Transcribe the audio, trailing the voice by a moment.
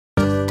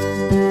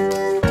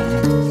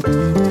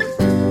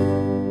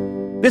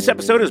This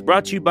episode is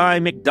brought to you by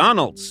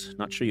McDonald's.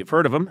 Not sure you've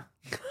heard of them.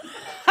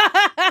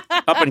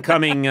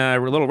 Up-and-coming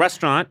little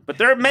restaurant, but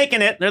they're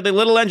making it. They're the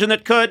little engine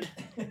that could.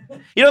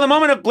 You know, the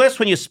moment of bliss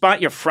when you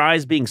spot your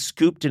fries being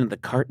scooped into the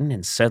carton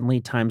and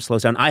suddenly time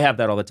slows down. I have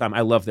that all the time.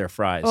 I love their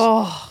fries.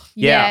 Oh,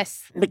 yeah.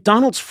 Yes.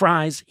 McDonald's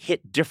fries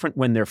hit different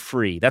when they're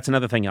free. That's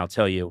another thing I'll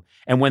tell you.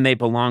 And when they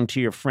belong to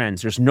your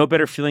friends. There's no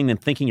better feeling than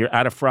thinking you're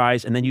out of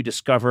fries and then you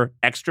discover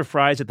extra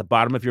fries at the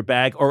bottom of your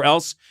bag. Or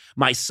else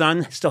my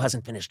son still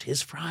hasn't finished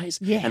his fries.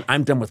 Yeah. And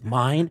I'm done with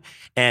mine.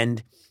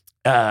 And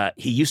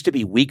he used to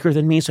be weaker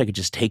than me, so I could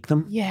just take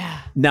them.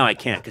 Yeah. Now I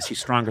can't because he's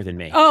stronger than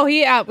me. Oh,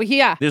 yeah.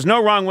 There's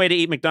no wrong way to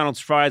eat McDonald's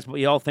fries, but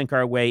we all think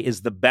our way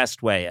is the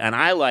best way. And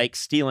I like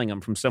stealing them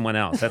from someone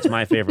else. That's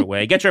my favorite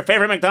way. Get your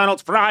favorite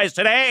McDonald's fries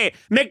today.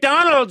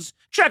 McDonald's!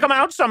 Check them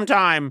out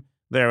sometime.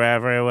 They're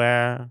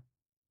everywhere.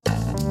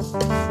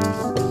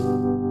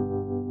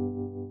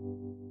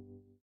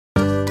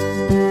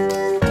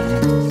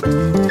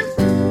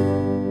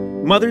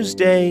 Mother's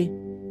Day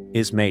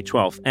is May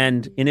 12th.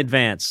 And in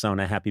advance,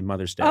 Sona, happy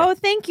Mother's Day. Oh,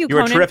 thank you, You're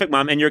Conan. a terrific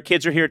mom, and your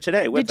kids are here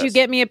today with us. Did you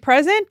get me a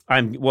present?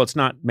 Well, it's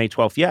not May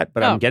 12th yet,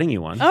 but I'm getting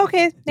you one.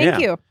 Okay,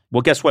 thank you.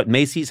 Well, guess what?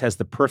 Macy's has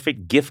the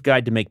perfect gift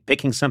guide to make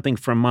picking something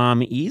for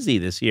mom easy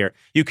this year.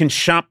 You can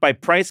shop by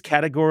price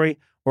category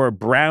or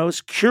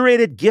browse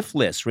curated gift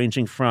lists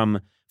ranging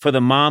from for the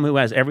mom who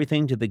has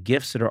everything to the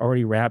gifts that are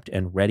already wrapped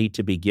and ready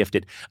to be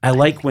gifted. I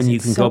like when you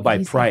can go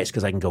by price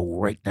because I can go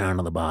right down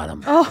to the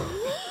bottom.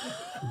 Oh.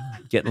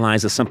 Get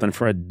Liza something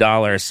for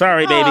 $1.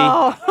 Sorry, baby.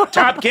 Oh.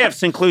 Top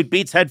gifts include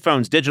Beats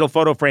headphones, digital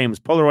photo frames,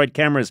 Polaroid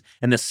cameras,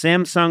 and the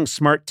Samsung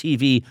Smart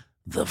TV,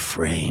 The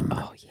Frame.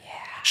 Oh, yeah.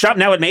 Shop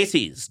now at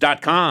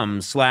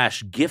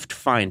Macy's.com/gift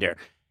finder.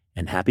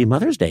 And happy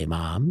Mother's Day,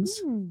 moms.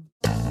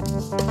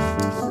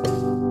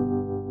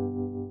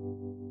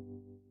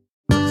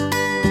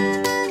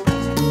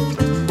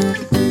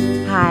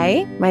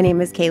 Hi, my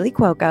name is Kaley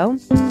Cuoco.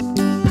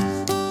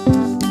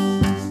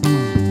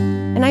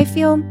 And I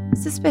feel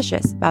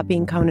suspicious about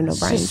being Conan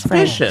O'Brien's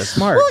friend. Suspicious?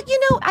 Smart. Well, you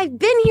know, I've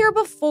been here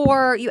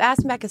before. You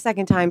asked me back a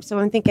second time, so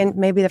I'm thinking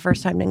maybe the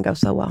first time didn't go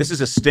so well. This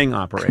is a sting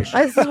operation.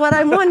 This is what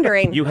I'm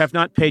wondering. You have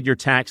not paid your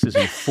taxes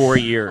in 4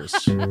 years.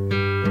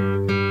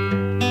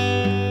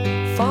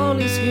 Fall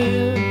is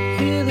here,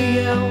 hear the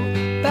yell,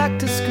 back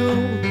to school,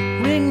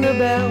 ring the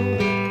bell,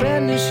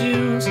 brand new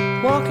shoes,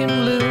 walking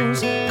blues,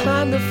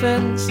 climb the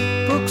fence,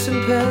 books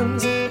and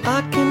pens,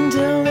 I can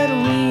tell that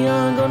we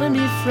are gonna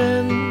be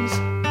friends.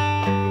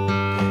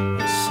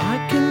 Yes, I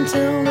can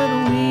tell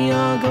that we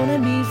are gonna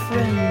be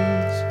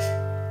friends.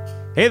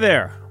 Hey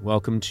there.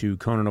 Welcome to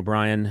Conan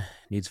O'Brien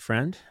Needs a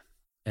Friend.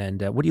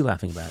 And what are you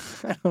laughing about?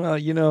 I don't know.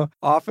 You know,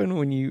 often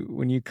when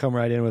you come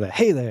right in with a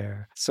 "Hey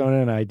there,"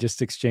 Sona and I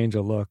just exchange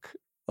a look.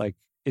 Like,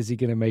 is he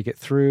going to make it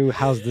through?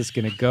 How's this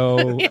going to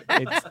go? Yeah.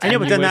 It's I know,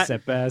 but then tenuous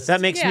at best.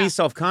 that makes me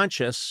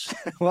self-conscious.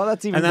 Well,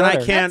 that's even And then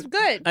better. I can't.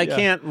 That's good. I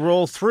can't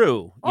roll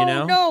through. You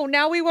know. No,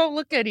 now we won't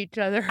look at each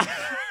other.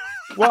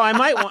 Well, I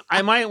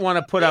might want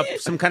to put up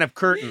some kind of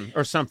curtain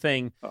or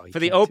something for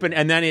the open,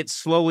 and then it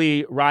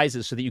slowly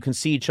rises so that you can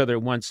see each other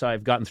once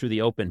I've gotten through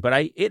the open.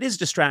 But it is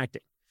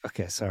distracting.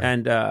 Okay, sorry.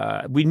 And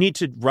we need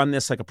to run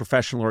this like a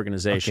professional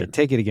organization. Okay,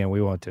 take it again.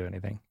 We won't do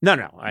anything.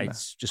 No. I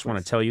just want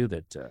to tell you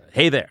that,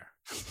 hey there.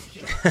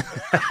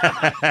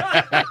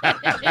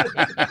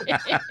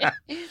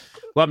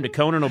 Welcome to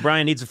Conan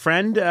O'Brien Needs a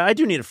Friend. I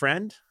do need a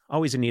friend.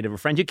 Always in need of a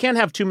friend. You can't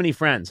have too many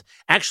friends.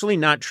 Actually,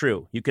 not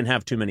true. You can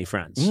have too many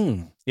friends.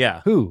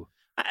 Yeah. Who?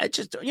 I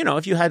just,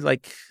 if you had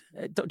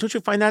don't you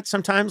find that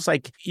sometimes?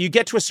 Like you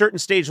get to a certain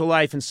stage of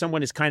life and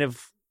someone is kind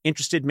of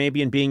interested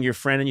maybe in being your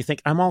friend and you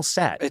think, I'm all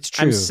set. It's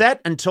true. I'm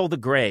set until the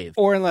grave.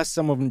 Or unless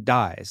someone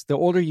dies. The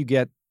older you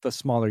get, the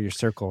smaller your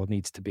circle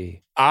needs to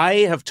be.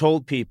 I have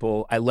told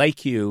people, I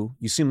like you.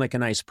 You seem like a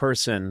nice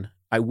person.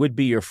 I would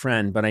be your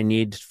friend, but I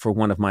need for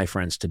one of my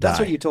friends to die.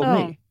 That's what you told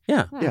me.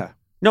 Yeah. Yeah.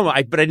 No, but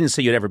I didn't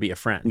say you'd ever be a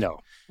friend. No.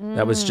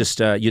 That was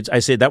just, I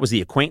said that was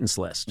the acquaintance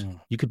list.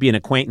 You could be an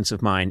acquaintance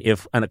of mine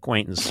if an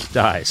acquaintance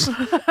dies.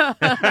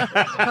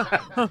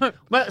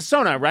 But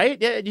Sona, right?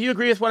 Do you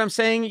agree with what I'm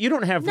saying? You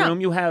don't have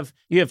room. You have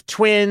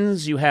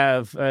twins. You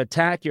have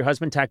Tak, your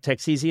husband, Tak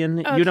Texizian.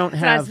 Okay, You don't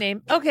that's not have his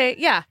name. Okay,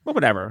 yeah. Well,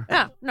 whatever.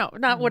 No,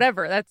 not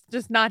whatever. That's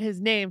just not his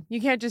name. You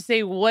can't just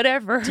say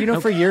whatever. Do you know,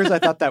 for years I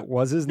thought that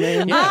was his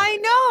name? Yeah. I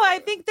know. I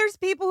think there's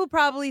people who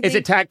probably think... Is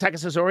it Tak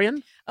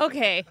Takasazorian?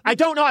 Okay. I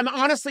don't know. I'm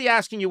honestly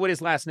asking you what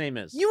his last name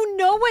is. You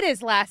know what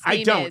his last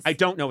name is. I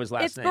don't know his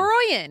last it's name.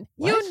 It's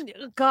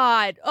Baroyan.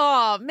 God.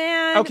 Oh,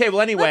 man. Okay,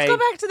 well, anyway. Let's go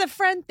back to the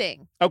friend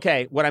thing.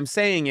 Okay, what I'm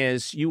saying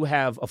is you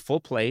have a full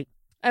plate.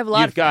 I have a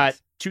lot You've of got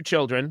friends. 2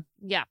 children.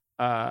 Yeah.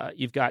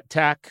 You've got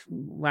Tak,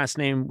 last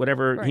name,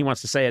 whatever he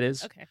wants to say it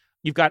is. Okay.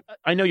 You've got,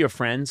 I know your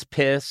friends,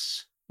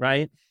 Piss,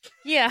 right?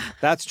 Yeah.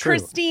 That's true.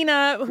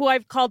 Christina, who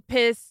I've called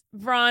Piss,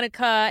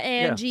 Veronica,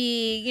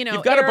 Angie,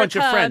 You've got Erica, a bunch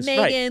of friends, right.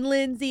 Megan,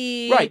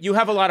 Lindsay. Right, you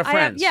have a lot of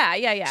friends.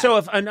 Yeah. So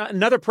if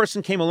another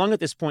person came along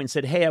at this point and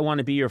said, hey, I want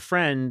to be your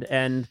friend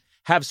and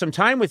have some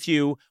time with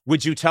you,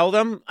 would you tell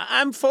them,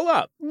 I'm full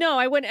up? No,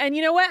 I wouldn't. And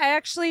you know what? I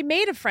actually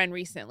made a friend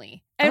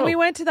recently. And we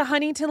went to the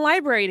Huntington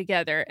Library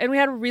together, and we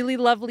had a really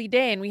lovely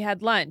day, and we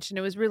had lunch, and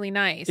it was really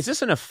nice. Is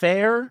this an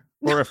affair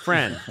or a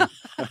friend?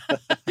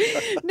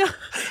 No,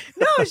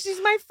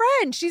 she's my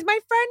friend. She's my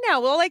friend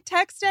now. We'll like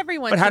text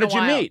everyone. But how did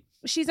you meet?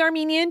 She's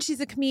Armenian. She's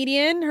a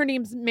comedian. Her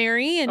name's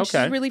Mary, and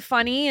Okay. she's really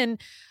funny.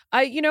 And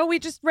we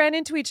just ran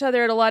into each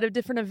other at a lot of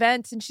different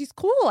events, and she's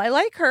cool. I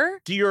like her.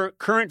 Do your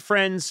current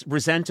friends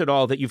resent at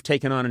all that you've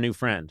taken on a new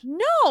friend?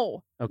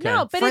 No. Okay.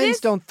 No, but Friends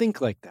don't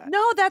think like that.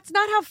 No, that's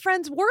not how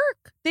friends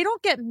work. They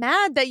don't get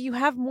mad that you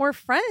have more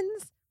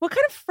friends. What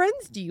kind of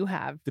friends do you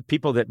have? The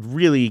people that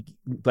really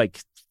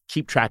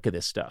keep track of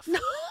this stuff.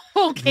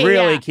 Okay,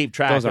 really yeah. keep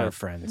track Those of. aren't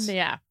friends.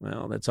 Yeah.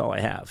 Well, that's all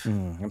I have.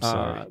 I'm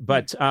sorry.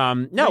 But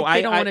no, Like,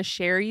 I don't want to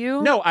share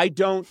you. No, I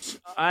don't.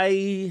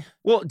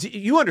 Well,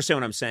 you understand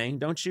what I'm saying,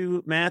 don't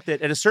you, Matt?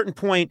 That at a certain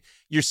point,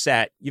 you're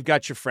set. You've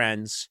got your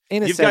friends.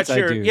 In a you've sense, got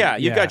your, I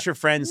do. You've got your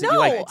friends. No, that you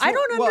like. I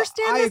don't Well,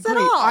 understand I this agree.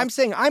 at all. I'm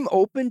saying I'm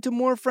open to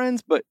more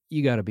friends, but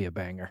you got to be a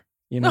banger.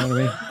 You know what I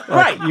mean? Like,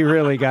 Right. You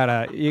really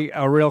gotta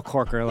a real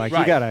corker. Like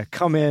Right. you gotta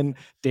come in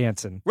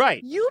dancing.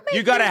 Right. You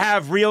got to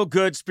have real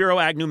good Spiro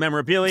Agnew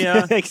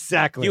memorabilia.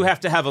 Exactly. You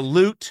have to have a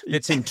lute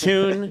that's in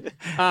tune.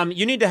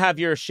 You need to have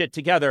your shit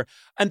together.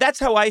 And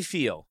that's how I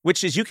feel,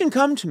 which is you can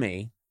come to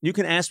me. You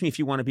can ask me if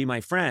you want to be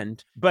my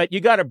friend, but you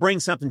got to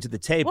bring something to the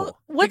table. Well,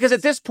 what's- because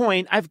at this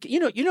point, you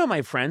know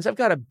my friends, I've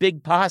got a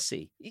big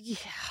posse. Yeah.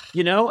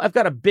 I've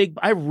got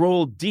I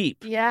roll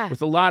deep Yeah.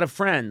 with a lot of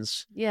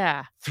friends,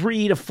 Yeah.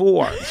 3 to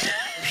 4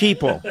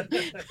 people.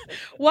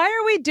 Why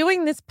are we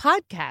doing this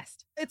podcast?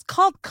 It's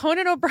called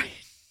Conan O'Brien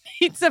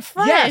Meets a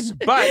Friend. Yes,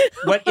 but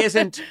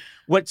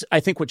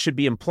what should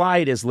be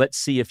implied is let's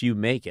see if you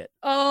make it.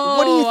 Oh,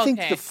 What do you think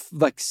okay.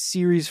 the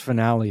series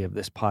finale of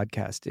this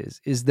podcast is?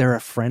 Is there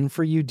a friend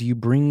for you? Do you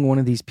bring one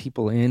of these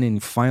people in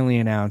and finally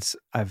announce,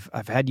 I've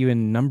had you in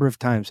a number of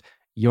times.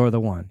 You're the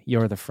one.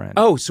 You're the friend.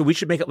 Oh, so we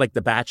should make it like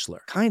The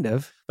Bachelor. Kind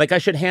of. Like I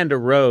should hand a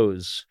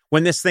rose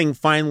when this thing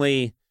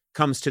finally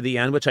comes to the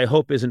end, which I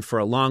hope isn't for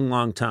a long,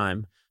 long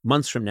time,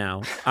 months from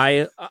now.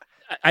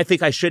 I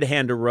think I should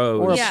hand a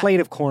rose. Or a Yeah.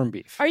 plate of corned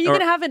beef. Are you going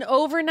to have an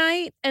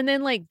overnight and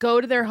then like go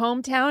to their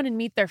hometown and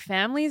meet their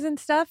families and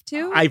stuff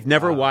too? I've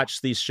never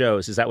watched these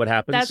shows. Is that what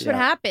happens? That's what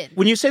happened.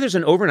 When you say there's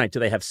an overnight, do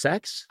they have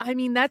sex? I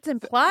mean, that's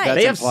implied. That's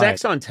They have implied.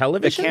 sex on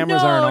television? The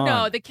cameras aren't on.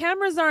 No, the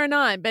cameras aren't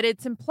on, but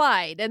it's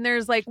implied. And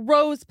there's like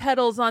rose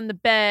petals on the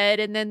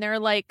bed, and then they're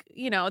like,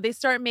 they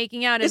start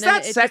making out. Is and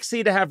then that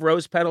sexy to have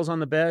rose petals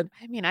on the bed?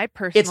 I mean, I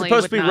personally It's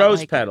supposed to would be not rose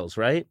like it. petals,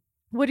 right?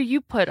 What do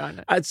you put on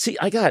it?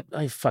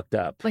 I fucked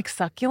up. Like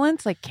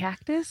succulents, like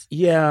cactus?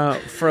 Yeah,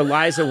 for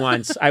Eliza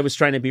once, I was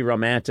trying to be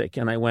romantic,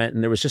 and I went,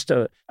 and there was just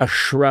a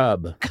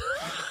shrub.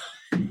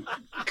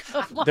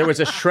 There was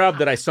a shrub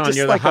that I saw Just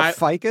near like the high. a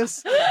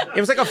ficus? It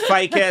was like a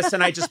ficus,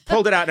 and I just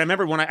pulled it out. And I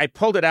remember when I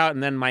pulled it out,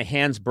 and then my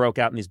hands broke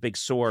out in these big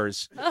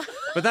sores.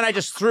 But then I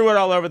just threw it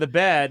all over the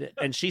bed,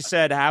 and she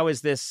said, "How is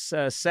this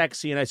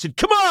sexy?" And I said,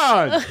 "Come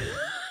on!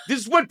 This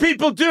is what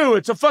people do.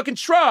 It's a fucking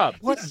shrub."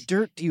 What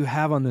dirt do you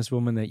have on this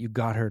woman that you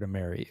got her to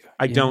marry you?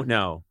 I You don't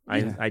know.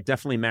 Yeah. I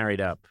definitely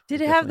married up.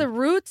 Did it have the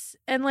roots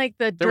and like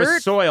the There dirt?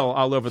 was soil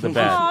all over the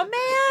bed. Oh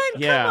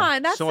man, Yeah, come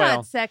on, that's soil.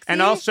 not sexy.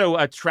 And also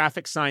a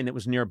traffic sign that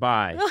was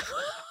nearby.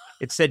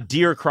 It said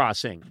deer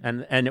crossing,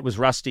 and it was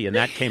rusty, and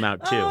that came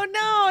out too. Oh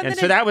no! And then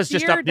so a that was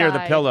just deer up near the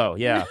died. pillow.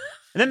 Yeah.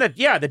 And then the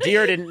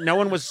deer didn't, no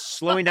one was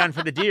slowing down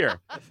for the deer.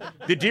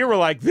 The deer were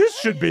like, this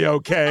should be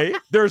okay.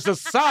 There's a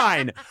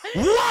sign.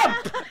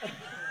 Whoop!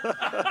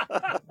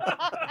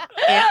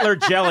 Antler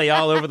jelly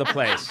all over the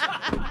place.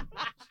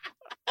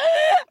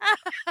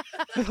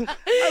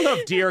 I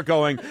love deer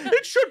going,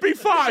 it should be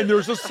fine.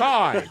 There's a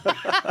sign.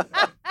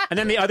 And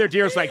then the other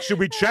deer's like, should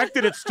we check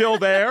that it's still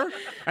there?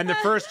 And the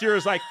first deer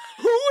is like,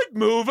 who would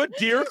move a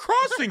deer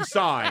crossing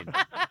sign?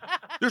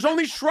 There's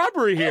only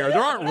shrubbery here.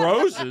 There aren't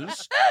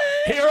roses.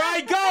 Here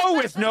I go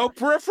with no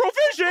peripheral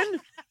vision.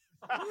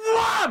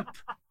 Lump!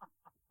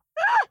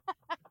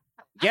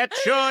 Get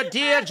your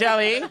deer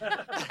jelly,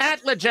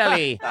 antler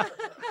jelly,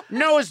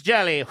 nose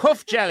jelly,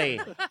 hoof jelly.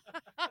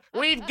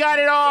 We've got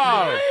it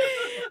all.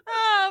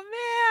 Oh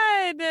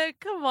man,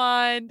 come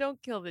on!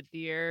 Don't kill the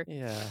deer.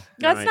 Yeah.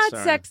 That's All right, not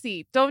sorry.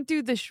 sexy. Don't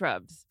do the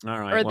shrubs. All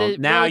right. Or Well, the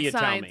now road you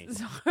tell signs.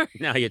 me. Sorry.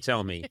 Now you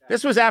tell me.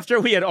 This was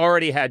after we had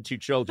already had 2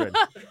 children.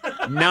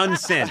 None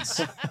since.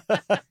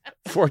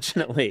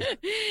 Fortunately,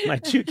 my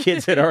 2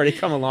 kids had already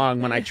come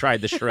along when I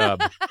tried the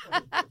shrub.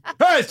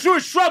 Hey, threw a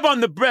shrub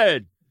on the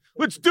bed.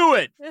 Let's do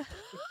it.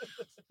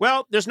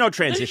 Well, there's no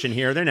transition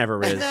here. There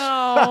never is.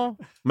 No.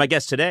 My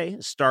guest today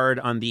starred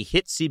on the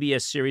hit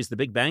CBS series The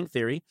Big Bang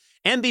Theory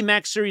and the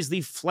Max series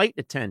The Flight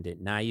Attendant.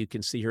 Now you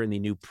can see her in the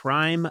new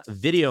Prime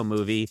Video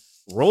movie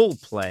Role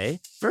Play.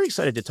 Very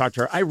excited to talk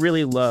to her. I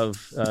really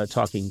love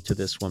talking to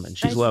this woman.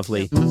 She's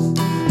lovely.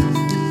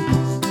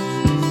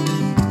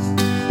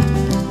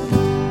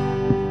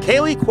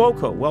 Kaley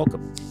Cuoco,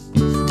 welcome.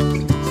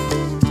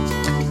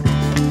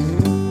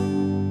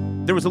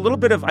 There was a little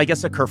bit of, I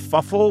guess, a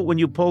kerfuffle when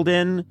you pulled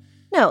in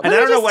No, And let I me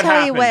don't know just what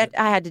tell you happened. what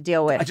I had to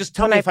deal with. Just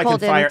tell when me if I can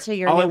pulled fire. into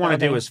your All I new want to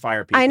do building. is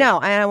fire people. I know,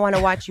 and I want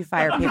to watch you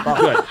fire people.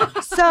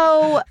 Good.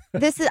 So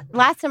this is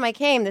last time I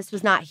came. This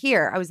was not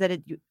here. I was at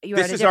you were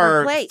This at a is different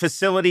our place.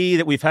 facility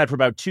that we've had for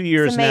about 2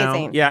 years now.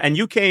 amazing. Yeah, and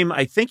you came.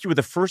 I think you were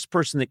the first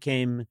person that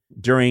came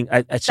during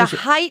The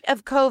height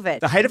of COVID.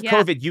 the height of Yeah.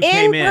 COVID. You In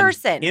came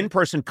person.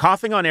 person,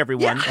 coughing on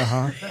everyone.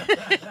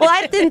 Well,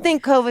 I didn't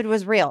think COVID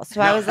was real, so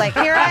I was like,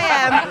 "Here I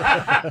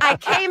am." I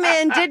came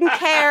in, didn't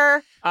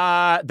care.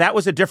 That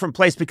was a different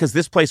place because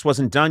this place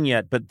wasn't done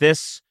yet. But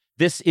this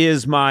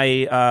is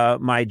my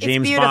my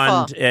James beautiful.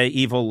 Bond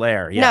evil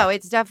lair. Yeah. No,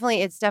 it's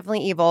definitely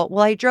evil.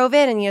 Well, I drove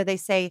in, and they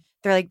say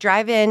they're like,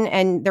 drive in,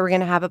 and they're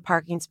going to have a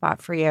parking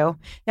spot for you.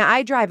 Now,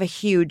 I drive a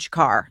huge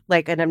car,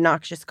 like an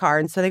obnoxious car,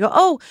 and so they go,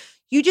 "Oh,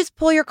 you just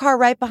pull your car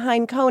right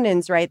behind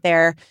Conan's right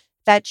there."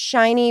 That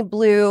shiny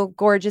blue,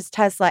 gorgeous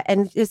Tesla,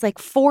 and it's like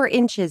 4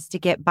 inches to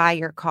get by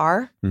your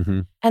car.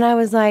 Mm-hmm. And I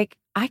was like,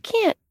 I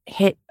can't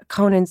hit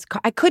Conan's car.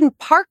 I couldn't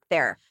park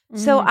there.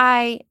 So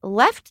I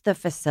left the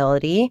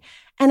facility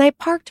and I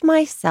parked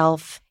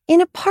myself in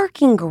a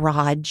parking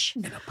garage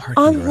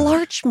on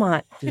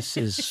Larchmont. This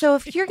is So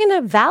if you're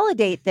going to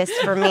validate this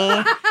for me,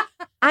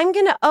 I'm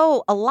going to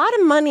owe a lot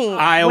of money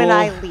when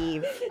I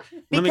leave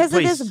because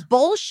of this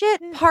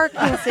bullshit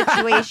parking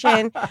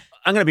situation.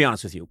 I'm going to be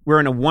honest with you. We're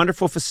in a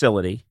wonderful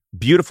facility,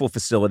 beautiful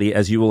facility,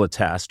 as you will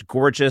attest.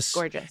 Gorgeous.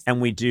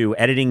 And we do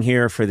editing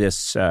here for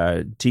this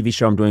TV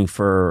show I'm doing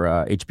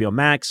for HBO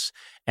Max.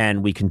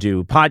 And we can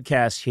do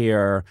podcasts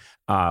here.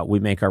 We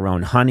make our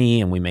own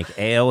honey and we make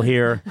ale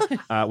here.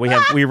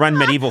 We run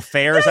medieval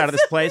fairs out of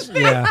this place.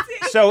 Yeah.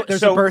 So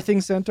There's a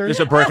birthing center. There's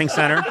a birthing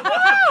center.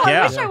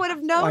 I wish I would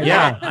have known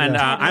Yeah, that. and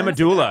I'm a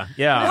doula.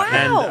 Yeah,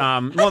 Wow.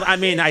 and well, I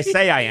mean, I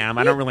say I am.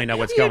 I don't really know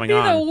what's going You'd be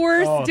on. the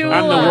worst doula.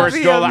 I'm the worst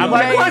doula. I'm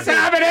like, what's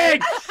Amazing.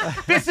 happening?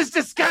 This is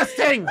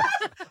disgusting.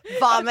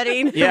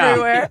 Vomiting Yeah.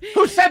 everywhere.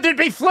 Who said there'd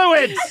be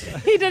fluids?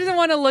 He doesn't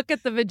want to look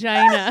at the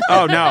vagina.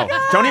 Oh no!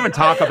 Don't even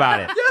talk about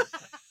it.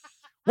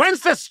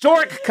 When's the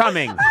stork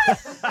coming?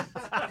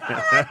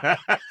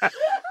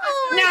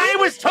 Now, I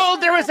was told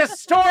there was a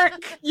stork.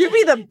 You'd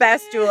be the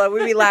best doula.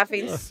 We'd be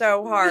laughing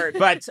so hard.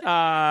 But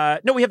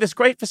no, we have this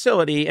great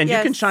facility, and you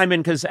can Yes. chime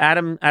in because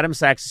Adam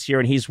Sachs is here,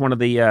 and he's one of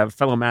the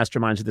fellow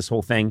masterminds of this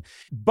whole thing.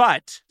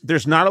 But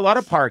there's not a lot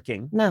of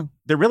parking. No.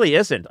 There really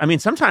isn't. I mean,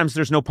 sometimes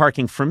there's no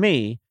parking for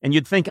me, and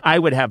you'd think I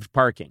would have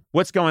parking.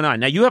 What's going on?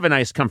 Now, you have a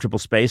nice, comfortable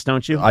space,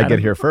 don't you? I Adam? get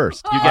here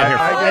first. You get here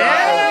first.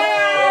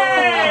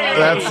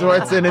 That's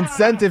what's an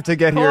incentive to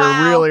get here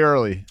Wow. really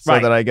early so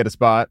Right. that I get a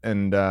spot.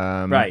 And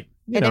Right.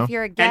 you And know. if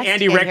you're a guest, And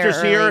Andy get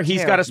Richter's here. early,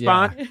 He's too. got a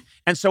spot.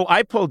 And so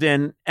I pulled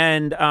in,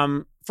 and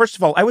first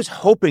of all, I was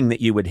hoping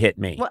that you would hit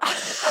me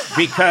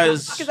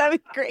because that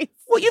would be great.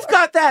 well, you've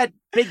got that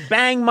big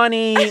bang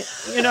money,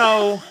 you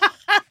know.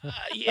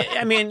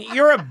 I mean,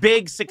 you're a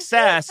big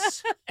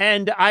success,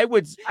 and I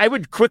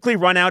would quickly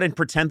run out and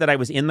pretend that I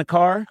was in the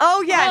car.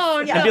 Oh, yes. Oh,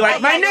 Yeah. And be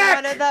like, my you're neck!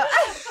 one of the-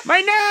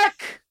 My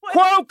neck,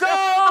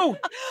 Cuoco.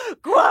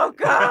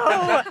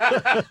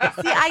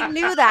 Cuoco! See, I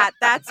knew that.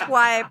 That's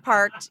why I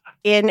parked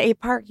in a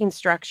parking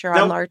structure on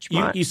Now,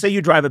 Larchmont. you say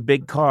you drive a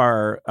big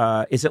car.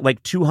 Is it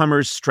like 2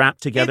 Hummers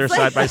strapped together It's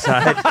side by like-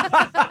 side?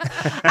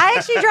 I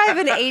actually drive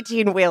an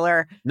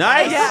 18-wheeler.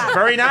 Nice, Yeah.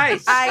 very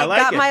nice. I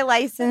like got it. my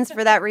license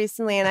for that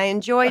recently, and I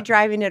enjoy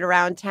driving it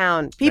around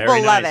town. People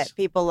Very love nice. it.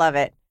 People love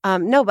it.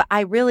 No, but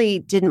I really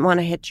didn't want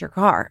to hit your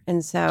car,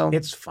 and so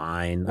It's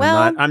fine.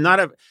 Well, I'm not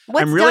a.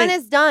 what's I'm really, done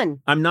is done.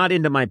 I'm not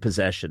into my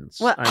possessions.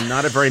 Well- I'm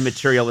not a very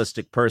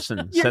materialistic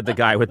person, said the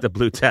guy with the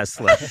blue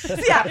Tesla.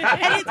 Yeah,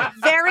 and it's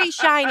very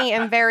shiny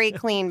and very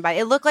clean. But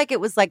it looked like it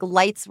was like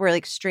lights were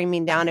like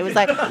streaming down. It was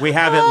like We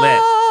have it lit.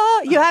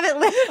 "Ah," You have it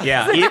lit.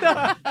 Yeah.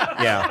 Yeah.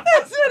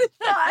 That's what it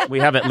thought. We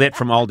have it lit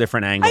from all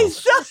different angles.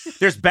 saw-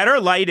 There's better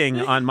lighting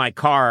on my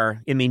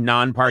car in the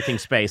non-parking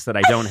space that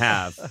I don't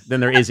have than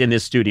there is in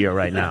this studio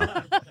right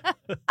now.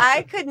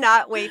 I could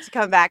not wait to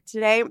come back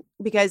today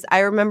because I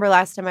remember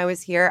last time I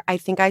was here, I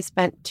think I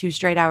spent 2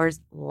 straight hours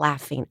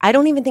laughing. I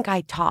don't even think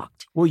I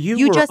talked. Well, you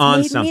You were just on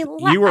made me something.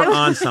 laugh. You were I was-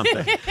 on something.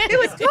 It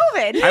was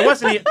COVID.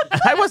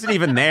 I wasn't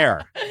even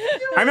there.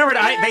 I remember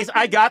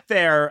I got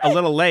there a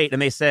little late,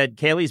 and they said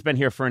Kaley's been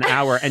here for an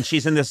hour, and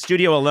she's in the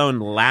studio alone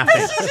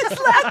laughing.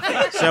 Just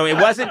laughing. So it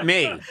wasn't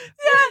me. Yeah,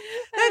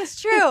 that's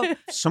true.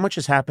 So much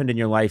has happened in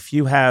your life.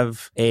 You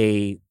have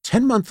a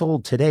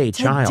 10-month-old child.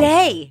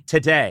 Today.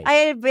 I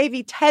had a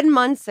baby 10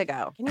 months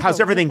ago. Can you How's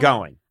believe everything that?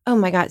 going? Oh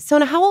my God.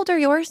 Sona, how old are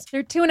yours?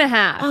 They're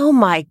 2.5. Oh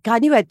my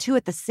God. You had 2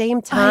 at the same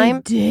time.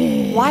 I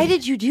did. Why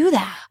did you do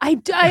that?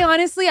 I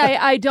honestly,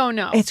 I don't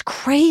know. It's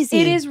crazy.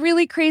 It is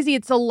really crazy.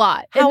 It's a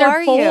lot. How and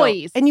they're are boys.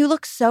 you? And you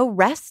look so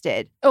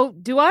rested. Oh,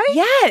 do I?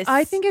 Yes.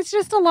 I think it's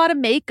just a lot of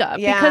makeup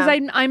Yeah.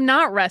 because I'm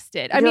not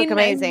rested. I You mean, look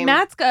amazing.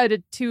 Matt's got a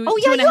two Oh,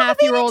 yeah, and a you have a half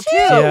baby year old too. too.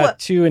 Yeah,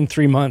 2 and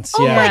 3 months.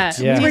 Oh yeah,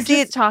 my- yeah. We were You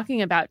see just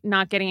talking about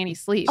not getting any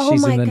sleep. Oh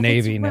She's my in the God, that's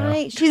Navy now.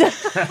 right.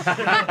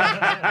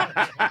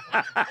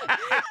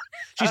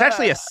 She's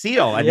actually a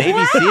SEAL, a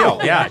Navy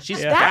SEAL. Yeah,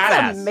 she's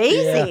That's badass.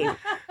 amazing.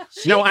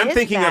 No, I'm is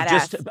thinking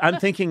badass. I'm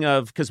thinking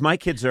of, because my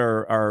kids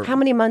are How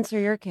many months are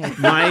your kids?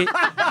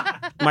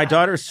 my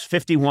daughter's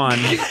 51.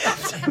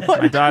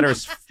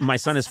 My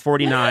son is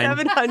 49.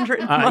 700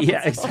 months.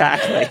 Yeah,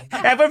 exactly.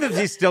 Everybody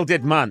he still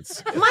did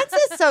months. Months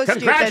is so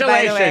stupid, by the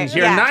way. Congratulations,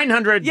 you're Yeah.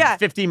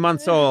 950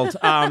 months old.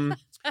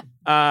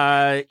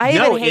 I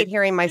even hate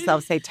hearing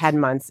myself say 10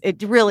 months.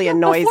 It really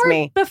annoys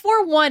me.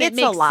 Before one, it It's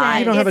makes a lot. sense.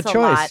 You don't have It's a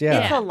choice, lot.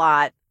 yeah. It's a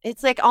lot.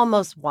 It's like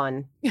almost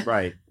one.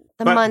 Right.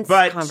 The But- months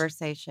but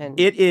conversation.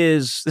 This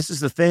is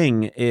the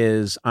thing,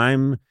 is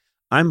I'm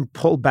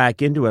pulled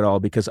back into it all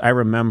because I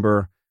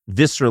remember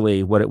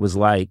viscerally what it was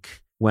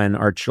like when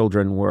our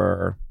children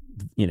were,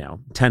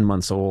 10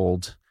 months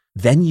old.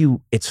 Then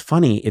it's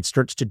funny, it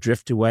starts to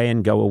drift away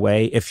and go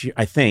away.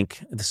 I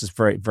think this is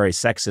very, very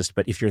sexist,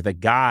 but if you're the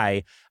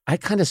guy, I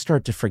kind of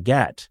start to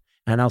forget.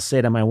 And I'll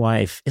say to my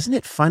wife, isn't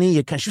it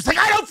funny? She's like,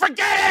 I don't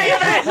forget any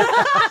of it.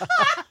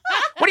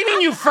 What do you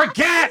mean you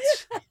forget?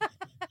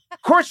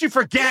 Of course you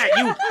forget.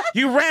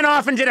 You ran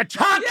off and did a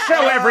talk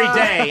show every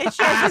day,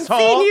 asshole.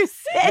 Seen you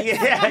sit.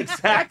 Yeah,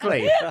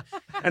 exactly.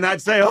 And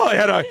I'd say, I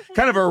had a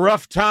kind of a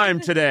rough time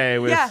today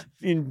with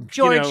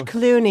George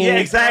Clooney. Yeah,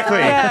 exactly.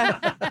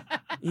 Yeah.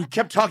 He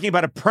kept talking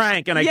about a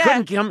prank, and I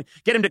couldn't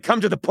get him to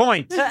come to the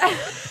point.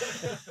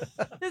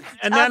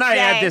 And then I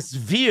had this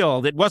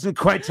veal that wasn't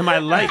quite to my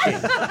liking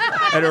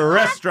at a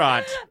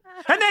restaurant.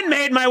 And then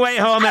made my way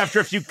home after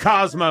a few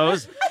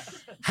Cosmos.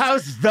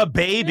 How's the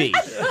baby?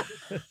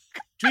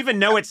 Do you even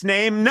know its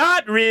name?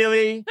 Not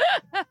really.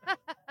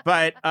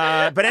 But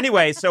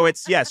anyway, so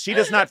it's, yes, she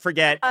does not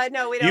forget.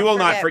 No, we don't. You will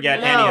not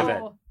forget any of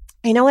it.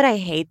 You know what I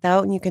hate, though?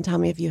 And you can tell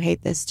me if you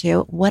hate this,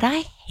 too. What I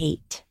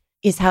hate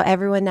is how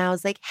everyone now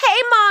is like,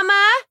 hey,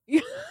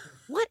 mama.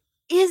 What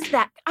is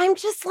that? I'm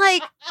just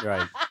like,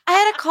 Right. I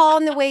had a call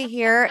on the way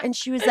here, and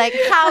she was like,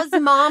 how's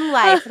mom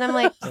life? And I'm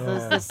like,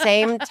 this is the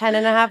same 10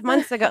 and a half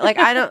months ago. Like,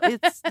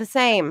 it's the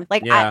same.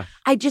 Like, Yeah.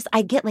 I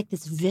get like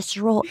this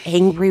visceral,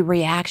 angry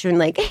reaction.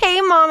 Like,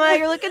 hey, mama,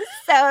 you're looking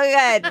so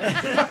good.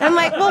 I'm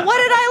like, well, what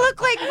did I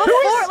look like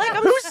before? Like,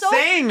 I'm Who's so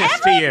saying this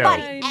to you?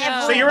 I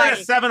know. So you're at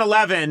a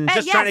 7-Eleven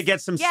just yes, trying to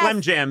get some yes. Slim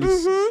Jims.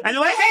 Mhm. And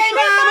you're like, hey,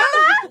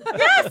 mama.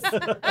 Yes.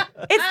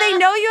 It's they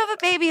know you have a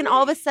baby, and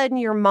all of a sudden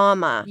you're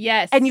mama.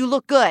 Yes. And you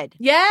look good.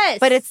 Yes.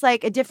 But it's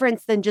like a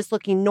difference than just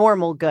looking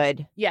normal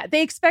good. Yeah,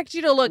 they expect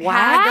you to look Wow.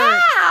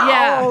 haggard.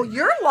 Yeah.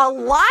 You're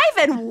alive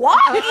and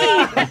walking.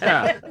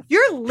 Yeah.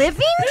 You're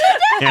living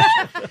today?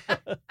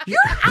 You're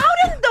out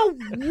in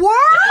the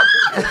world?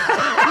 No,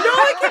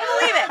 I can't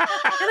believe it.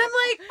 And I'm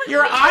like,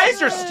 Your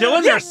eyes are still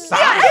in their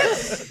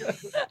sockets.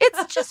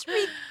 it's just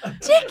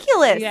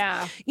ridiculous.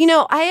 Yeah.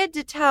 I had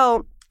to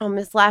tell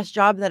this last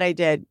job that I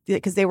did,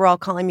 because they were all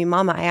calling me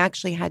mama. I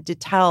actually had to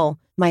tell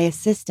my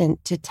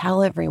assistant to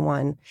tell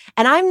everyone.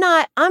 And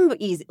I'm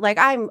easy. Like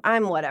I'm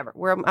whatever.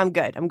 I'm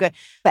good.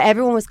 But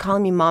everyone was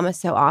calling me mama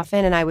so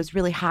often, and I was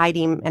really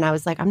hiding, and I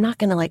was like, I'm not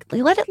going to let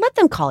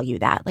them call you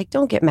that. Like,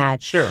 don't get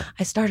mad. Sure.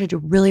 I started to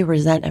really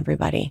resent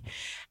everybody.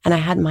 And I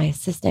had my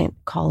assistant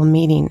call a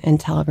meeting and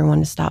tell everyone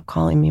to stop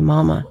calling me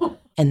mama.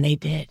 And they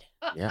did.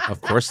 Yeah, of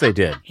course they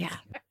did. Yeah.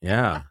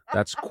 Yeah,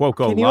 that's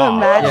Cuoco Can you law.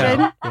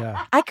 imagine?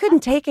 Yeah. I couldn't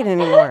take it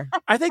anymore.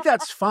 I think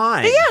that's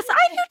fine. Yes,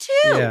 I do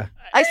too. Yeah.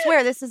 I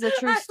swear this is a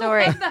true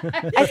story.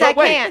 I said, I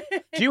Wait. can't.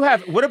 Do you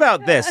have, what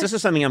about this? This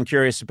is something I'm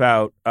curious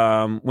about.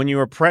 When you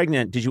were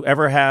pregnant, did you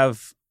ever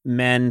have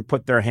men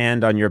put their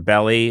hand on your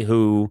belly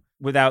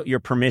without your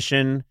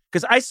permission?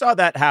 Because I saw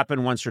that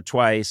happen once or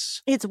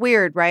twice. It's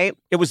weird, right?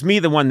 It was me,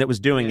 the one that was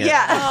doing it.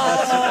 Yeah.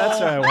 That's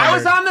what I wondered. I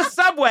was on the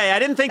subway. I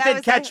didn't think That they'd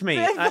was catch me.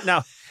 like-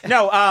 No.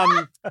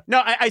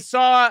 I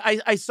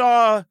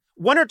saw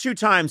one or two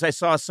times. I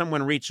saw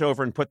someone reach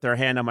over and put their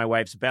hand on my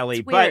wife's belly,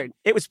 It's but weird.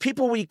 it was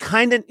people we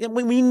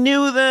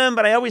knew them.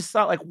 But I always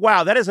thought, like,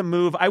 wow, that is a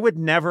move I would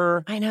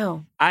never. I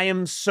know. I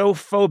am so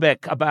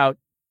phobic about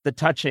the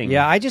touching.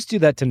 Yeah, I just do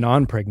that to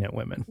non-pregnant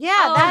women.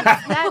 Yeah,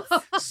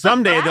 that's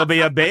Someday there'll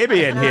be a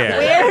baby in here.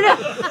 weird.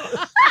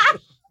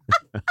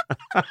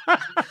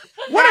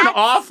 What an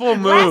awful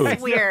move.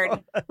 That's weird.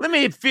 Let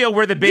me feel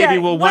where the baby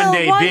will one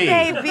day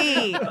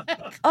be.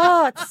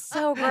 Oh, it's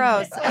so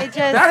gross.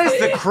 That is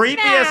the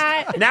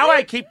creepiest. Now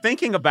I keep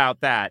thinking about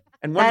that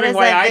and wondering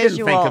why I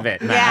didn't think of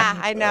it. Matt.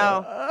 Yeah, I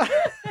know.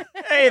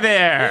 Hey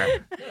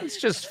there. Let's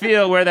just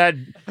feel where that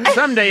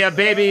someday a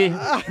baby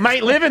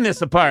might live in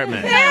this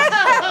apartment.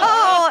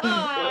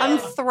 I'm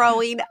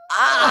throwing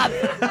up.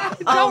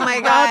 Oh my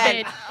Rub god.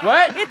 it.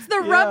 What? It's the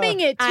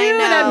rubbing it too I know.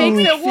 that makes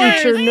it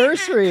worse. Future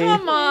nursery.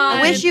 Come on.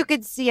 I wish you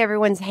could see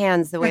everyone's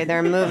hands the way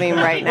they're moving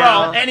right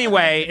now. Well,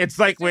 anyway, it's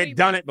like we'd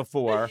done it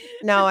before.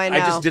 No, I know. I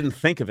just didn't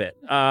think of it.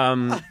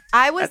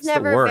 I was That's the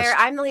never worst.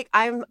 very.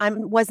 I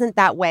wasn't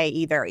that way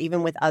either.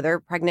 Even with other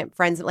pregnant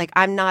friends, like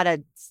I'm not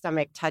a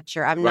stomach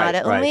toucher. I'm not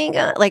a. Oh my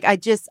god! Like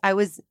I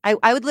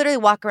would literally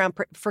walk around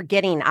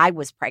forgetting I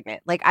was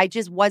pregnant. Like I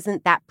just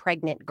wasn't that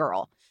pregnant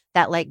girl.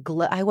 That like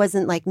I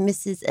wasn't like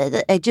Mrs.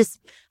 I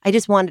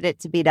just wanted it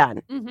to be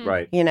done. Mhm.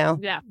 Right. You know.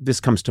 Yeah. This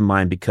comes to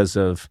mind because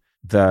of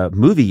the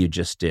movie you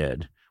just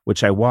did,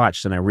 which I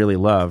watched and I really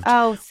loved.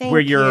 Oh, thank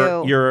where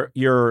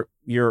you.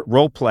 your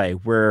role play,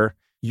 where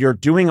you're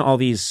doing all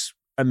these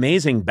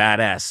amazing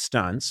badass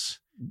stunts,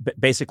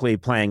 basically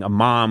playing a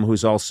mom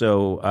who's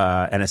also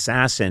an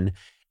assassin,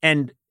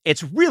 and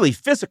it's really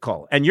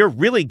physical, and you're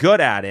really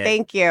good at it.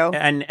 Thank you.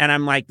 And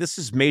I'm like, this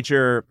is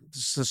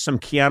some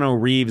Keanu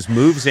Reeves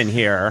moves in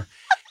here.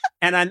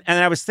 and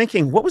I was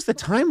thinking, what was the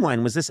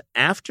timeline? Was this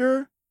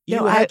after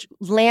you I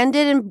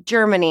landed in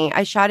Germany.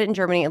 I shot it in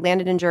Germany. It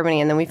landed in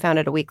Germany, and then we found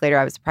out a week later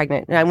I was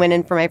pregnant. And I went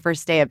in for my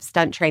first day of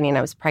stunt training.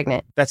 I was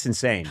pregnant. That's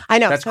insane. I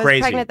know. That's so crazy. I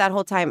was pregnant that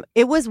whole time.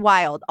 It was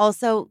wild.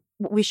 Also,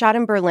 we shot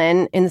in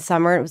Berlin in the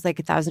summer. It was like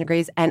 1,000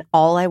 degrees, and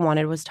all I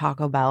wanted was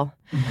Taco Bell.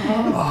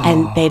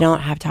 And they don't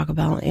have Taco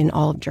Bell in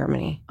all of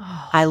Germany.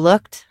 I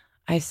looked,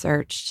 I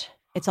searched.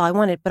 It's all I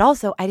wanted. But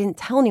also, I didn't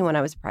tell anyone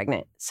I was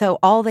pregnant. So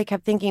all they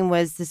kept thinking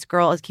was, this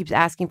girl keeps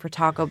asking for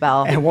Taco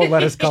Bell. And won't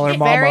let us call her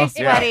mama. Very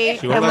sweaty. Yeah,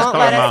 she and won't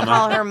let us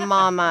call her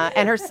mama.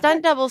 And her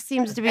stunt double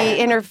seems to be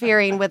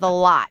interfering with a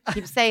lot.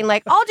 Keeps saying,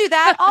 like, I'll do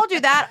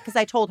that. Because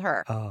I told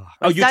her. Oh,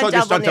 you told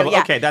your stunt double.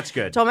 Yeah. Okay, that's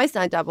good. Told my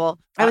stunt double.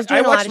 I was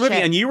doing a lot watched of the movie,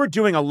 shit. and you were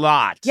doing a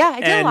lot. Yeah, I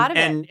did a lot of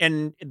it.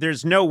 And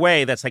there's no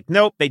way that's like,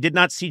 nope, they did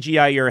not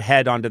CGI your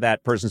head onto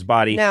that person's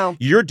body. No.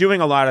 You're doing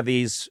a lot of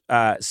these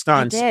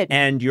stunts, I did.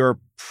 and you're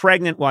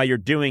pregnant while you're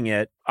doing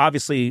it,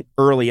 obviously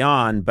early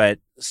on, but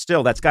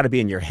still, that's got to be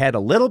in your head a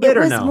little bit,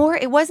 or no?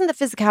 It wasn't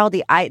the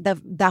physicality.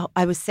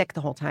 I was sick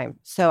the whole time.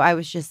 So I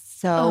was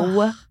just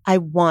I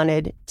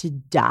wanted to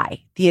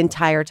die the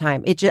entire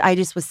time. I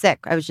just was sick.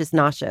 I was just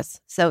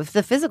nauseous. So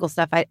the physical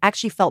stuff, I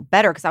actually felt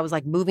better because I was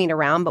like moving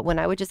around. But when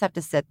I would just have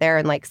to sit there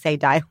and like say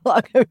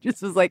dialogue, I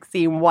just was like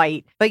seeing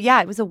white. But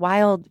yeah, it was a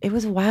wild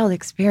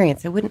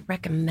experience. I wouldn't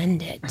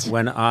recommend it.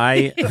 When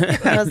I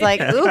was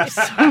like, oops.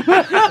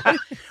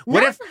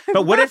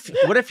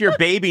 What if your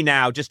baby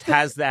now just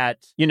has that,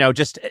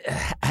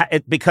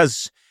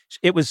 because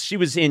she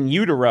was in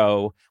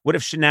utero. What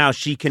if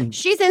she can?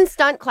 She's in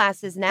stunt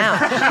classes now.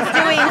 She's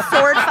doing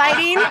sword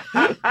fighting.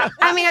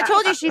 I mean, I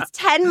told you she's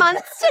 10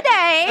 months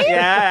today.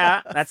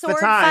 Yeah, that's sword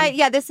the time. Fight.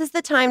 Yeah, this is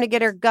the time to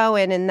get her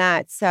going in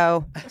that.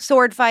 So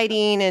sword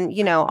fighting and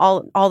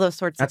all those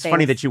sorts That's of things.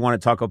 funny that you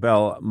wanted Taco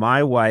Bell.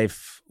 My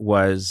wife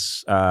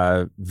was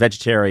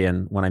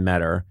vegetarian when I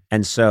met her,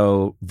 and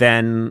so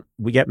then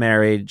we get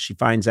married. She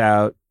finds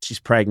out she's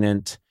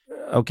pregnant.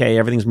 Okay,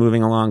 everything's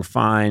moving along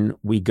fine.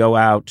 We go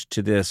out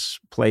to this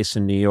place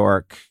in New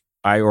York.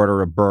 I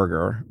order a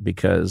burger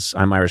because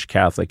I'm Irish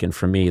Catholic, and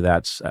for me,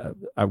 that's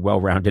a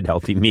well-rounded,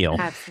 healthy meal.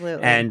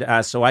 Absolutely.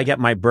 And so I get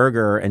my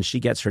burger, and she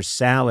gets her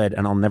salad,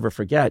 and I'll never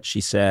forget,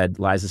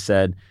 Liza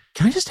said,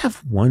 can I just have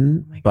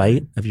one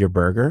bite of your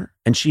burger?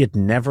 And she had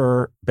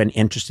never been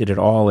interested at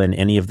all in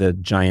any of the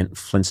giant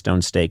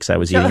Flintstone steaks I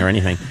was eating or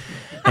anything.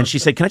 And she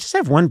said, can I just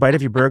have one bite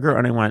of your burger?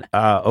 And I went,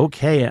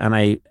 okay. And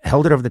I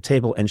held it over the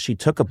table, and she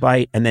took a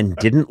bite and then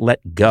didn't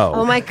let go.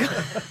 Oh, my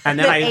God. And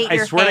then I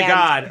swear to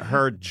God,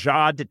 her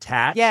jaw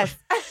detached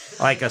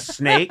like a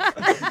snake.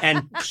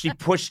 And she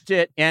pushed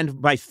it and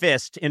my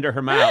fist into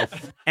her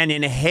mouth and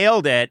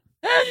inhaled it.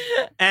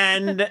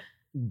 And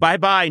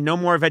bye-bye, no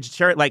more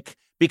vegetarian.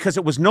 Because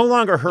it was no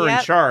longer her in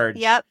charge.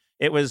 Yep.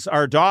 It was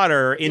our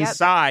daughter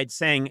inside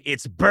saying,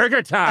 it's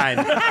burger time,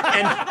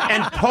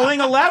 and pulling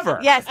a lever.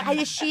 Yes.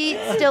 Does she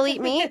still eat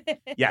meat?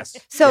 Yes.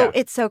 So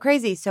it's so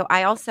crazy. So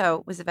I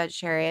also was a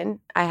vegetarian.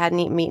 I hadn't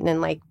eaten meat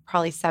in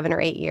probably 7 or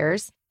 8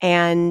 years.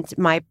 And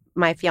my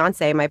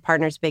fiance, my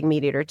partner's a big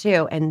meat eater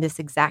too. And this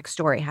exact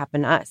story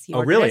happened to us. He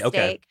ordered a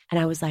steak, and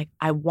I was like,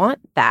 I want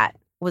that.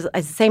 It's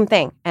the same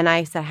thing. And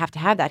I said, I have to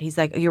have that. He's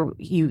like,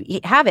 you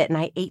have it. And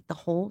I ate the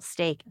whole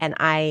steak. And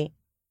I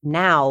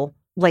now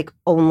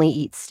only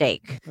eat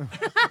steak.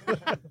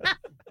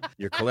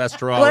 Your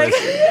cholesterol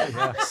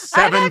is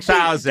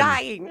 7,000.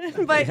 Dying,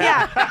 but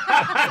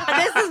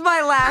this is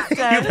my last. You've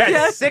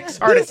had 6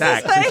 heart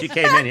attacks since you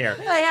came in here.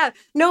 I have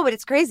but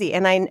it's crazy,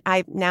 and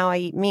I now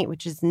eat meat,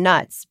 which is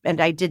nuts,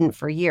 and I didn't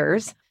for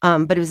years.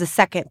 But it was the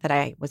second that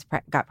I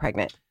got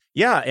pregnant.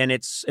 Yeah, and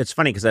it's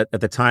funny because at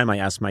the time I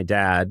asked my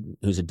dad,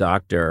 who's a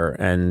doctor,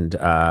 and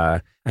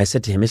I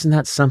said to him, "Isn't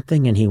that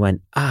something?" And he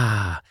went,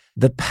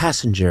 the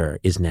passenger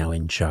is now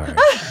in charge.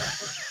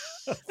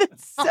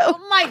 That's so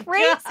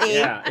crazy.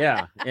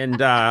 Yeah.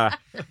 And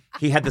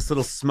he had this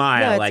little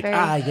smile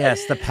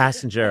yes, the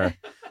passenger.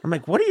 I'm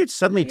like, what are you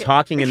suddenly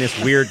talking in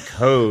this weird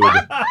code?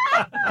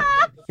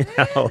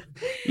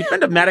 You've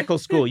been to medical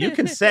school. You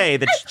can say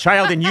the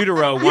child in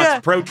utero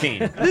wants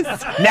protein.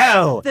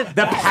 No,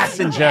 the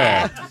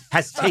passenger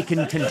has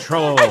taken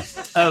control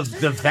of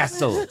the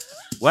vessel.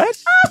 What?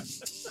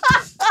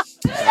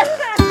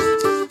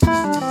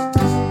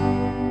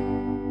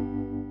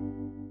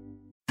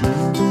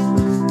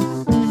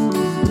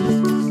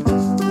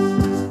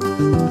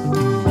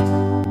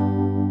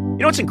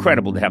 It's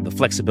incredible to have the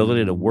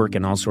flexibility to work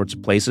in all sorts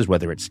of places,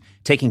 whether it's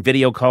taking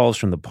video calls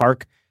from the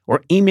park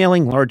or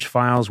emailing large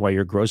files while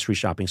you're grocery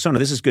shopping. Sona,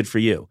 this is good for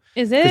you.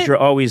 Is it? Because you're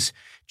always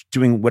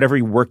doing whatever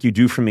work you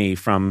do for me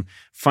from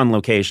fun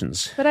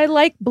locations. But I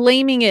like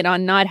blaming it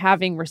on not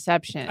having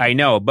reception. I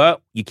know,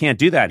 but you can't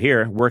do that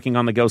here. Working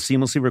on the go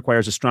seamlessly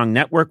requires a strong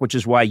network, which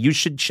is why you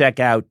should check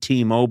out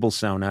T-Mobile,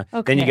 Sona.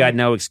 Okay. Then you got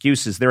no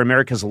excuses. They're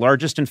America's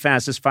largest and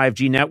fastest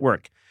 5G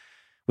network.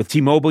 With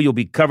T-Mobile, you'll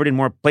be covered in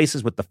more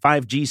places with the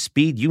 5G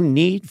speed you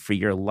need for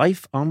your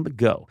life on the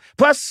go.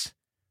 Plus,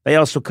 they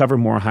also cover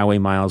more highway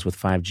miles with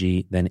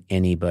 5G than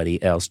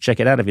anybody else. Check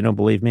it out if you don't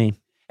believe me.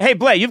 Hey,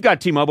 Blay, you've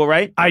got T-Mobile,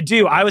 right? I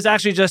do. I was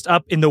actually just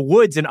up in the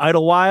woods in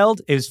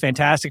Idlewild. It was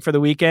fantastic for the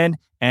weekend,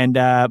 and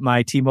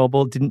my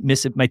T-Mobile didn't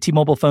miss it. My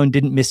T-Mobile phone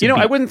didn't miss it. You know,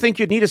 I wouldn't think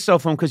you'd need a cell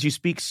phone because you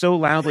speak so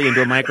loudly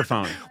into a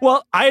microphone.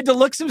 Well, I had to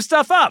look some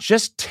stuff up.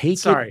 Just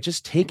take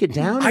it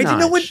down. I didn't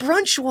know what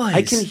brunch was.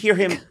 I can hear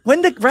him.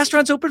 When the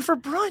restaurant's open for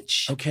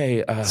brunch.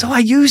 Okay. So I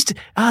used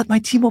my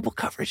T-Mobile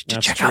coverage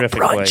to check out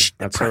brunch. Blay.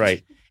 That's all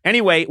right.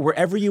 Anyway,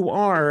 wherever you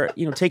are,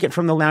 take it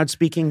from the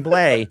loud-speaking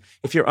Blay.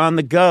 If you're on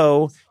the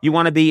go, you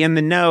want to be in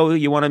the know,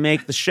 you want to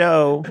make the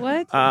show.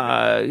 What?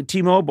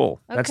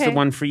 T-Mobile. That's the Okay.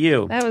 one for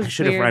you. That was I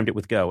should have weird. rhymed it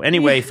with go.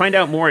 Anyway, find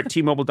out more at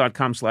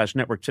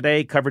T-Mobile.com/network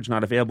today. Coverage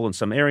not available in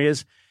some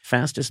areas.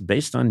 Fastest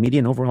based on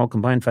median overall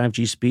combined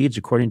 5G speeds,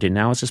 according to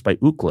analysis by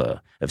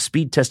Ookla of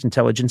Speed Test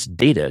Intelligence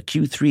data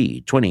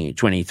Q3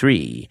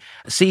 2023.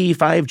 See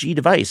 5G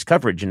device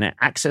coverage and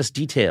access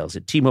details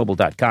at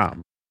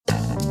T-Mobile.com.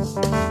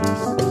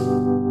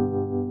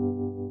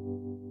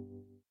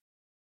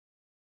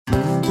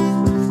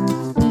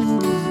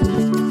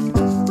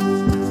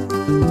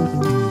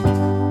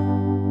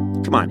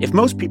 Come on, if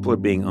most people are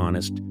being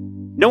honest,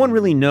 no one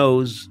really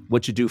knows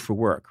what you do for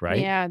work, right?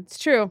 Yeah, it's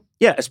true.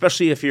 Yeah,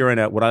 especially if you're in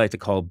what I like to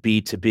call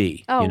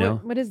B2B. Oh, you know?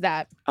 what is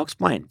that? I'll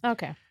explain.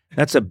 Okay.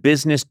 That's a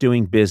business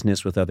doing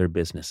business with other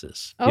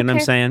businesses. You know what I'm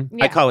Okay. saying?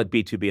 Yeah. I call it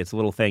B2B. It's a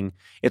little thing.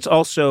 It's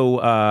also,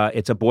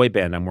 it's a boy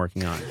band I'm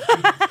working on.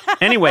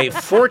 Anyway,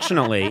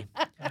 fortunately,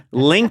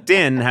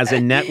 LinkedIn has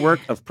a network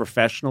of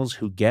professionals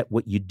who get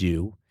what you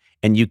do,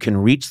 and you can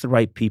reach the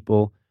right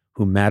people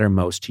who matter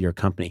most to your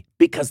company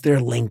because they're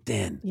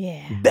LinkedIn.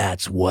 Yeah.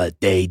 That's what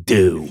they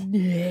do.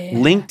 Yeah.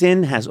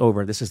 LinkedIn has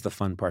this is the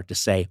fun part to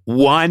say,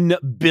 1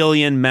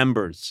 billion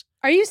members.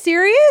 Are you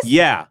serious?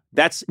 Yeah,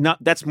 that's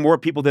more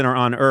people than are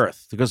on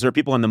Earth because there are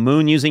people on the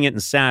moon using it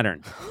and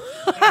Saturn.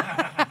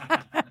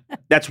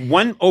 That's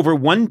over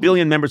 1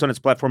 billion members on its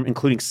platform,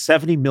 including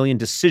 70 million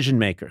decision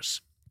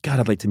makers. God,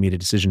 I'd like to meet a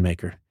decision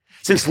maker.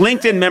 Since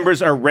LinkedIn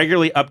members are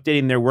regularly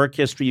updating their work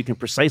history, you can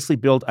precisely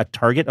build a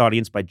target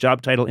audience by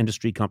job title,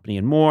 industry, company,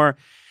 and more.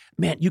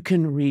 Man, you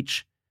can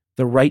reach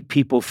the right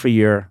people for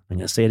your, I'm going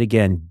to say it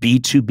again,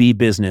 B2B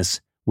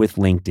business with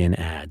LinkedIn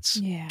ads.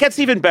 Yeah. Gets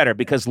even better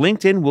because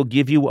LinkedIn will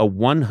give you a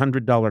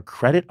 $100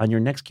 credit on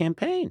your next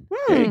campaign.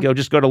 There you go.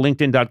 Just go to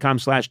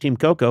linkedin.com/Team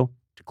Coco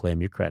to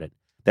claim your credit.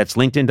 That's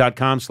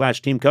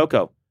linkedin.com/Team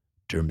Coco.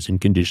 Terms and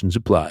conditions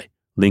apply.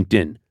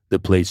 LinkedIn, the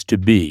place to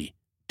be,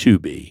 to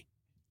be.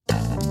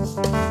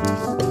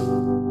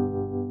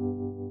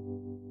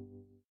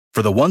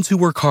 For the ones who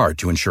work hard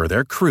to ensure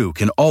their crew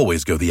can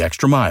always go the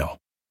extra mile,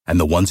 and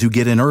the ones who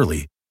get in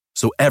early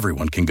so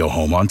everyone can go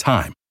home on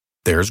time,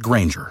 there's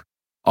Grainger,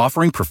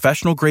 offering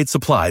professional-grade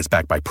supplies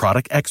backed by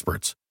product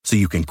experts so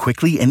you can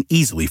quickly and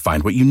easily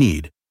find what you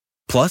need.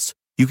 Plus,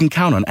 you can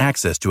count on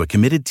access to a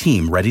committed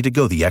team ready to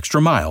go the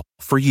extra mile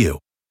for you.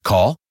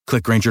 Call,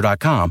 click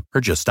Grainger.com,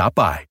 or just stop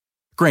by.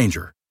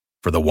 Grainger,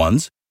 for the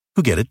ones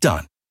who get it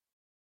done.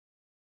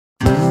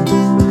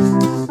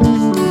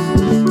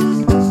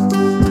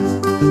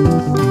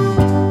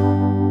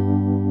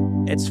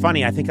 It's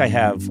funny. I think I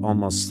have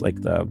almost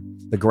like the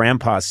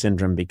grandpa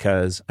syndrome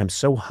because I'm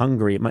so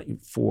hungry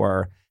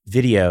for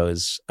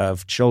videos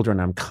of children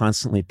I'm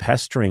constantly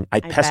pestering.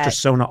 I pester bet.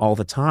 Sona all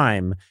the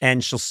time,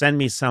 and she'll send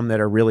me some that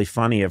are really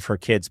funny of her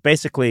kids,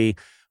 basically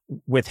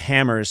with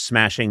hammers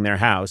smashing their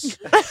house.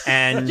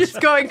 And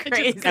Just going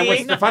crazy. and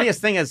what's the funniest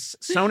thing is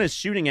Sona's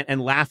shooting it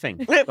and laughing.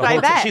 The I whole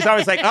time. bet. She's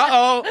always like,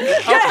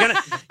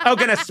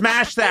 gonna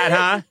smash that,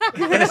 huh?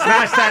 Gonna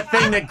smash that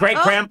thing that great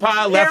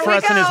grandpa left for we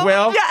us in his go.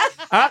 will.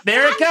 Yeah.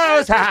 There it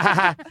goes.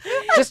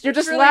 You're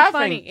just really laughing.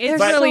 funny. It's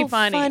But really so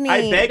funny. funny.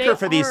 I beg They her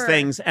for these are.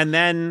 things, and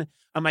then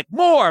I'm like,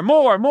 more.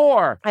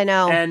 I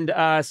know. And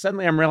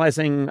suddenly I'm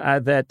realizing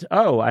that,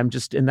 I'm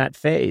just in that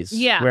phase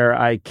Yeah. where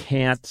I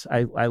can't,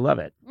 I love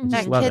it. I just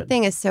That love kid it.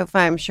 thing is so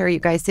fun. I'm sure you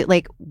guys do.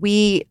 Like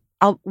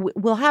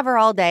we'll have her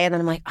all day, and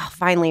then I'm like, oh,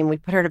 finally, and we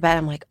put her to bed.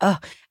 I'm like, oh,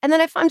 and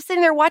then I'm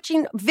sitting there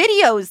watching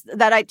videos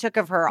that I took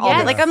of her all day.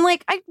 Yes. Like I'm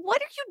like,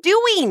 what are you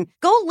doing?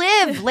 Go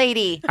live,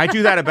 lady. I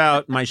do that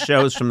about my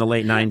shows from the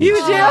late 90s. You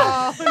do?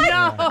 Oh,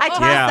 no. I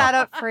tossed Yeah. that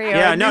up for you.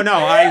 Yeah, no.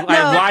 I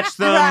watch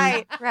them.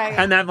 Right.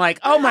 And I'm like,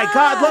 oh my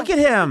God, look at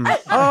him.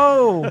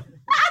 Oh,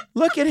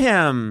 look at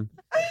him.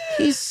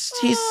 He's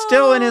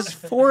still in his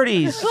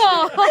 40s.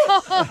 Look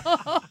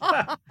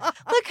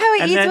how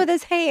he And eats then- with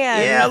his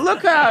hands. Yeah,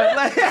 look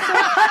how.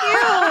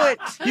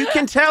 Cute. You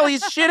can tell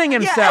he's shitting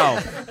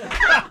himself.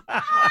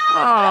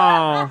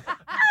 Oh.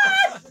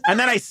 And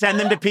then I send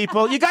them to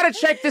people. You got to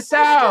check this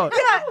out.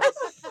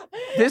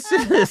 This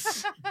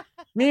is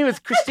me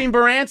with Christine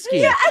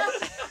Baranski.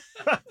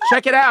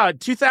 Check it out,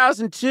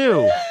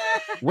 2002.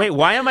 Wait,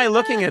 why am I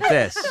looking at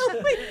this? Oh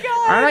my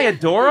God. Aren't I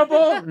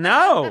adorable?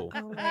 No.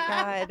 Oh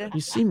my God.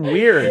 You seem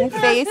weird. My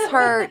face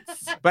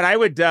hurts. But I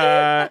would,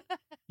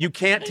 you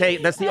can't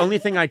take, that's the only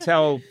thing I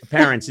tell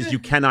parents is you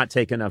cannot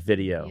take enough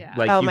video. Yeah.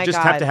 Like, Oh you my just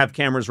God. have to have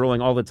cameras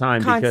rolling all the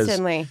time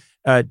Constantly.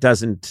 because it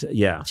doesn't,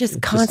 Just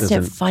it constant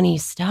doesn't- funny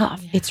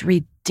stuff. Yeah. It's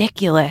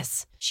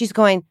ridiculous. She's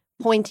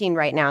pointing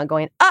right now and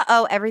going,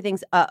 uh-oh,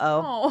 everything's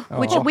uh-oh. Oh.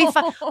 Which we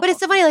find, but it's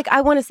so funny. Like, I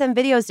want to send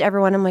videos to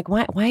everyone. I'm like,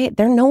 why?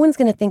 No one's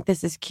going to think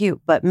this is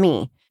cute but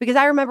me. Because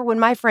I remember when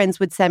my friends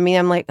would send me,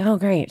 I'm like, oh,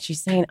 great.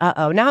 She's saying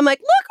uh-oh. Now I'm like,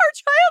 look, our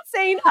child's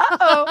saying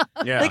uh-oh.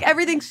 Yeah. Like,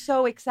 everything's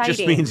so exciting.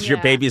 just means your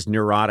Yeah. baby's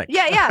neurotic.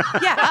 Yeah.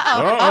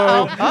 Uh-oh.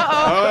 Uh-oh.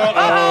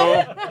 Uh-oh.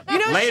 Uh-oh. You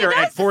know, she Later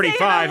does at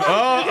 45. say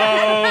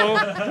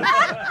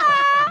Uh-oh.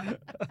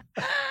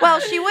 Well,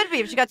 she would be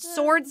if she got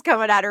swords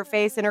coming out her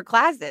face in her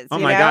classes. Oh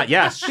you my know? God.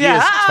 Yes. She Yeah.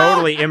 is Uh-oh.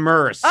 totally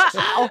immersed.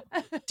 Uh-oh.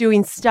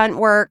 Doing stunt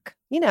work,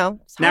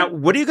 it's Now,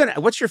 hard.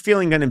 what's your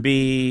feeling going to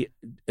be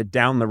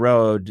down the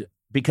road?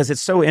 Because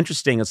it's so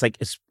interesting. It's like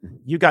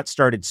you got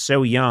started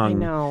so I young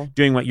know.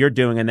 doing what you're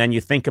doing. And then you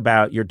think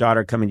about your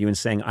daughter coming to you and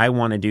saying, I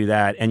want to do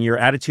that. And your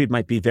attitude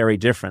might be very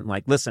different.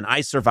 Like, listen,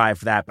 I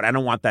survived that, but I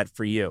don't want that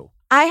for you.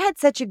 I had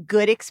such a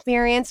good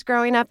experience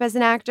growing up as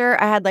an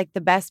actor. I had like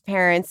the best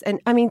parents. And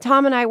I mean,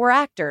 Tom and I were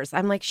actors.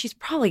 I'm like, she's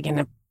probably going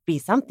to be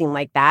something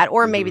like that.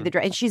 Or maybe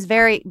and she's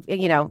very,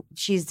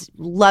 she's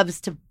loves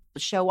to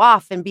show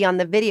off and be on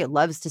the video,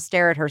 loves to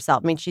stare at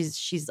herself. I mean,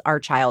 she's our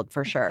child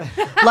for sure.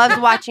 Loves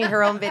watching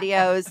her own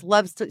videos,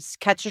 loves to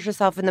catch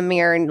herself in the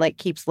mirror and like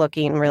keeps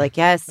looking. And we're like,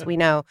 yes, we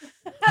know.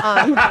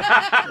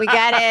 We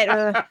get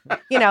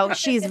it.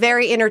 She's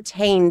very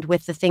entertained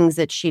with the things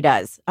that she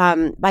does.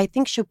 I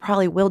think she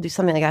probably will do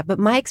something like that. But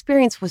my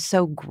experience was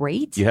so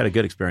great. You had a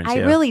good experience. I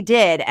really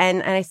did.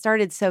 And I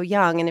started so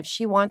young. And if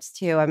she wants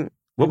to,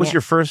 What was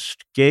your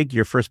first gig,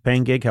 your first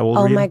paying gig? How old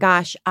were oh you? my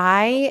gosh.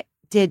 I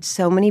did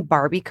so many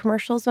Barbie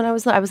commercials when I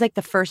was like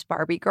the first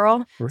Barbie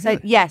girl. So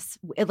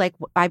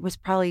I was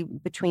probably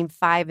between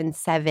 5 and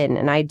 7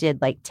 and I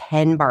did like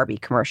 10 Barbie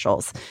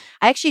commercials.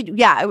 I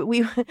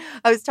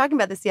was talking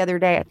about this the other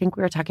day. I think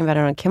we were talking about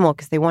it on Kimmel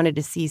because they wanted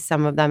to see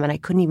some of them and I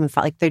couldn't even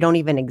find, like they don't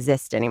even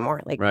exist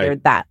anymore. Like they're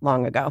that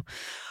long ago.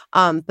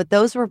 But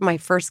those were my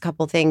first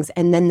couple things.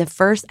 And then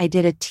I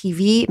did a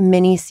TV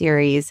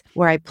miniseries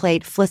where I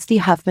played, Felicity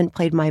Huffman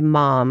played my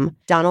mom,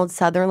 Donald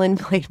Sutherland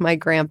played my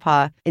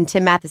grandpa, and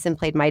Tim Matheson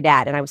played my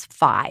dad. And I was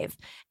 5.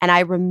 And I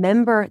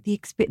remember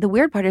the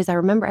weird part is I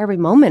remember every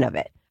moment of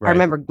it. Right. I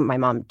remember my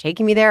mom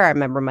taking me there. I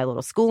remember my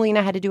little schooling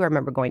I had to do. I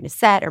remember going to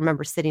set. I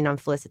remember sitting on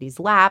Felicity's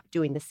lap,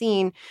 doing the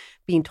scene,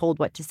 being told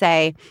what to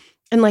say.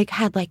 And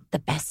had the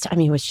best. I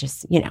mean, it was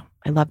just,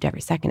 I loved every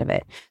second of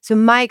it. So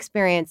my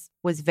experience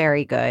was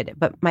very good,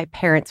 but my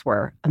parents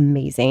were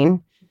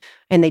amazing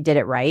and they did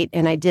it right.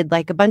 And I did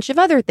a bunch of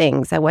other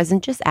things. I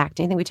wasn't just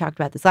acting. I think we talked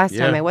about this last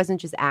time. I wasn't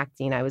just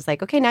acting. I was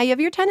like, okay, now you have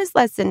your tennis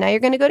lesson. Now you're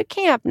going to go to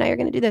camp. Now you're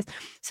going to do this.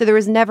 So there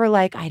was never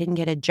I didn't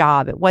get a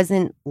job. It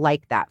wasn't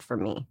like that for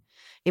me.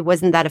 It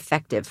wasn't that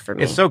effective for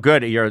me. It's so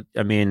good.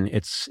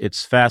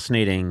 It's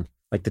fascinating.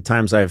 Like the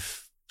times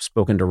I've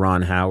spoken to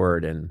Ron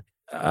Howard and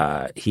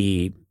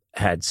he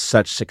had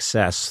such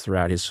success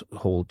throughout his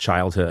whole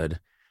childhood,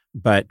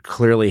 but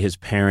clearly his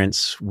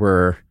parents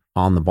were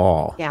on the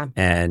ball. Yeah.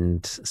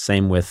 And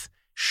same with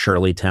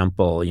Shirley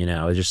Temple,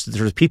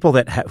 there's people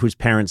whose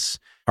parents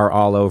are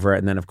all over it.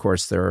 And then of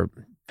course there are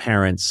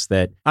parents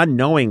that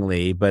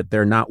unknowingly, but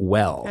they're not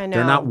well. I know.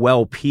 They're not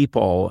well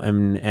people.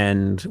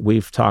 And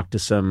we've talked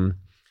to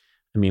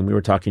we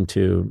were talking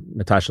to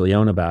Natasha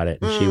Lyonne about it.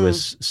 And she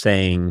was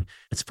saying,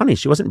 it's funny,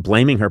 she wasn't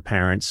blaming her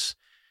parents.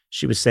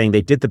 She was saying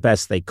they did the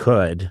best they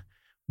could,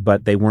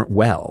 but they weren't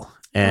well.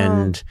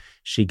 And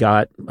she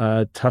got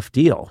a tough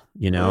deal,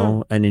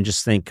 and you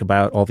just think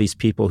about all these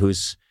people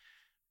whose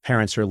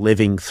parents are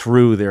living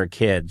through their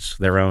kids,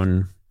 their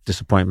own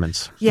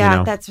disappointments.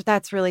 Yeah,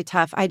 that's really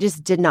tough. I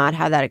just did not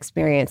have that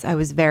experience. I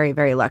was very,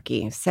 very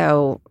lucky.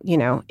 So,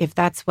 if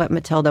that's what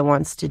Matilda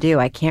wants to do,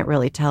 I can't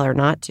really tell her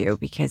not to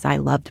because I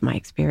loved my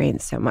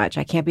experience so much.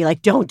 I can't be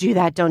like, don't do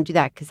that,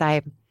 because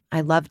I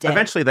loved it.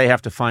 Eventually, they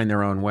have to find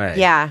their own way.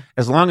 Yeah.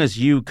 As long as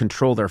you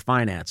control their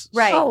finances.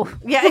 Right. Oh.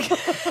 Yeah.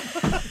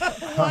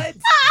 What?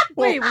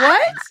 Wait,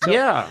 what?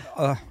 Yeah.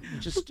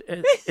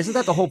 Isn't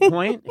that the whole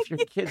point? If your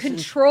kids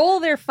Control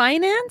their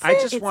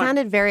finances? It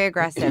sounded very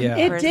aggressive. Yeah.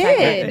 for It a did.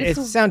 second. It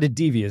sounded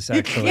devious,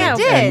 actually. Yeah, It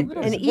did. what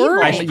And is evil.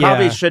 word? I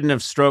probably shouldn't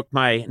have stroked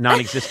my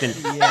non-existent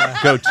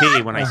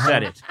goatee when I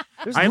said it.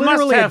 There's I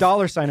literally must have- a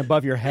dollar sign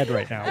above your head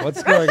right now.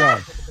 What's going on?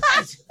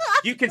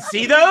 You can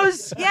see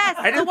those? Yes,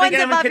 I the didn't ones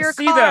think anyone above could your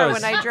see car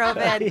those. when I drove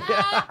in.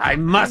 I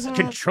must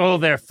control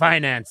their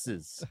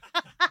finances.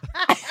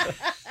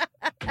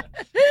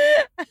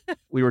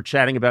 We were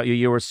chatting about you.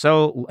 You were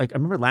so I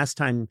remember last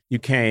time you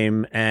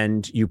came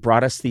and you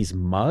brought us these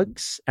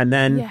mugs, and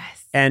then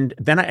Yes.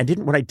 I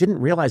didn't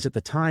realize at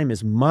the time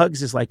is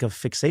mugs is like a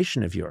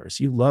fixation of yours.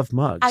 You love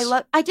mugs.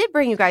 I did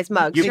bring you guys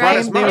mugs. You right? brought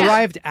us They mugs.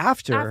 arrived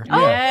after. Oh,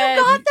 Yes.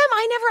 you got them? I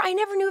I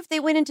never knew if they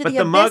went into But the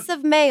the mug- abyss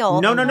of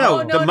mail. No. no,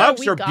 The no,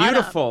 mugs we are got 'em.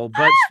 beautiful,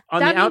 but on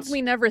that the means outside.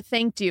 we never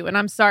thanked you, and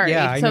I'm sorry.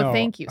 Yeah, I so know.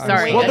 thank you. I'm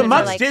Sorry. Well, the for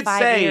mugs like did 5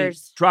 say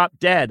years. "drop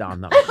dead"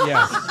 on them.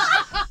 Yes.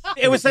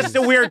 It was just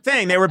a weird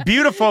thing. They were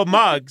beautiful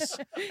mugs,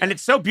 and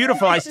it's so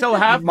beautiful. I still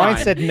have Mine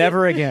mine. said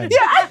never again.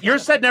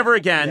 Yours said never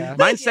again. Yeah.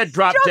 Mine said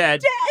drop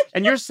dead.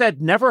 And yours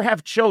said never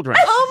have children.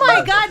 Oh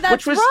my God, that's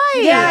Which was-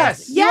 right.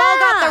 Yes. You all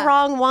got the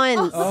wrong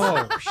ones.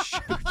 Oh,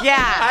 shoot. Yeah.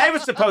 I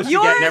was supposed to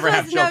Yours get never was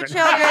have no children.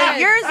 children.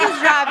 Yours is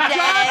drop dead.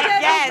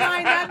 Yes.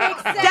 That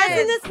makes sense.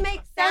 Doesn't this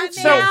make sense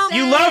So now?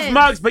 you love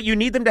mugs, but you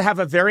need them to have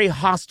a very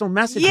hostile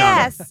message on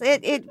them. Yes,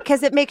 it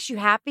because it makes you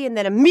happy and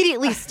then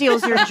immediately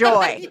steals your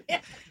joy.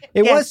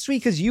 It Yes. was sweet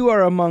because you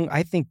are among,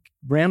 I think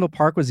Randall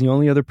Park was the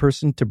only other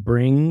person to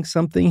bring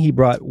something. He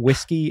brought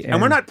whiskey.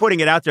 And we're not putting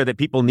it out there that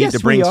people need Yes, to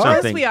bring we are.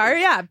 something. Yes, we are.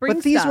 Yeah, bring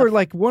But these stuff. were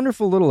like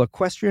wonderful little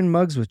equestrian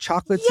mugs with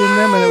chocolates in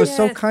them, and it was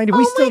so Yes. kind. Oh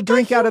We my still God,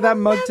 drink you out of that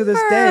mug to this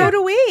remember. day. So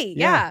do we.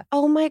 Yeah. Yeah.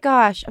 Oh my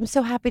gosh, I'm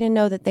so happy to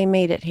know that they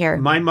made it here.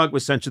 My mug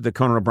was sent to the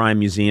Conan O'Brien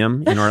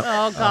Museum in,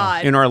 Oh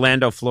God. in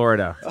Orlando,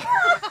 Florida.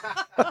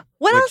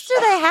 What else do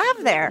they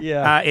have there?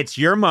 Yeah. It's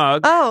your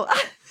mug. Oh,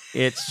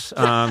 It's,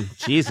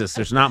 Jesus,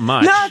 there's not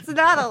much. no, it's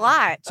not a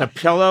lot. It's a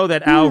pillow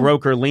that Al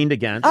Roker leaned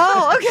against.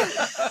 Oh, okay.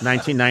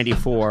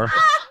 1994.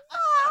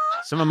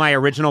 Some of my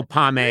original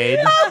pomade.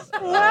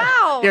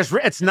 Wow.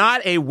 It's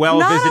not a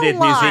well-visited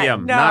Not a lot,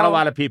 museum. no. Not a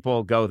lot of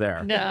people go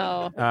there.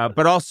 No.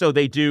 But also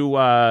they do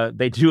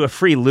a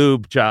free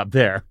lube job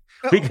there.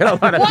 We get a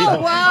lot of people.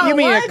 Whoa, You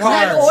mean a what?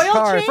 car- An oil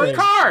car change? For thing.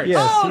 cars.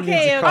 Yes, Oh, he means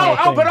okay, a okay. car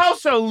Oh, thing. but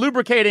also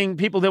lubricating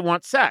people that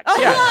want sex.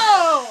 Yeah.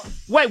 Oh,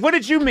 Wait, what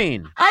did you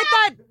mean? I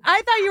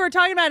thought you were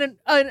talking about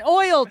an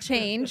oil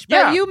change, but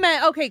Yeah. you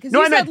meant because No,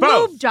 you I said meant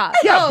both. lube job.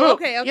 Yeah, oh, both.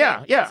 okay.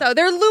 Yeah. So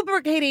they're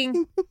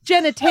lubricating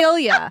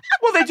genitalia.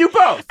 Well, they do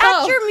both. At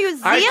Oh. your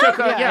museum? I took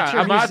Yeah, at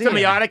your a museum.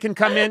 Miata can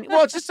come in.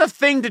 Well, it's just a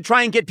thing to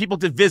try and get people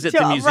to visit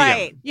the museum.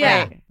 Right. Yeah,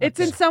 Right. it's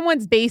in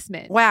someone's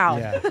basement. Wow.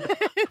 Yeah.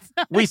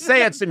 We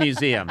say it's a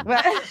museum.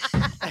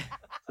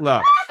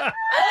 Look,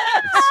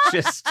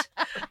 it's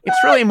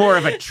really more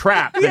of a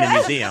trap than a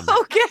museum.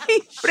 Okay.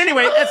 But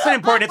anyway, that's not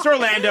important. It's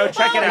Orlando.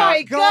 Check it Oh out.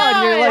 my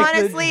God. you're like the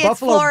Honestly, it's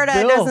Buffalo Florida.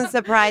 It Bill. doesn't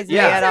surprise me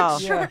Yeah. at all.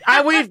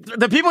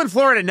 The people in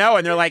Florida know,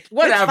 and they're like,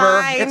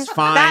 whatever, it's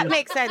fine. That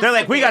makes sense. They're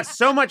like, we got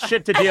so much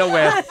shit to deal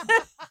with.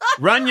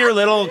 Run your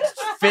little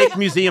fake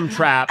museum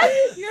trap,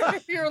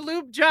 Your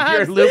lube job.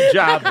 your lube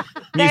job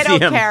They museum.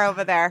 don't care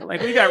over there.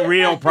 Like, we got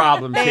real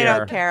problems They here.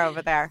 don't care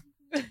over there.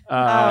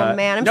 Uh, Oh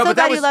man, I'm no, so but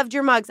that glad was- you loved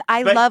your mugs.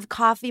 I but- love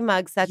coffee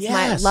mugs. That's my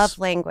Yes. love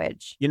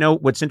language. You know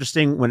what's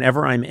interesting?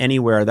 Whenever I'm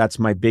anywhere, that's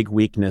my big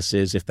weakness.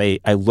 Is if I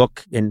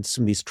look in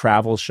some of these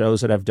travel shows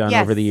that I've done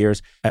Yes. over the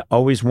years, I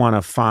always want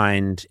to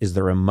find: is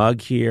there a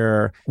mug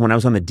here? When I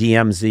was on the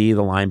DMZ,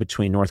 the line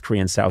between North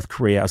Korea and South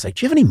Korea, I was like,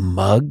 "Do you have any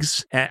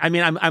mugs?" And, I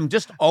mean, I'm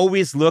just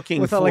always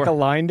looking With for like a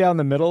line down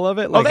the middle of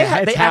it. Oh, Like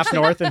it's half actually-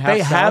 north and half they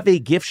south. have a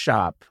gift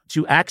shop.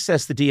 To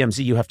access the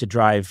DMZ, you have to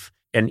drive,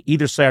 and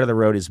either side of the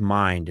road is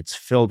mined. It's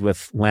filled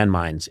with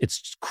landmines.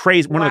 It's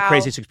crazy. One of the Wow.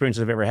 craziest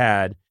experiences I've ever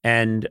had.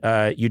 And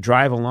you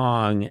drive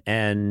along,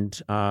 and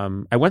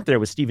I went there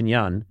with Stephen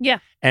Yun. Yeah.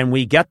 And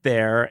we get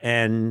there,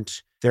 and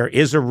there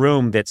is a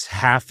room that's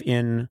half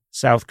in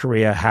South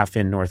Korea, half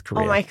in North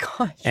Korea. Oh my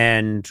gosh.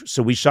 And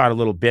so we shot a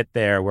little bit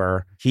there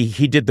where he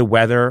did the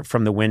weather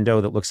from the window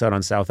that looks out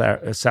on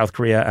South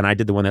Korea, and I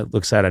did the one that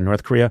looks out on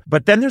North Korea.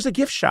 But then there's a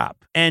gift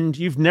shop, and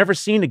you've never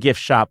seen a gift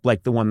shop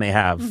like the one they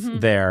have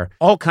there.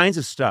 All kinds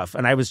of stuff.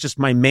 And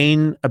my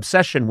main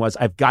obsession was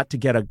I've got to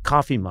get a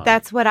coffee mug.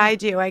 That's what I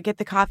do. I get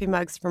the coffee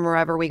mugs from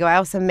wherever we go. I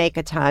also make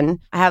a ton.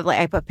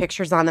 I put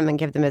pictures on them and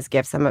give them as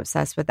gifts. I'm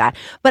obsessed with that.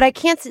 But I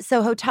can't.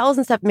 So hotels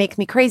and stuff make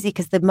me crazy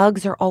because the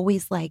mugs are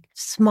always like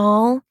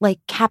small, like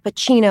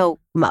cappuccino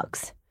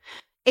mugs.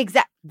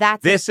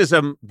 This is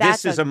a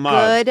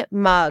mug. Good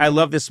mug. I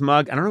love this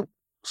mug. I don't know.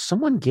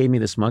 Someone gave me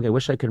this mug. I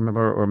wish I could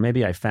remember, or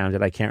maybe I found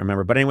it. I can't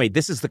remember. But anyway,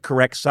 this is the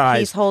correct size.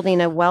 He's holding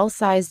a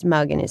well-sized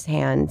mug in his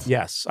hand.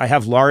 Yes, I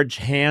have large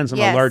hands. I'm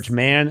a Yes. large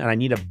man, and I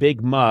need a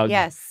big mug.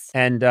 Yes.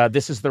 And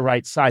this is the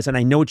right size. And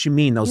I know what you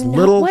mean. Those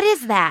little. What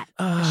is that?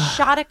 A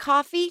shot of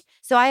coffee?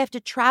 So I have to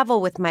travel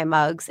with my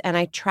mugs, and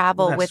I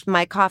travel That's- with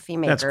my coffee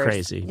makers. that's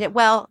crazy. Yeah,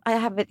 well, I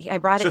have it. I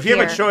brought it So if you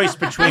here. have a choice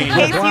between. in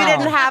case you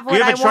didn't have what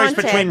You I have a choice wanted.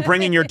 between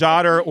bringing your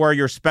daughter or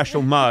your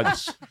special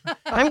mugs.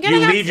 I'm gonna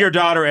You have leave your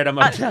daughter at a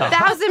motel.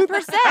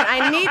 1,000%.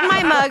 I need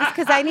my mugs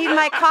because I need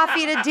my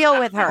coffee to deal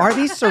with her. Are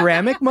these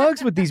ceramic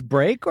mugs? Would these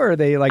break, or are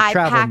they like I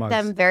travel pack mugs?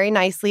 them very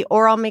nicely,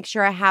 or I'll make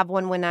sure I have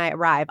one when I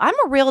arrive. I'm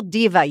a real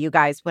diva, you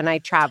guys, when I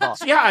travel.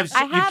 Yeah,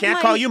 I you have can't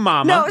my- call you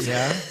mama. No,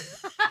 Yeah.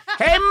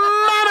 Hey,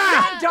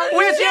 mama!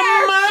 Where's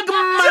your mug,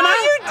 mama?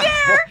 don't you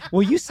dare!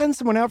 Will you send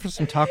someone out for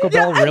some Taco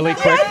Bell really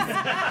quick?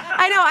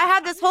 I know. I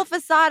had this whole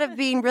facade of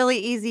being really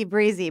easy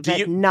breezy,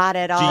 but not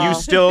at all. Do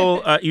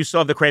you still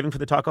have the craving for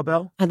the Taco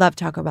Bell? I love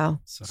Taco Bell.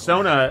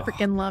 Sona,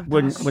 freaking love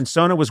when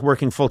Sona was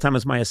working full time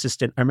as my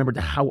assistant, I remember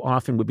how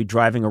often we'd be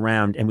driving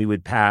around and we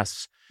would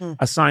pass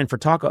a sign for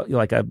taco,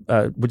 like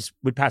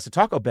would pass a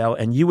Taco Bell,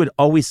 and you would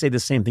always say the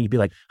same thing. You'd be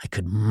like, I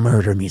could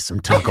murder me some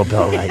Taco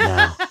Bell right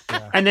now.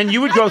 And then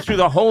you would go through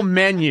the whole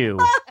menu.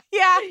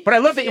 Yeah. But I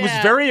love that it was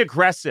very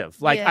aggressive.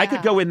 Like I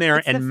could go in there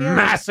It's and the feeling.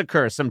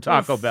 massacre some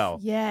Taco Bell.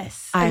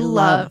 Yes. I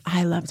love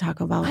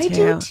Taco Bell too. I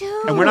do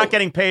too. And we're not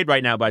getting paid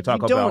right now by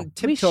Taco you Bell. don't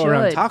tiptoe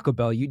around Taco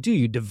Bell. You do.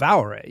 You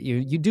devour it.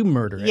 You do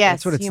murder it. Yes,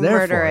 That's what it's you there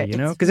murder for, it. you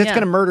know? Because it's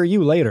going to murder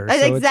you later.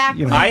 So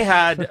Exactly. It's, I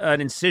had an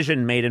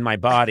incision made in my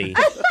body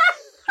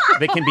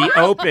that can be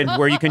opened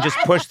where you can just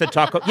push the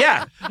taco.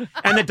 Yeah.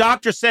 And the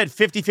doctor said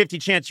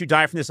 50-50 chance you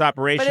die from this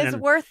operation. But it's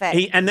worth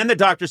it. And then the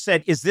doctor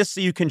said, is this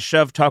so you can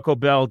shove Taco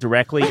Bell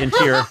directly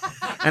into your...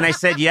 And I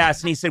said,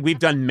 yes. And he said, we've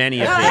done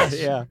many of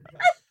these. Yeah.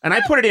 And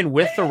I put it in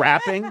with the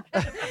wrapping.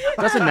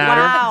 Doesn't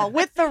matter. Wow,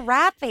 with the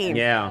wrapping.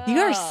 Yeah. You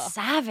are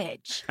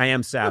savage. I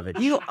am savage.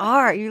 You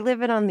are. You're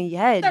living on the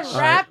edge. The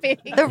wrapping.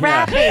 The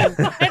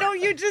wrapping. Why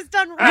don't you just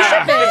This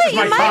unwrap it? is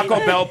my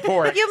Taco Bell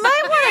port. You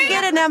might want to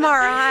get an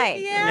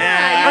MRI.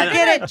 Yeah. Or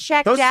get it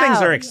checked Those out.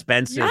 things are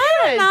expensive.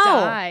 I don't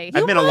know.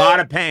 I've been in a lot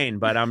of pain,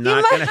 but I'm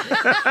not going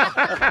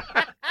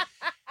to...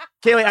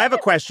 Kaley, I have a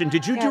question.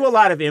 Did you do a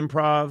lot of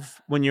improv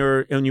when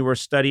you were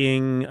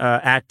studying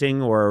acting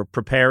or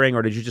preparing,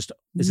 or did you just...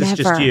 Is this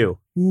just you?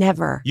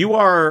 Never.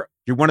 You're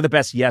one of the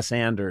best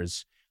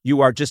yes-anders.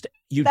 You are just...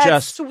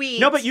 That's sweet.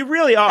 No, but you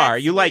really are.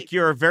 That's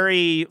You're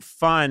very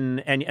fun.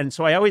 And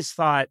so I always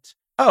thought,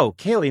 oh,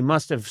 Kaley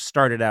must have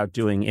started out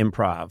doing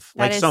improv,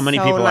 like so many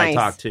people I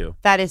talk to.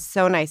 That is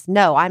so nice.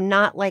 No, I'm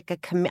not like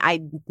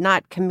I'm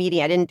not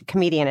comedian. I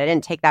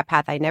didn't take that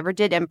path. I never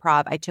did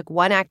improv. I took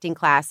one acting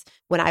class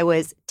when I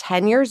was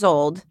 10 years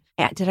old.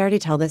 Did I already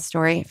tell this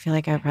story? I feel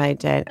like I probably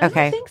did.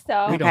 Okay. I don't think so.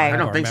 I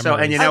don't think so.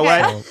 And you know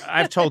what?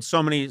 I've told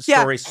so many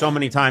stories so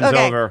many times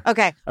over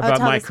about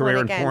my career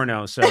in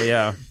porno. So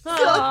yeah.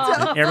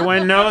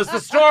 Everyone knows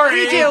the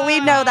story. We do. We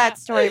know that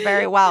story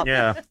very well.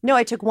 Yeah. No,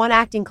 I took one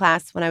acting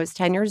class when I was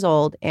 10 years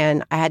old,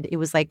 and it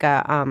was like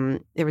there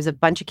was a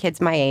bunch of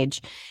kids my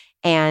age,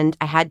 and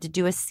I had to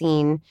do a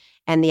scene,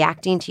 and the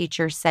acting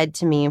teacher said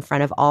to me in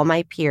front of all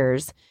my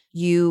peers,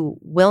 "You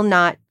will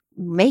not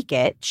make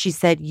it." She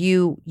said,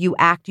 you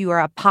are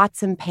a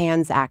pots and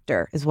pans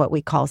actor is what we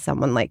call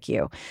someone like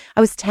you.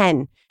 I was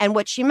 10. And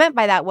what she meant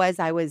by that was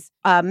I was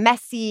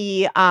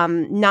messy,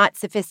 not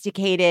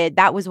sophisticated.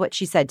 That was what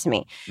she said to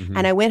me. Mm-hmm.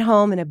 And I went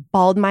home and I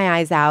bawled my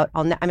eyes out.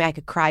 I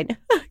could cry.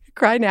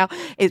 Cry now.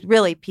 It's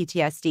really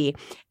PTSD.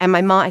 And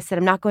my mom, I said,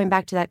 I'm not going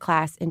back to that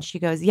class. And she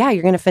goes, yeah,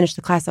 you're going to finish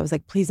the class. I was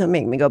like, please don't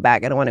make me go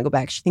back. I don't want to go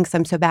back. She thinks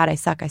I'm so bad. I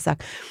suck.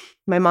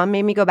 My mom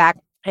made me go back.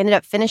 I ended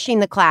up finishing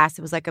the class.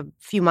 It was like a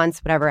few months,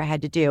 whatever I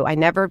had to do. I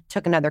never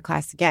took another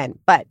class again.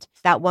 But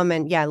that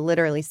woman,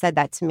 literally said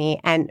that to me.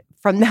 And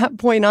from that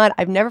point on,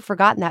 I've never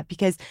forgotten that,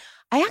 because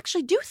I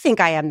actually do think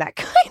I am that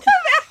kind of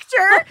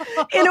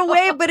actor in a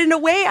way. But in a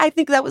way, I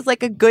think that was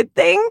like a good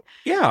thing.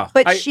 Yeah.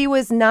 But she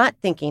was not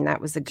thinking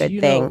that was a good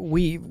thing.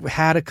 We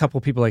had a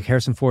couple people like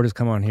Harrison Ford has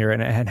come on here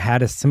and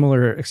had a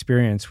similar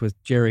experience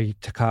with Jerry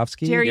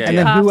Tarkovsky. And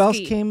then who else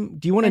came?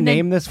 Do you want to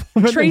name this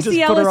woman?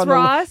 Tracy Ellis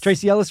Ross.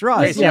 Tracy Ellis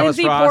Ross.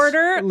 Lindsay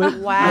Porter.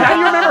 Wow. How do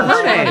you remember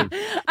her name?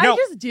 I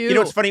just do. You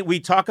know, it's funny. We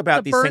talk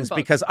about these things book.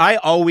 because I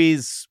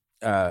always...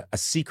 a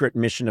secret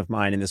mission of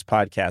mine in this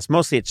podcast.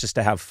 Mostly it's just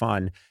to have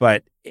fun.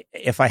 But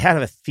if I have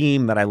a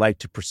theme that I like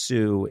to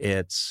pursue,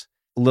 it's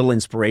a little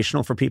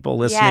inspirational for people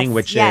listening,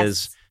 which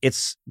is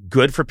it's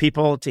good for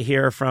people to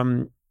hear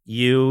from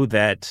you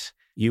that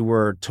you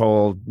were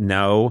told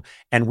no.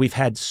 And we've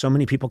had so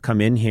many people come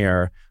in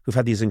here who've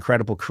had these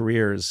incredible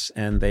careers,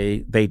 and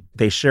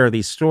they share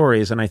these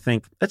stories. And I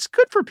think that's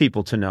good for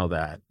people to know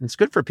that. It's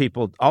good for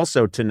people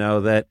also to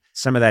know that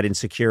some of that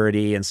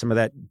insecurity and some of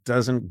that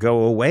doesn't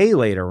go away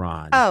later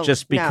on.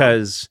 Just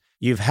because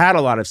you've had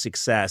a lot of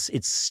success,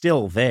 it's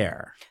still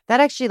there. That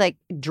actually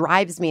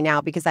drives me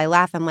now, because I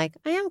laugh. I'm like,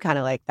 I am kind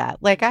of like that.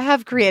 Like, I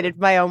have created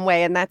my own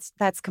way, and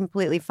that's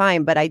completely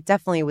fine. But I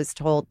definitely was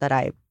told that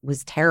I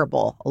was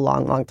terrible a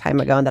long, long time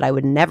ago, and that I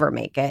would never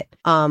make it.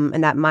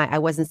 And that I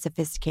wasn't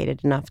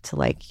sophisticated enough to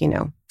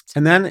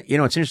And then,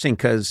 it's interesting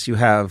because you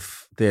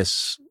have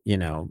this,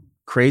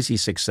 crazy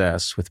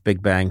success with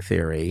Big Bang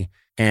Theory.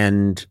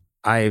 And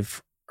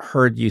I've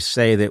heard you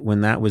say that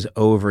when that was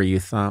over, you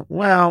thought,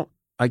 well,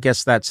 I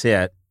guess that's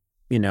it.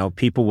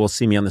 People will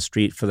see me on the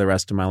street for the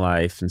rest of my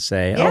life and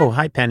say, oh,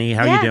 hi, Penny,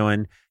 how you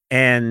doing?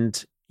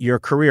 And your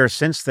career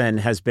since then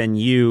has been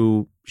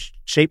you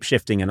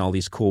shape-shifting in all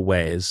these cool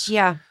ways.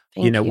 Yeah.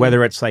 Thank you.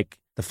 Whether it's like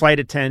the flight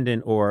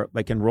attendant or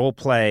like in role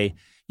play,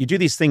 you do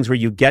these things where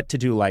you get to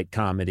do light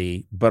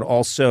comedy, but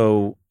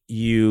also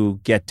you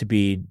get to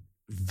be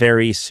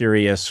very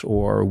serious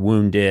or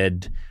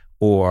wounded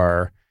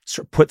or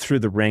put through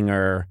the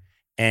ringer.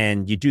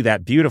 And you do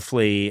that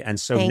beautifully. And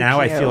so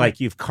now I feel like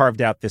you've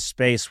carved out this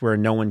space where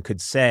no one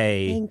could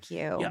say, thank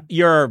you.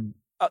 You're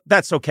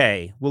That's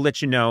okay. We'll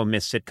let you know,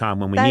 Miss Sitcom,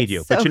 when we That's need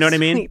you. But so you know what I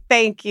mean? sweet.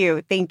 Thank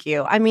you. Thank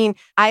you. I mean,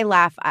 I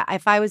laugh.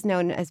 If I was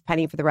known as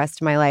Penny for the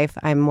rest of my life,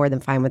 I'm more than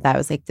fine with that. It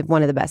was like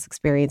one of the best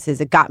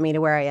experiences. It got me to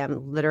where I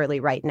am literally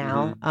right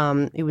now.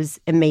 It was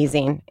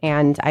amazing.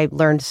 And I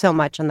learned so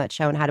much on that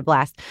show and had a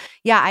blast.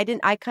 Yeah,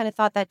 I kind of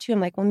thought that too.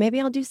 I'm like, well, maybe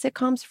I'll do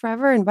sitcoms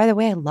forever. And by the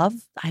way, I love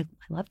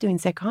doing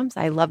sitcoms.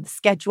 I love the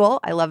schedule.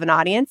 I love an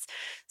audience.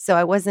 So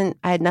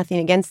I had nothing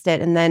against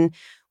it. And then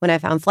when I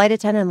found Flight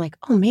Attendant, I'm like,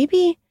 oh,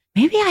 maybe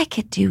I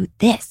could do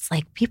this.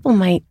 Like people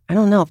might, I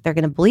don't know if they're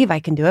going to believe I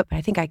can do it, but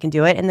I think I can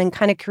do it. And then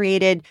kind of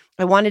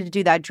I wanted to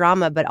do that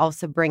drama, but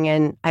also bring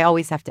in, I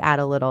always have to add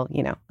a little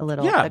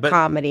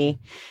comedy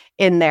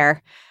in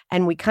there.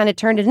 And we kind of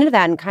turned it into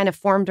that and kind of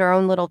formed our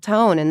own little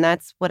tone. And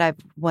that's what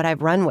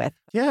I've run with.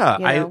 Yeah.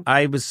 You know?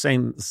 I was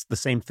saying the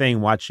same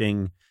thing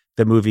watching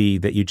the movie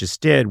that you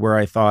just did, where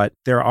I thought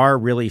there are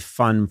really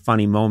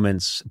funny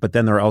moments, but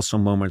then there are also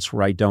moments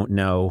where I don't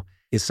know,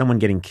 is someone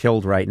getting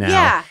killed right now?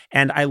 Yeah.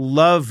 And I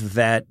love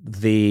that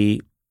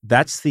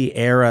that's the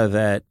era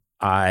that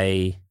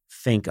I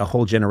think a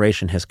whole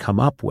generation has come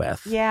up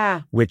with.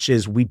 Yeah. Which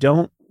is we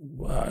don't,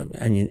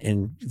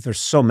 and there's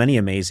so many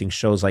amazing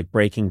shows like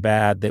Breaking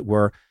Bad that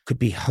could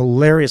be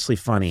hilariously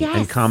funny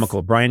and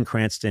comical. Bryan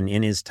Cranston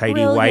in his tighty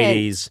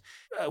whities,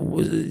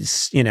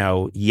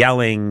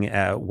 yelling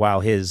while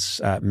his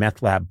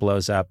meth lab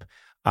blows up.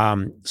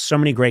 So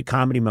many great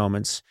comedy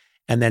moments.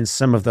 And then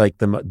some of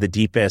the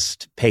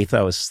deepest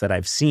pathos that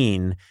I've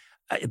seen,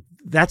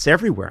 that's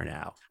everywhere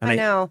now. And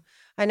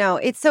I know.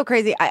 It's so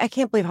crazy. I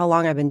can't believe how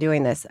long I've been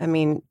doing this. I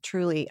mean,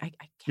 truly, I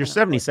can't. You're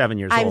 77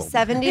 years I'm old.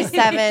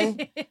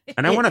 77.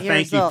 And I want to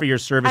thank you for your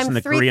service in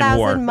the Korean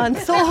War. I'm 3,000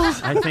 months old.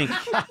 I think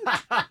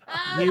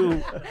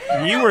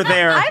you were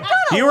there.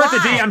 You were at the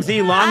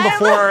DMZ long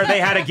before they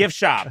had a gift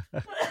shop.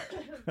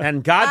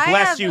 And God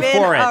bless you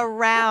for it.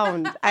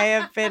 I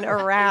have been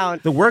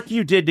around. The work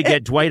you did to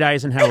get Dwight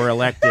Eisenhower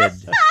elected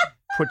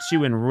puts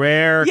you in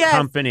rare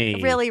company.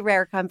 Really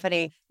rare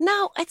company.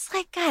 No, it's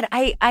like, God,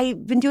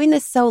 I've been doing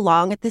this so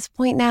long at this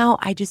point now.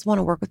 I just want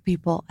to work with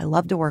people I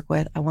love to work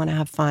with. I want to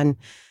have fun.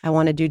 I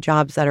want to do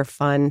jobs that are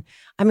fun.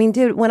 I mean,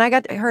 dude, when I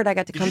got to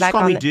come back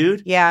on. Did you call me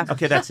dude? Yeah.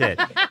 Okay, that's it.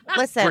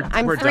 Listen,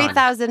 I'm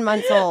 3,000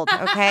 months old,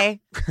 okay?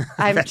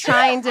 I'm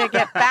trying to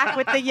get back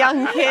with the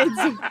young kids.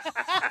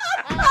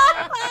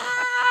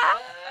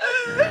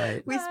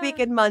 Right. We speak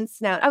in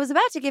months now. I was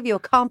about to give you a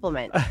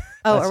compliment.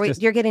 Oh,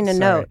 you're getting a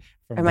note.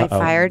 Am I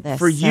fired?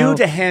 For you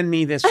to hand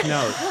me this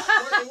note.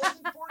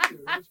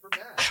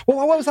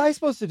 Well, what was I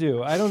supposed to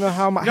do? I don't know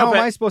how am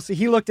I supposed to?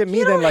 He looked at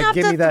me then like,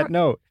 give me that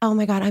note. Oh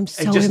my God, I'm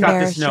so I just embarrassed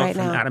got this note right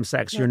from now. Adam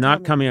Sachs. You're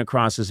not coming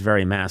across as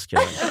very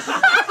masculine.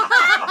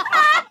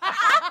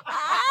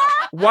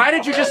 Why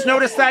did you just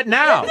notice that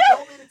now?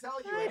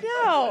 I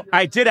know.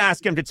 I did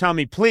ask him to tell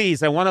me,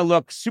 please, I want to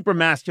look super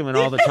masculine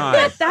all the time.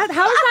 How is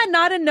that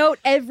not a note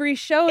every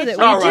show that we do?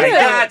 Right,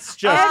 that's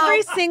just...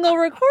 Every single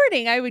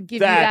recording, I would give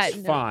you that note.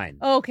 That's fine.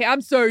 Okay,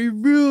 I'm sorry.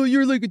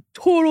 You're like a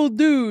total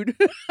dude.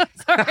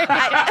 Sorry.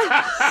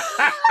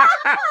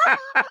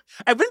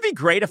 It would be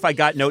great if I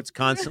got notes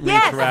constantly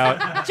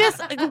throughout.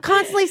 Just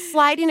constantly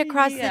sliding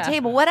across the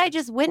table. What I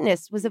just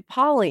witnessed was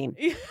appalling.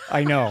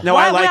 I know. No,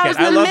 I like it.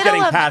 I love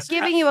getting past.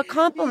 Giving you a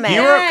compliment.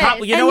 You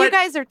know what? You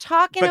guys are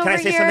talking over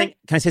here.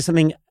 Can I say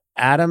something?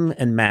 Adam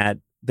and Matt,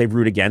 they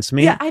root against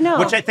me. Yeah, I know.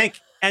 Which I think,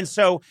 and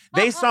so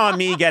they saw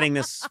me getting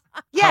this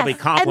probably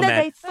compliment. And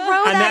then they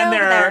throw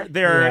that over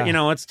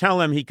they're let's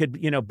tell him he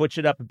could, butch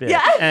it up a bit.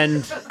 Yeah.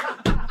 And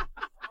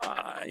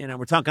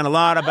we're talking a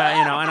lot about,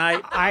 and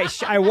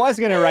I was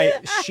gonna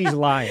write she's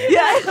lying.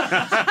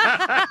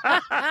 Yeah.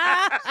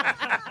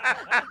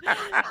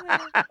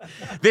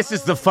 This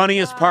is the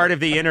funniest part of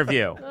the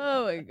interview.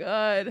 Oh my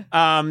God.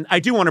 I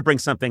do want to bring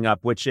something up,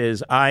 which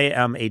is I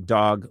am a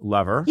dog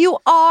lover. You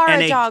are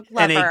a dog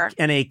lover.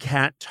 And a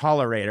cat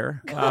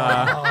tolerator.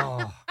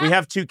 We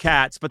have 2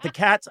 cats, but the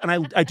cats,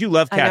 and I do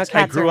love cats.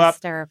 I grew up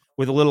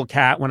with a little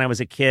cat when I was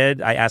a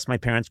kid. I asked my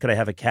parents, could I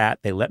have a cat?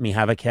 They let me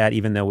have a cat,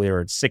 even though we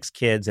were 6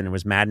 kids and there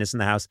was madness in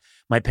the house.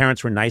 My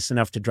parents were nice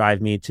enough to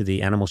drive me to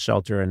the animal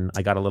shelter, and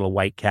I got a little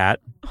white cat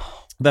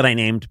that I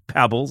named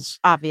Pebbles.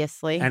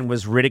 Obviously. And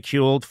was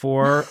ridiculed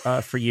for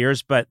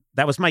years, but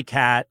that was my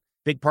cat,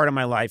 big part of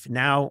my life.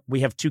 Now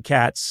we have 2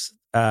 cats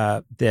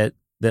that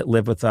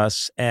live with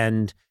us,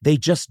 and they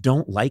just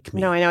don't like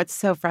me. No, I know. It's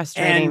so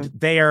frustrating. And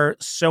they are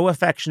so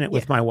affectionate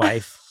with my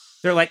wife.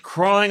 They're like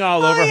crawling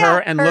all over her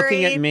and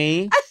looking at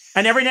me.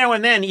 And every now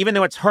and then, even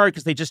though it's hard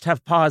because they just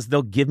have paws,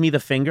 they'll give me the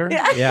finger.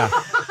 Yeah.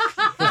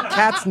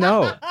 Cats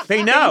know.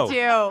 They know.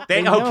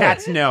 They do.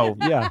 Cats know.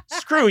 Yeah.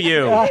 Screw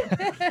you.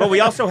 But we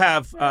also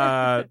have...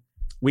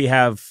 we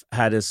have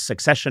had a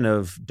succession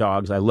of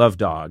dogs. I love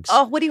dogs.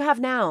 Oh, what do you have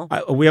now?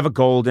 We have a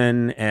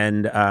golden,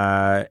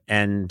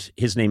 and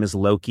his name is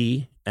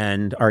Loki.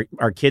 And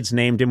our kids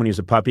named him when he was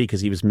a puppy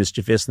because he was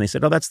mischievous. And they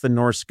said, oh, that's the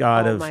Norse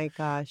god of... Oh, my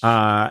gosh.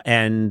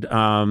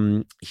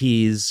 And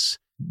he's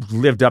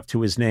lived up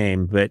to his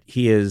name, but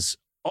he is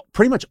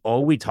pretty much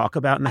all we talk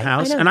about in the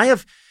house. And I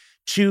have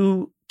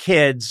 2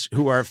 kids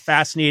who are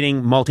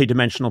fascinating,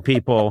 multidimensional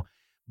people.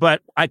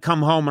 But I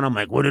come home and I'm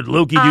like, what did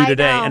Loki do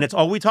today? know. And it's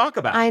all we talk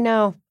about. I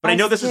know. But I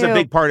know this is a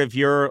big part of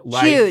your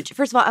life. Huge.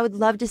 First of all, I would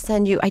love to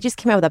send you. I just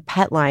came out with a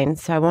pet line,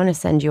 so I want to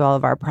send you all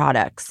of our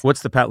products.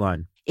 What's the pet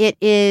line? It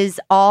is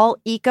all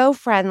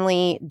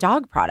eco-friendly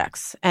dog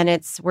products, and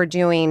we're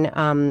doing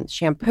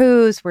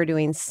shampoos, we're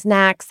doing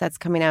snacks that's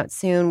coming out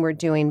soon, we're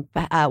doing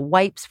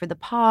wipes for the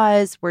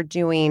paws, we're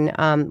doing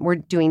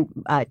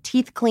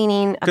teeth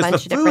cleaning, a bunch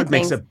of different things. Because the food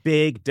makes a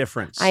big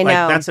difference. I know.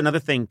 Like, that's another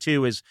thing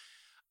too. Is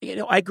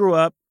I grew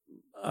up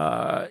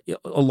a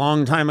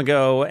long time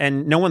ago,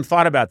 and no one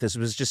thought about this. It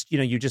was just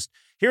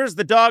here's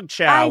the dog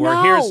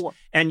chow,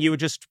 and you would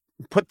just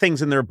put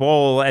things in their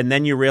bowl, and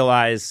then you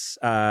realize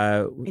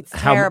it's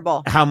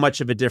terrible how much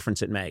of a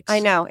difference it makes. I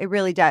know, it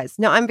really does.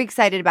 No, I'm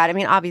excited about it. I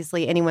mean,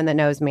 obviously, anyone that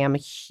knows me, I'm a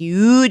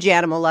huge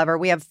animal lover.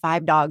 We have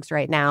 5 dogs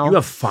right now. You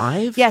have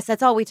 5? Yes,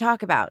 that's all we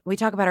talk about. We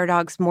talk about our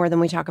dogs more than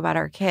we talk about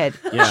our kid.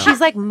 Yeah. She's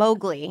like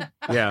Mowgli.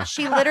 Yeah.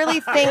 She literally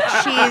thinks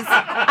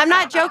I'm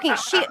not joking.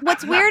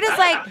 What's weird is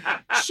like,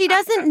 she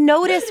doesn't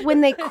notice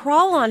when they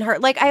crawl on her.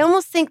 Like, I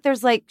almost think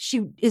there's like,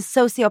 she is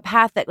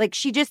sociopathic. Like,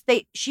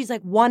 she's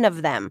like one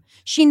of them.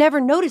 She never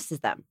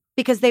notices them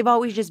because they've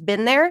always just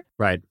been there.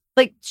 Right.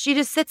 Like, she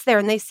just sits there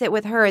and they sit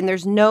with her, and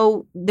there's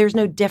no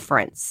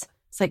difference.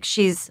 It's like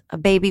she's a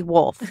baby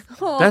wolf.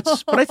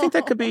 But I think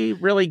that could be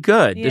really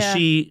good. Yeah.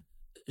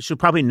 She'll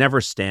probably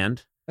never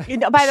stand. By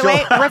the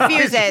way,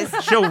 refuses.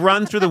 She'll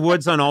run through the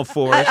woods on all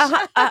 4s.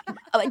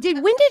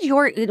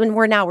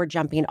 We're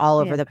jumping all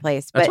over the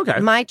place, but That's okay.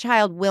 My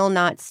child will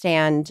not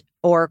stand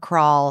or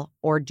crawl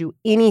or do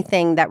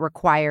anything that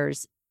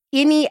requires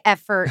any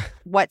effort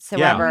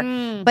whatsoever.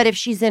 Mm. But if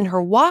she's in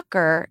her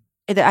walker,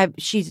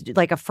 she's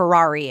like a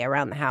Ferrari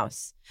around the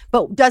house,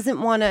 but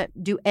doesn't want to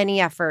do any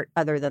effort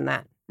other than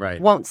that. Right.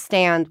 Won't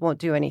stand, won't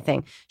do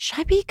anything. Should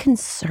I be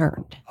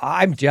concerned?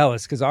 I'm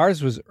jealous because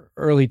ours was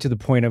early to the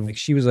point of like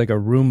she was like a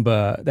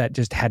Roomba that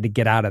just had to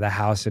get out of the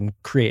house and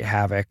create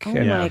havoc. Oh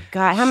and my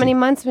God. How many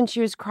months when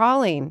she was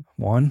crawling?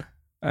 1.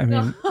 I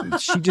mean,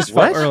 she just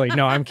felt early.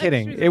 No, I'm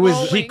kidding. It was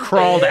She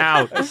crawled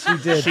out. She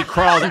did. She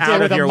crawled out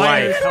with of your a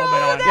miner's wife.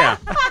 helmet on. Yeah.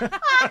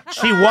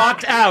 She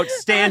walked out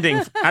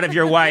standing out of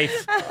your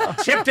wife,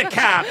 tipped a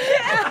cap,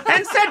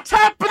 and said,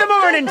 top of the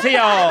morning to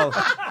y'all.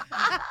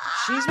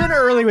 She's been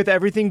early with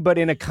everything, but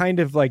in a kind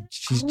of like,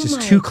 she's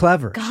just too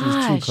clever. She's too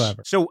gosh.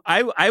 clever. So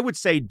I would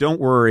say, don't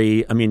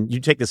worry. I mean,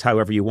 you take this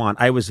however you want.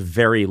 I was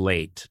very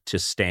late to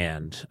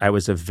stand. I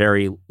was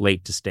very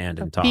late to stand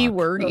and talk. Be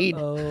worried.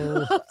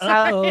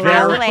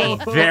 How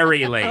late?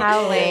 Very late.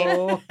 How late?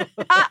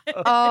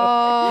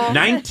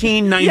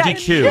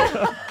 1992.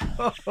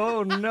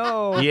 Oh,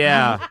 no.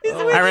 Yeah.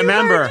 I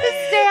remember.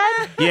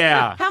 Stan?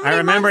 Yeah. How many I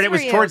remembered months it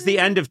was were you? towards the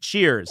end of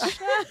Cheers.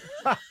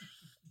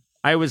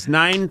 I was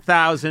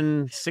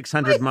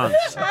 9,600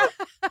 months.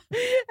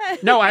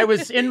 No, I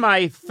was in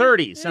my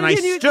 30s, and I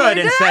stood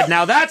and said,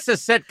 now that's a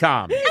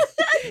sitcom.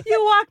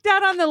 You walked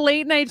out on the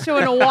late night show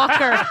in a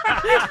walker.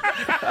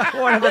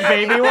 One of the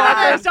baby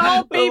walkers.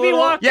 All baby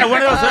walkers. Yeah,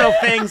 one of those little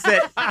things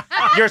that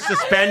you're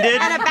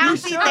suspended. And a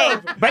bouncy thing.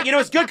 But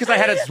it's good because I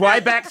had a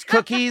Zweiback's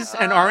cookies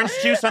and orange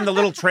juice on the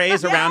little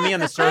trays around me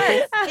on the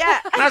circle. Yeah.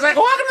 And I was like,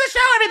 welcome to the show,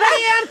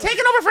 everybody. I'm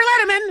taking over for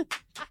Letterman.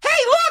 Hey,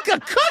 look, a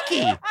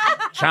cookie.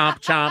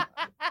 Chomp, chomp.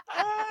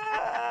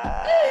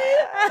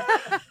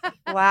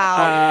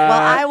 Wow.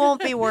 Well, I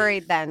won't be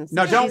worried then.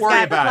 No, don't She's worry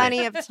got about plenty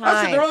it. of So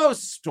time. there are all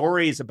those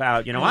stories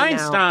about, I know.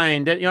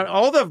 Einstein,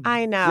 all the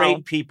I know.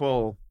 great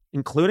people,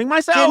 including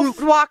myself.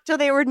 Didn't walk till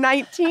they were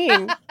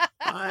 19.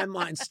 I'm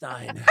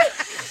Einstein.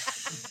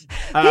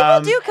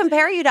 People do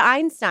compare you to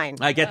Einstein.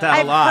 I get that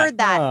I've a lot. heard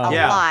that a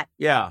Yeah. lot.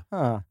 Yeah.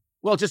 Huh.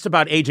 Well, just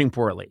about aging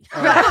poorly.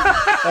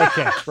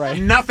 Okay, right.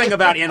 Nothing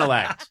about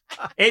intellect.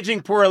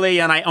 Aging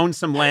poorly, and I own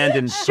some land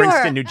in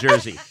Princeton, New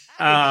Jersey.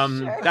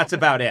 That's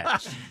about it.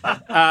 Oh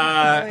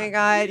my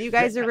God. You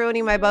guys are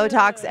ruining my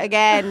Botox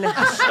again.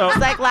 It's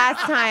like last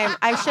time.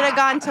 I should have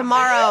gone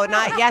tomorrow,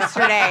 not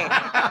yesterday.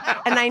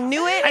 And I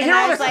knew it. I and hear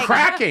all I was this like,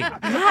 cracking.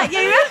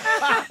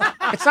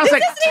 yeah. It sounds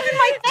like This isn't even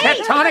my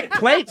thing. tectonic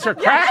plates are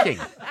cracking.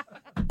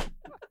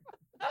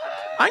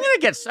 I'm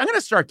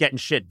gonna start getting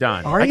shit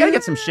done. I gotta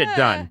get some shit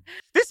done.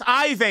 This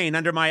eye vein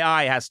under my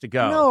eye has to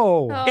go.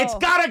 No. It's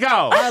gotta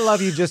go. I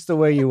love you just the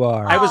way you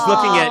are. I was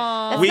looking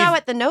at. That's not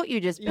what the note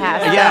you just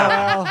passed.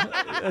 Yeah. Well,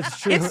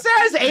 that's true. It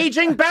says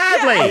aging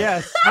badly.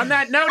 Yes. On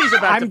that note, he's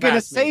about I'm to going to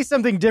pass me. say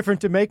something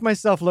different to make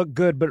myself look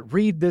good, but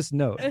read this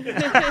note.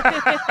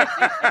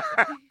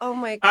 Oh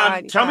my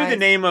God. Tell me the guys.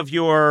 name of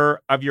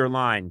your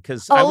line,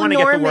 because I want to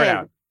get the word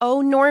out.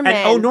 Oh, Norman.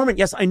 And Norman.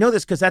 Yes, I know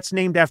this because that's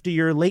named after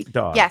your late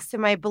dog. Yes. So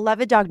my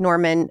beloved dog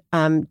Norman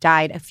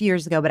died a few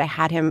years ago, but I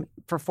had him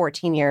for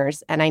 14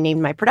 years, and I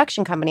named my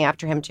production company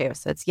after him too.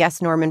 So it's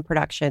Yes Norman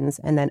Productions,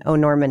 and then Oh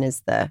Norman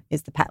is the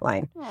pet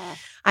line. Aw.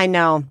 I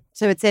know.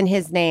 So it's in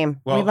his name.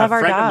 Well, we love a our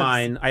friend dogs. of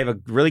mine, I have a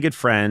really good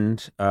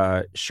friend,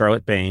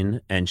 Charlotte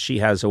Bain, and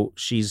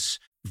she's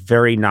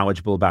very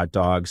knowledgeable about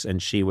dogs, and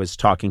she was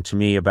talking to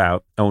me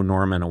about Oh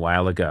Norman a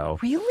while ago.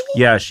 Really?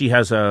 Yeah, she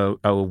has a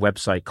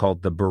website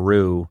called The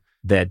Baru,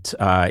 that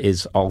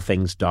is all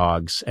things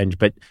dogs.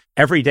 But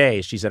every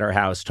day she's at our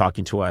house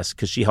talking to us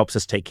because she helps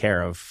us take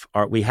care of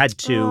we had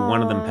two,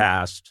 one of them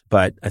passed,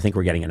 but I think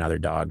we're getting another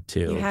dog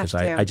too because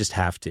I just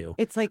have to.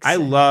 It's like I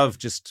love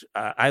just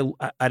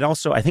I'd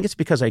also I think it's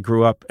because I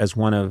grew up as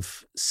one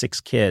of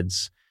 6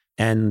 kids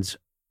and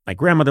my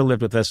grandmother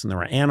lived with us and there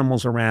were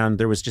animals around.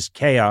 There was just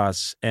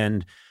chaos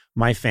and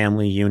my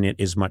family unit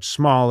is much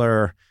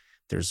smaller.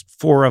 There's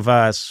 4 of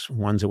us.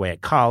 One's away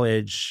at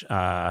college.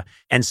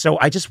 And so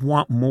I just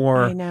want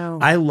more. I know.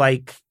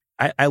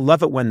 I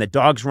love it when the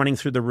dog's running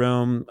through the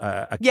room,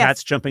 a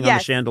cat's jumping on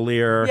the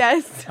chandelier.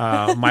 Yes.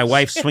 My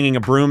wife's swinging a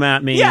broom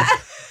at me. Yeah.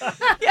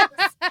 Yes.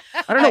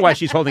 I don't know why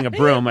she's holding a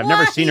broom. I've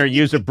never seen her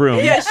use a broom.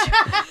 Yes.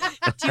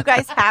 Do you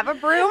guys have a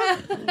broom?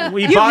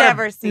 We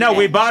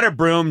bought a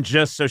broom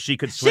just so she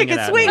could swing it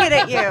at me. She could swing it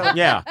at you.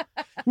 Yeah.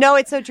 No,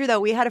 it's so true, though.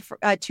 We had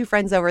 2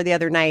 friends over the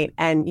other night,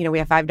 and, we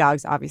have 5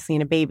 dogs, obviously,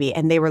 and a baby,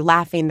 and they were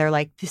laughing. They're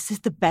like, this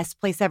is the best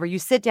place ever. You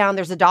sit down,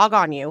 there's a dog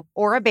on you,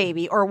 or a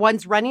baby, or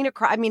one's running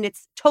across. I mean,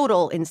 it's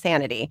total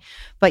insanity,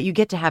 but you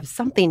get to have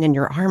something in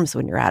your arms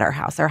when you're at our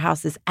house. Our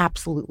house is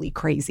absolutely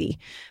crazy,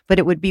 but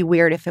it would be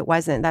weird if it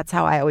wasn't. That's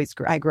how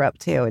I grew up,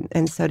 too,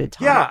 and so did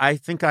Tom. Yeah, I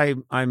think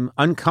I'm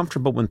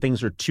uncomfortable when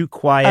things are too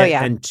quiet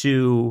and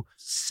too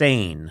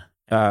sane.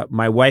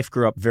 My wife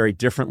grew up very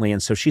differently,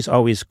 and so she's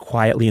always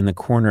quietly in the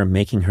corner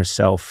making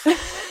herself.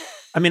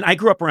 I mean, I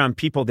grew up around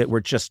people that were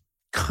just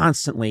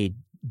constantly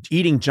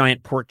eating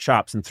giant pork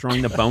chops and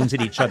throwing the bones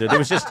at each other. There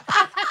was just,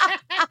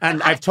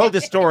 and I've told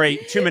this story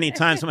too many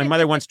times. My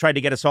mother once tried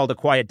to get us all to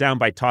quiet down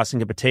by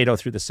tossing a potato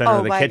through the center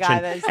of the kitchen,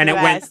 God, and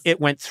it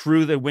went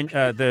through the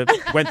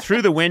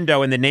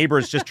window, and the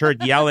neighbors just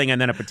heard yelling, and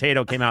then a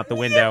potato came out the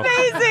window.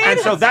 Amazing. And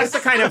so that's the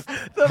kind of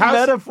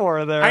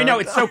metaphor there. I know,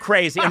 it's so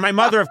crazy. And my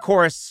mother, of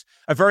course,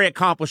 a very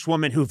accomplished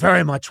woman who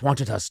very much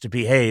wanted us to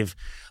behave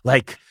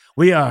like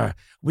we are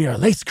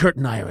lace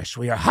curtain Irish.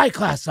 We are high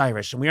class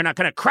Irish, and we are not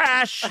going to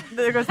crash.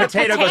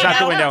 Potato goes out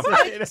the window.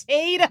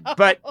 Potato.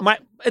 But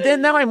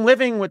now I'm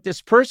living with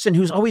this person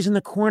who's always in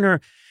the corner,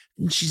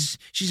 and she's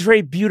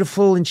very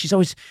beautiful, and she's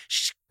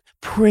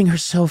pouring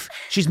herself.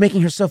 She's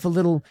making herself a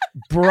little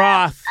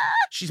broth.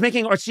 She's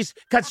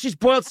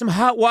boiled some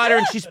hot water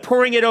and she's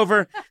pouring it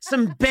over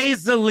some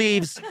basil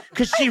leaves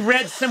because she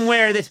read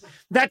somewhere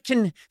that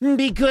can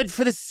be good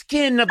for the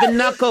skin of the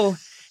knuckle.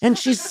 And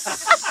she's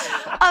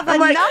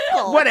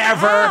knuckle.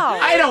 Whatever. Wow.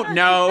 I don't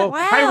know.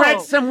 Wow. I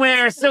read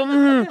somewhere.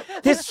 So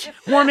this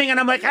warming, and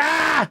I'm like,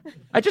 I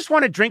just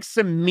want to drink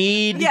some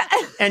mead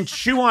and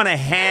chew on a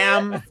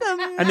ham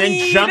and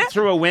then jump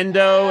through a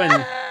window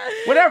and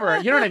whatever.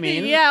 You know what I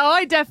mean? Yeah,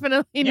 I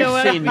definitely know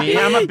what You've seen me.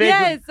 I'm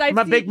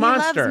a big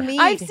monster.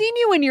 I've seen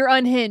you when you're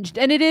unhinged,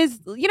 and it is,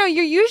 you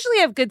usually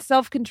have good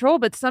self-control,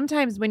 but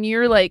sometimes when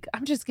you're like,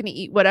 I'm just going to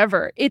eat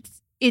whatever,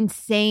 it's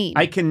insane.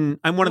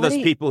 I'm one of those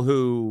people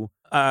who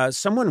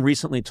someone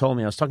recently told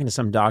me, I was talking to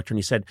some doctor and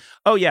he said,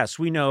 oh yes,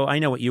 I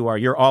know what you are.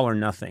 You're all or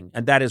nothing.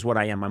 And that is what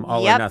I am. I'm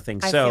all or nothing.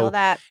 I so feel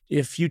that.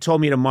 If you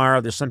told me tomorrow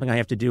there's something I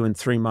have to do in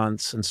 3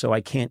 months, and so I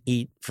can't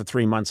eat for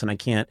 3 months and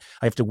I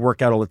have to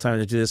work out all the time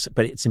to do this,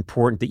 but it's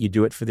important that you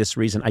do it for this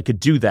reason, I could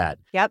do that.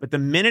 Yep. But the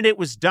minute it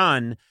was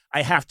done,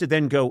 I have to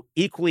then go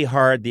equally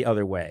hard the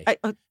other way.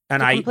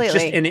 And completely.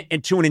 I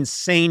just to an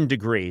insane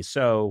degree.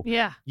 So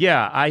yeah,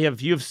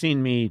 you've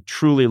seen me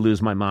truly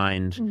lose my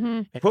mind.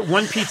 Mm-hmm. Put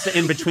one pizza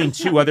in between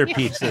 2 other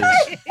pizzas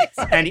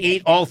and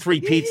eat all 3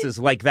 pizzas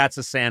like that's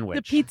a sandwich.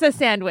 The pizza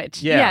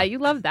sandwich. Yeah, you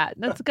love that.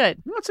 That's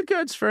good.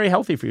 It's very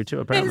healthy for you too,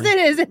 apparently.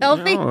 Is it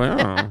healthy? Oh,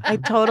 yeah. I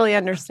totally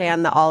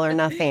understand the all or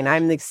nothing.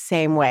 I'm the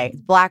same way.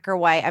 Black or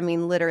white. I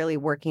mean, literally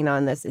working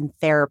on this in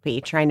therapy,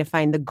 trying to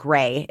find the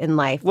gray in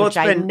life, which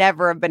I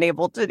never have been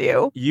able to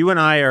do. You and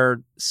I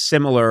are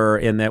similar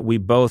in that we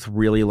both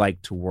really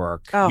like to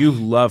work. Oh, you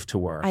love to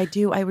work. I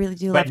do. I really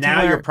do love but to work.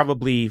 now you're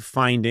probably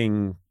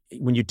finding,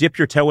 when you dip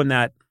your toe in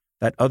that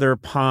other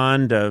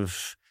pond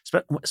of,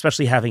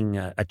 especially having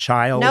a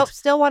child. Nope,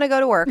 still want to go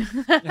to work.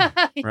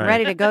 Right.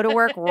 Ready to go to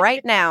work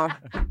right now.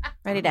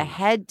 Ready to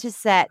head to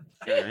set.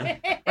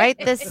 Right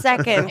this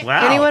second. Wow.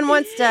 If anyone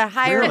wants to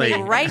hire me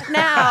right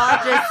now,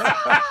 I'll just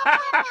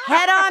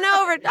head on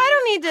over. I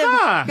don't need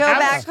to go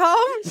back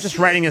home. I'm just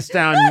writing this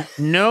down.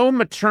 No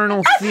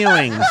maternal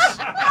feelings.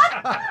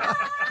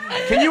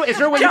 Is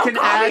there a way you can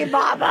add,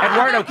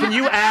 Eduardo, can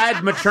you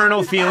add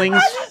maternal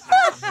feelings?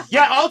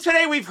 Yeah, all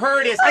today we've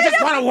heard is, I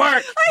just want to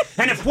work.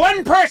 And if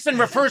one person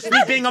refers to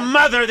me being a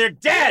mother, they're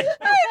dead.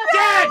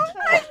 Dead!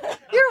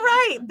 You're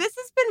right. This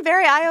has been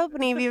very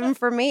eye-opening even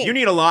for me. You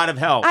need a lot of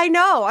help. I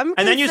know. I'm concerned.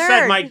 And then you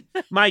said,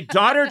 my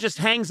daughter just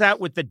hangs out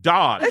with the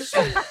dogs.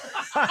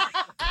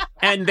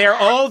 And they're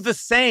all the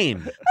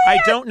same. I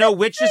don't know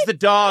which is the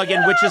dog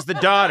and which is the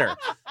daughter.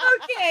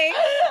 Okay.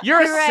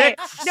 You're sick,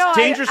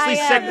 dangerously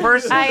sick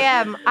person. I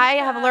am. I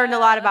have learned a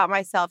lot about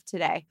myself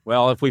today.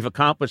 Well, if we've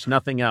accomplished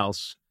nothing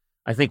else,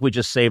 I think we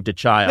just saved a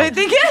child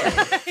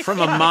from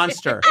a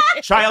monster.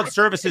 Child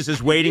Services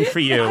is waiting for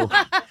you.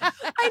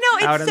 I know.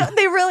 Out it's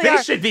they really they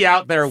are. should be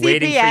out there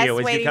waiting for CPS you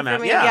as waiting you come for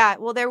out. me. Yeah.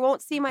 Well, they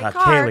won't see my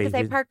car Kaley, because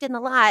I did- parked in the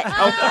lot.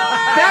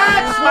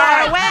 That's Far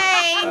why.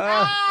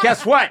 away.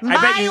 Guess what?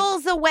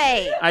 Miles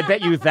away. I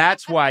bet you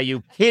that's why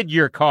you hid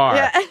your car.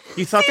 Yeah.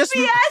 You thought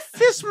CPS.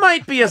 this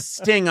might be a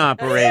sting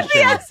operation.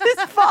 CPS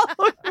is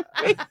following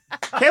me.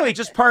 Kaley,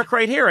 just park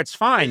right here. It's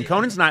fine.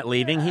 Conan's not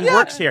leaving. He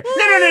works here.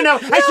 No.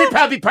 I should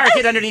probably park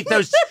it underneath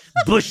those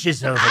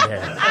bushes over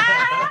there.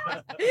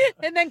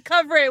 And then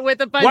cover it with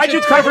a bunch Why'd of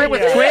you cover it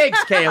with twigs,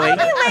 Kaley? I'll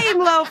be laying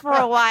low for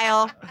a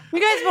while. You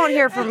guys won't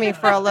hear from me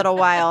for a little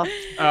while.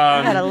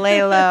 I gotta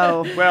lay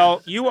low.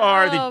 Well, you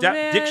are Oh, the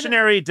man.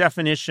 dictionary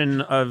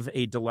definition of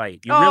a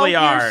delight. You Oh, really you're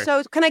are.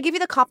 So, can I give you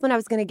the compliment I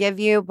was going to give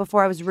you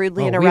before I was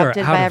rudely Oh,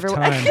 interrupted we are by out of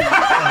everyone?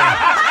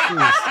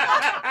 time.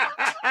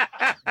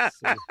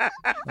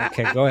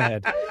 Okay, go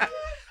ahead.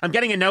 I'm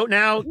getting a note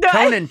now.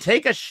 Conan,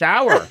 take a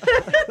shower.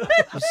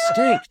 You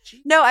stink.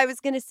 No, I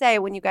was going to say,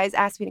 when you guys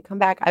asked me to come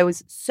back, I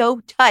was so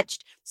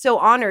touched, so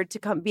honored to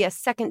come be a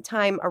second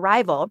time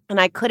arrival.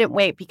 And I couldn't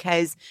wait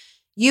because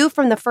you,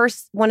 from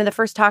one of the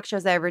first talk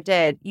shows I ever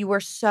did, you were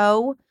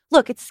so,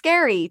 look, it's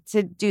scary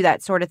to do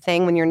that sort of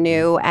thing when you're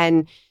new.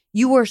 And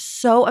you were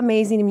so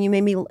amazing to me.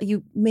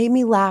 You made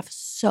me laugh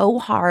so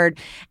hard.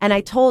 And I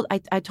told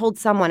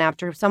someone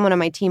after someone on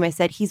my team, I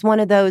said, he's one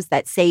of those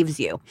that saves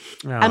you.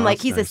 I'm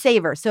like, he's a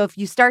saver. So if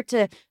you start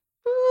to,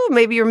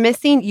 maybe you're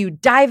missing, you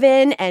dive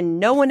in and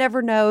no one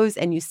ever knows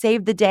and you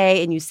save the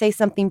day and you say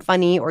something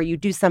funny or you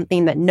do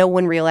something that no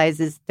one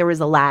realizes there was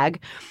a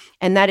lag.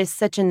 And that is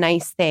such a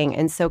nice thing.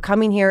 And so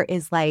coming here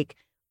is like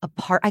a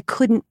part. I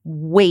couldn't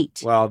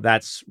wait. Well,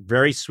 that's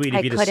very sweet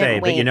of you to say.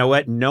 But you know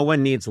what? No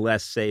one needs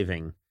less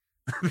saving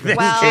than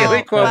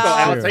Kaley Cuoco.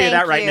 I'll tell you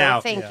that right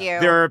now. Thank you.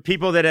 There are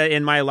people that are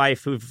in my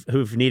life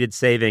who've needed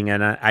saving,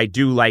 and I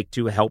do like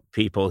to help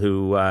people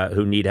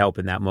who need help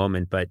in that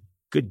moment. But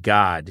good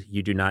God,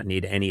 you do not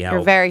need any help.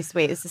 You're very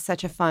sweet. This is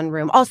such a fun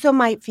room. Also,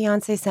 my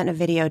fiance sent a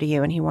video to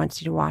you, and he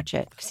wants you to watch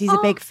it because he's a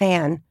big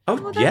fan.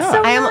 Oh, yeah.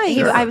 so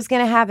I was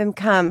going to have him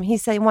come. He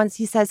said once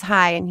he says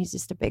hi, and he's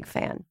just a big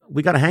fan.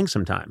 We got to hang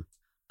sometime.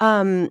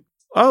 Um,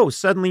 Oh,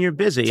 suddenly you're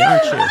busy,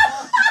 aren't you?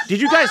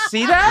 Did you guys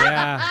see that?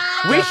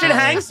 Yeah. We should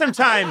hang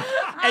sometime.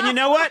 And you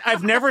know what?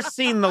 I've never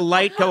seen the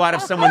light go out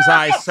of someone's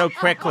eyes so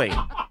quickly.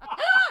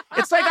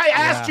 It's like I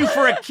asked you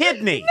for a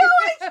kidney.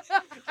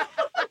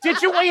 Did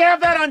we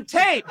have that on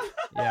tape?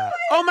 Yeah.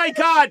 Oh my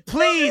God,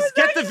 please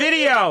get the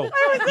video.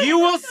 You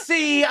will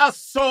see a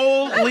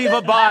soul leave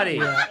a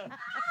body.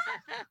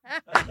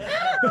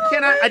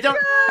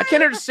 I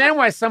can't understand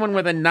why someone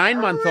with a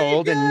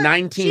 9-month-old and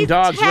 19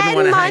 dogs wouldn't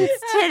want to hang. 10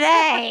 months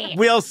today.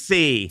 We'll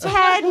see.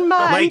 10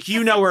 months. Like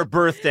you know her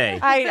birthday.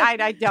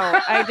 I don't.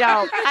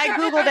 I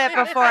Googled it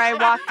before I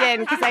walked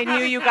in because I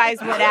knew you guys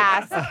would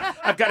ask.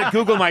 I've got to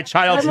Google my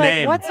child's I'm like,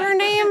 name. what's her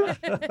name?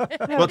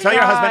 Well, tell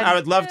your husband I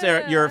would love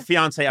to, your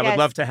fiance, I would Yes.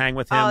 love to hang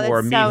with him Oh,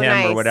 or that's meet so him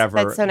nice. or whatever.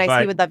 That's so nice.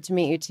 But, He would love to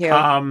meet you too.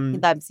 He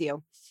loves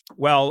you.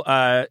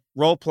 Well,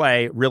 role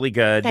play, really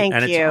good. Thank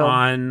and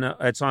you.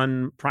 It's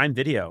on Prime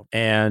Video.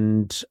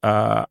 And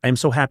I'm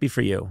so happy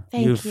for you.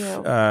 Thank you.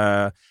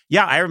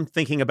 Yeah, I'm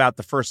thinking about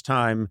the first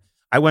time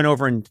I went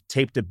over and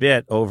taped a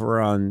bit over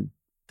on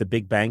the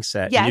Big Bang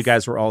set. Yes. And you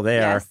guys were all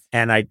there. Yes.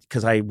 And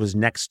because I was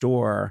next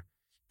door.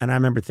 And I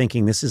remember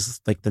thinking, this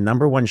is like the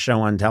 #1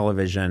 show on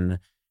television.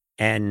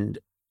 And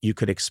you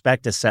could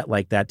expect a set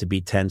like that to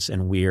be tense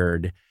and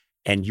weird.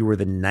 And you were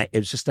it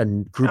was just a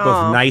group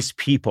of nice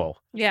people.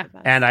 Yeah.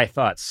 And I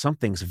thought,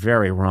 something's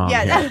very wrong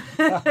here.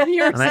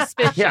 You're And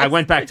suspicious. I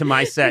went back to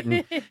my set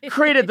and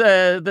created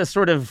the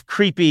sort of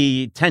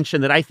creepy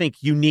tension that I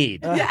think you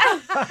need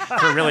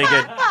for really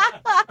good.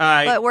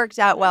 But it worked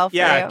out well for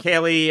you.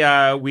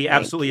 Kaley, we Thank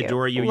absolutely you.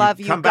 adore you. Love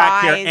you you come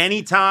back here guys.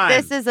 anytime.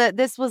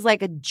 This was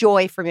like a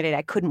joy for me today.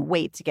 I couldn't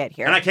wait to get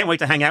here. And I can't wait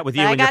to hang out with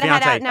you But I and your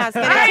gotta head fiance.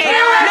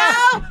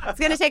 out now. It's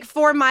gonna take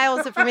 4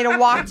 miles for me to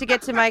walk to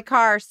get to my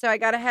car, so I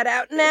gotta head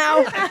out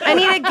now. I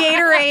need a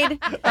Gatorade.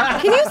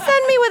 Can you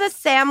send me with a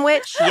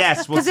sandwich?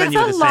 Yes, we'll send you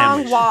with a it's a long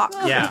sandwich. walk.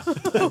 Yeah.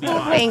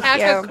 Thank Pack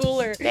you. a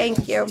cooler.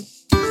 Thank you.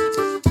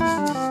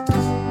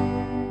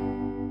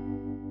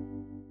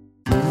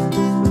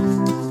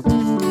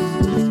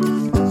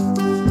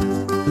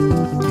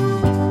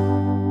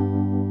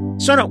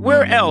 Sona,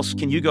 where else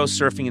can you go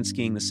surfing and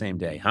skiing the same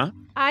day, huh?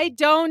 I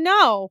don't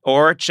know.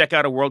 Or check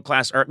out a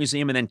world-class art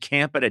museum and then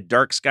camp at a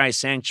dark sky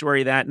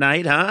sanctuary that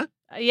night, huh?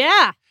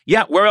 Yeah.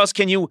 Yeah, where else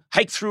can you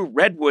hike through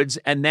redwoods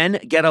and then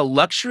get a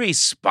luxury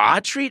spa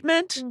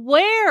treatment?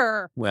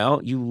 Where?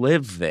 Well, you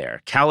live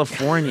there,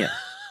 California.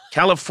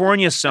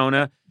 California,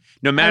 Sona.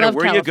 No matter love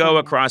where you go California.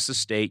 across the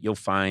state, you'll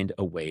find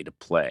a way to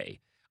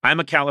play. I'm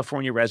a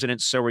California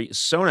resident, so are you.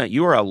 Sona,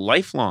 you are a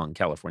lifelong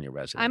California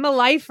resident. I'm a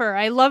lifer.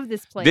 I love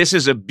this place. This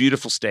is a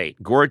beautiful state,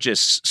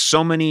 gorgeous,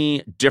 so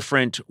many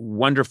different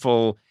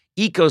wonderful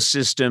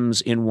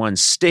ecosystems in one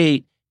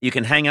state. You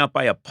can hang out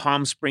by a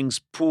Palm Springs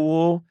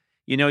pool.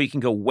 You know, you can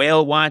go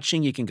whale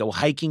watching. You can go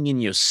hiking in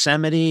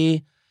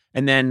Yosemite.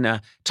 And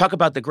then talk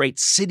about the great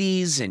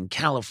cities in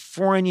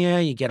California.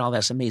 You get all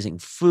this amazing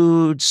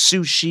food,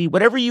 sushi,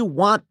 whatever you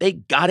want, they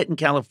got it in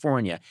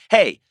California.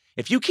 Hey,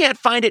 if you can't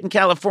find it in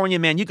California,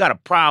 man, you got a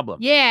problem.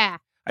 Yeah.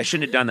 I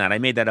shouldn't have done that. I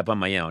made that up on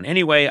my own.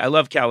 Anyway, I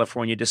love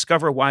California.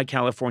 Discover why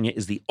California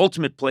is the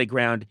ultimate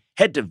playground.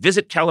 Head to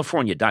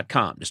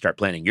visitcalifornia.com to start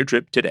planning your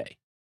trip today.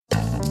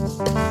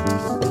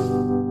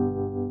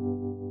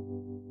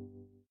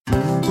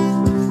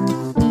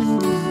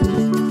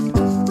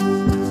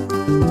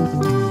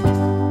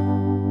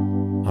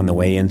 On the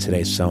way in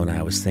today, Sona,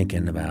 I was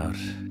thinking about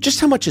just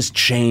how much has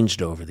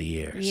changed over the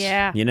years.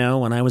 Yeah. You know,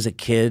 when I was a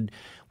kid,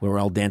 we were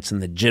all dancing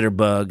the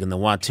jitterbug and the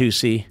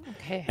Watusi.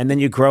 Okay. And then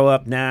you grow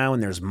up now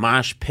and there's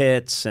mosh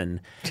pits and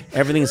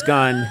everything's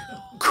gone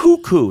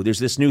cuckoo. There's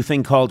this new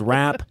thing called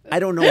rap. I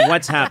don't know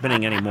what's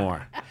happening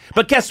anymore.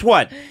 But guess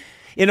what?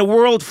 In a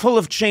world full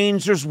of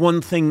change, there's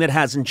one thing that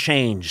hasn't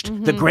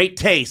changed. The great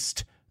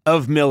taste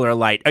of Miller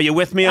Lite. Are you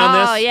with me on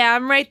this? Oh, yeah,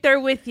 I'm right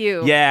there with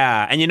you.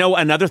 Yeah. And you know,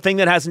 another thing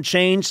that hasn't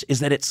changed is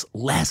that it's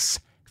less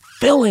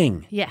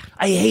filling. Yeah.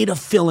 I hate a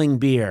filling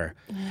beer.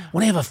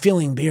 When I have a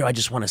filling beer, I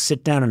just want to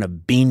sit down in a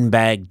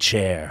beanbag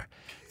chair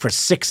for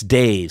 6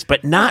 days,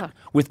 but not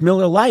with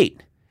Miller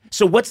Lite.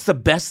 So what's the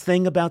best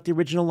thing about the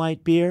original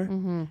light beer?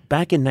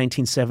 Back in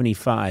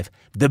 1975,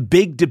 the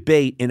big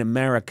debate in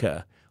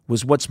America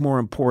was what's more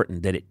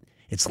important, that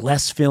it's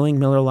less filling,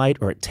 Miller Lite,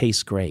 or it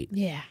tastes great.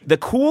 Yeah. The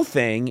cool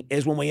thing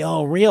is when we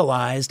all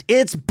realized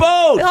it's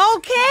both.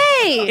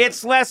 Okay.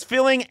 It's less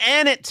filling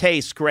and it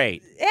tastes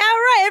great. Yeah,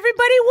 right.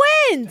 Everybody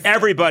wins.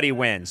 Everybody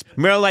wins.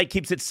 Miller Lite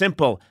keeps it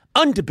simple.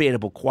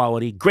 Undebatable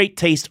quality, great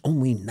taste,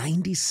 only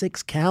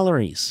 96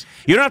 calories.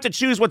 You don't have to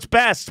choose what's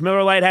best.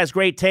 Miller Lite has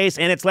great taste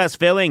and it's less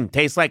filling.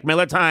 Tastes like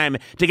Miller time.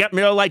 To get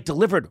Miller Lite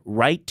delivered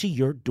right to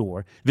your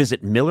door,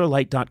 visit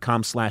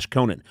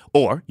MillerLite.com/Conan.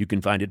 Or you can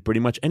find it pretty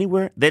much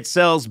anywhere that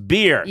sells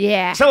beer.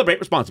 Yeah. Celebrate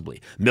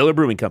responsibly. Miller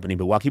Brewing Company,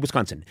 Milwaukee,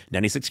 Wisconsin.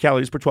 96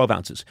 calories per 12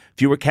 ounces.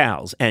 Fewer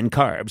calories and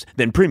carbs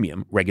than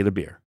premium regular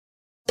beer.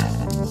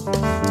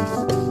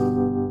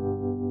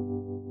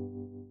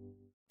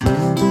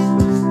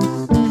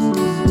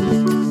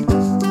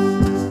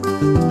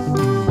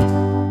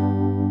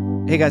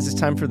 Hey guys, it's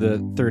time for the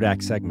third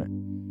act segment.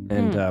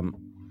 And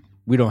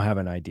we don't have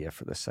an idea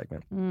for this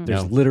segment.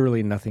 There's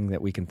literally nothing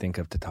that we can think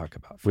of to talk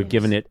about. We've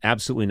given it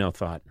absolutely no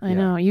thought. I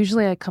know.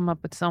 Usually I come up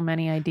with so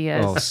many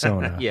ideas. Oh,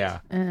 Sona. Yeah.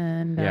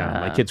 And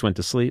My kids went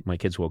to sleep. My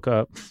kids woke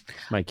up.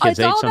 My kids it's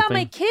ate all something. about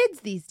my kids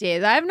these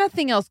days. I have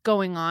nothing else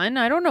going on.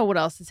 I don't know what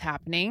else is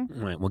happening.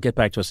 Right. Well, get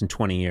back to us in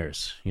 20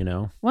 years, you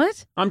know?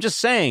 What? I'm just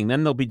saying,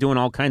 then they'll be doing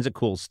all kinds of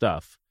cool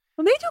stuff.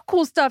 Well, they do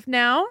cool stuff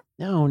now.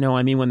 No,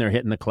 I mean when they're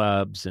hitting the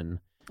clubs and...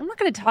 I'm not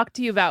going to talk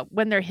to you about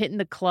when they're hitting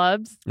the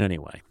clubs.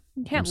 Anyway.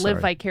 You can't I'm live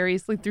sorry.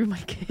 vicariously through my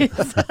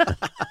kids.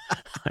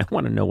 I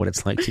want to know what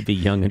it's like to be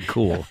young and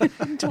cool.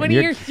 In 20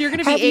 years, you're going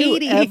to be Have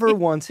 80. you ever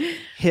once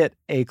hit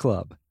a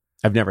club?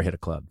 I've never hit a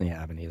club. Yeah, I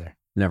haven't either.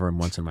 Never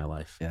once in my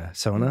life. Yeah.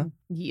 Sona?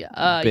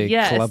 Yeah, Big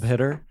yes. club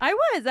hitter? I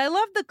was. I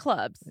love the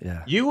clubs.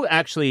 Yeah. You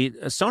actually,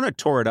 Sona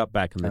tore it up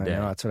back in the I day.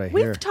 know, that's what I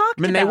We've hear. talked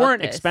I mean, they about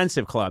weren't this.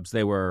 expensive clubs.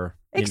 They were,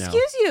 you know.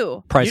 Excuse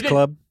you. Price You didn't-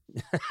 Club?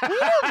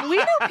 We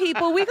know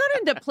people. We got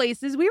into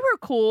places. We were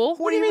cool.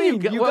 What do you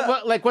mean? You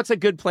got- Like, what's a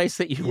good place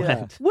that you Yeah.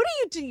 went? What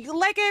do you do?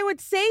 Like, I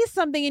would say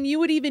something and you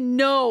would even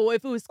know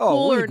if it was Oh,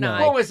 cool or we'd know.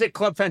 not. What was it?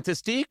 Club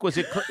Fantastique? Was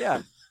it?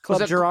 Yeah.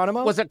 Club was it,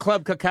 Geronimo? Was it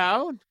Club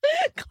Cacao?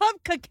 Club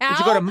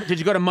Cacao. Did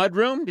you go to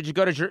Mudroom? Did you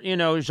go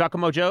to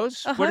Giacomo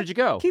Joe's? Uh-huh. Where did you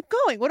go? Keep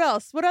going. What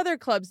else? What other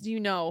clubs do you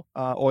know?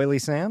 Oily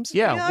Sam's?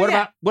 Yeah.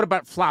 Oh, What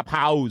about Flop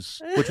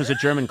House, which was a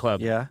German club?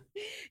 Yeah.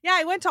 Yeah,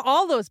 I went to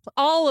all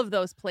of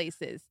those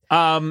places.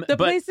 The but,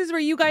 places where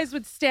you guys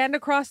would stand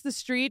across the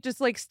street, just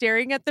like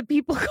staring at the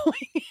people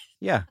going.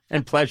 Yeah.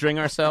 and pleasuring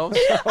ourselves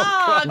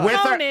Oh,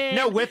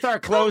 with with our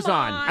clothes Come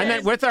on. on. And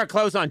then with our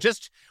clothes on,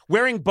 just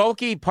wearing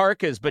bulky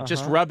parkas, but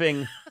just Uh-huh.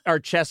 rubbing our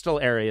chestal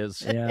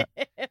areas. Yeah.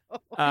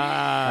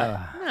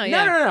 Oh,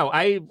 yeah. No.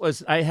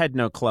 I had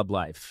no club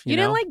life. You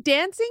know? didn't like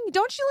dancing?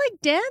 Don't you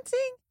like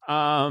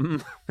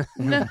dancing?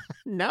 No,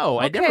 no,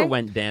 I never Okay.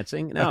 went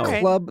dancing. No. Okay.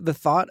 Club, the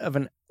thought of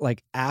an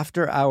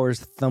after hours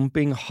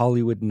thumping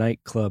Hollywood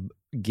nightclub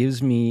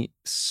gives me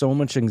so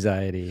much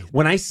anxiety.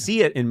 When I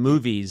see it in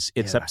movies,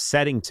 it's Yeah.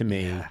 upsetting to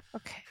me Yeah.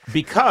 Okay.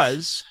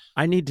 because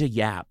I need to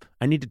yap.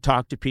 I need to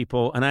talk to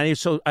people, and I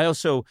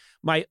also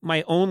my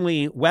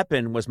only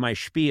weapon was my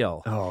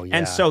spiel. Oh, yeah.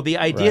 And so the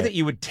idea Right. that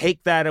you would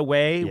take that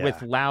away Yeah.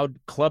 with loud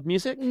club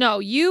music, No,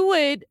 you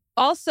would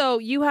also,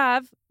 you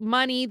have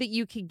money that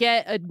you could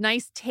get a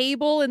nice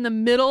table in the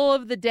middle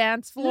of the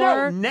dance no,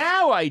 floor.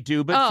 now I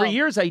do, but for Oh.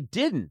 years I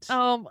didn't.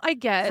 I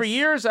guess. For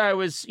years I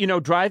was,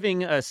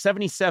 driving a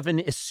 77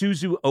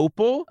 Isuzu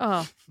Opal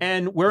Oh.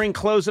 and wearing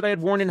clothes that I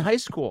had worn in high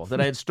school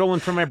that I had stolen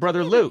from my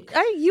brother Luke.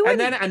 You And would-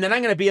 then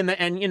I'm going to be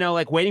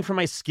like waiting for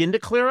my skin to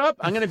clear up.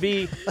 I'm going to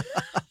be,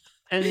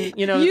 and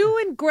you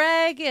and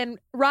Greg and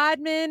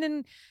Rodman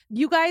and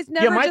you guys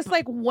never my- just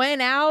like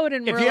went out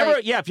and if were you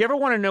like, if you ever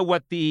want to know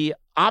what the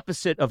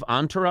opposite of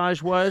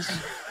Entourage was,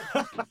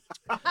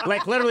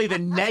 like literally the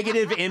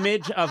negative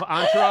image of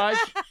Entourage,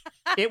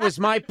 It was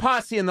my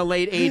posse in the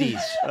late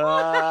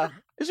 80s.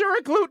 Is there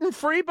a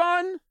gluten-free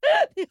bun?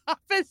 The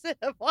opposite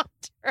of Wonder.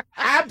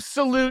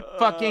 Absolute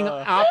fucking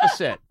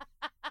opposite.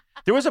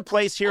 There was a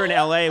place here in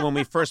L.A. when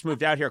we first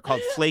moved out here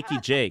called Flaky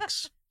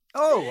Jake's.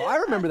 Oh, I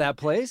remember that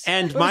place.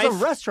 And it was a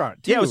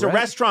restaurant, too, Yeah, it was a right?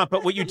 restaurant,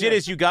 but what you did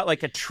is you got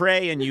like a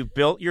tray and you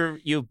built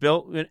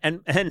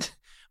and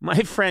my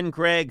friend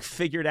Greg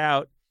figured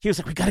out, he was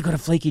like, we got to go to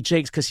Flaky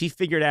Jake's because he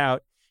figured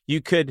out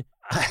you could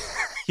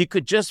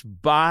just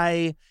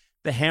buy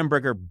the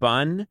hamburger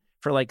bun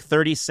for like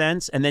 30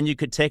 cents, and then you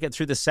could take it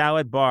through the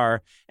salad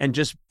bar and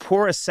just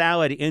pour a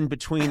salad in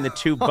between the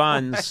two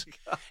buns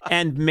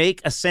and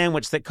make a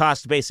sandwich that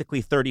cost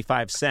basically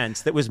 35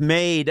 cents that was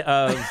made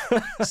of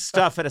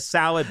stuff at a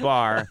salad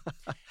bar.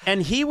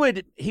 And he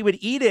would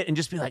eat it and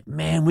just be like,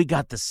 man, we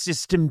got the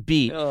system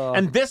beat. Oh.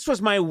 And this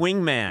was my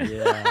wingman.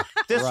 Yeah.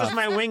 This was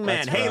my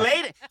wingman. That's Hey,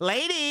 rough.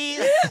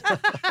 ladies.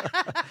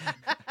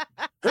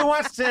 Who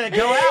wants to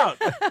go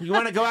out? You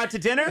want to go out to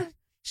dinner?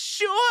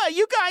 Sure,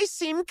 you guys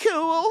seem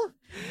cool.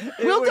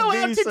 We'll go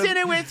out to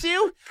dinner with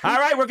you. All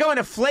right, we're going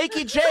to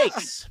Flaky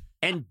Jake's.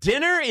 And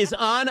dinner is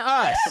on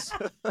us.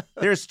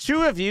 There's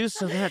two of you,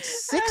 so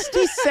that's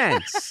 60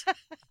 cents.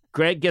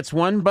 Greg gets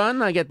one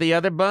bun, I get the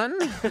other bun.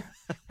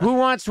 Who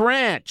wants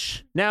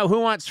ranch? Now, who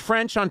wants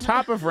French on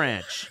top of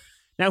ranch?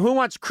 Now, who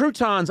wants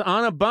croutons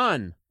on a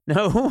bun?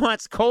 No, who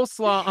wants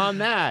coleslaw on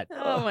that?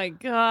 Oh, my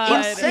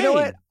God. Insane. You know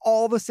what?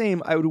 All the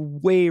same, I would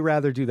way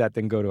rather do that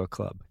than go to a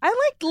club. I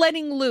like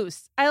letting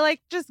loose. I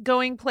like just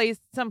going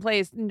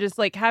someplace and just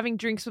like having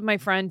drinks with my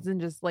friends and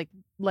just like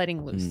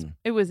letting loose.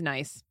 It was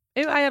nice.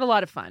 I had a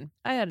lot of fun.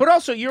 But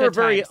also, you're a good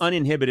very times.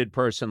 uninhibited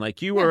person.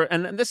 Like you were,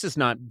 and this is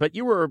not, but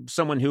you were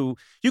someone who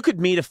you could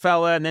meet a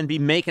fella and then be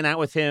making out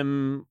with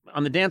him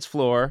on the dance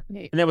floor,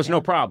 and there was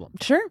no problem.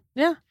 Sure.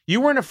 Yeah.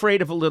 You weren't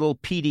afraid of a little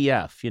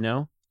PDF, you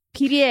know?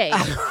 PDA.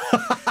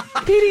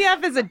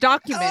 PDF is a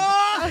document.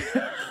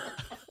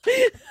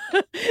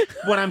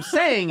 What I'm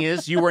saying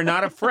is you were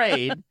not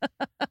afraid.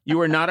 You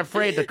were not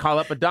afraid to call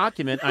up a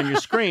document on your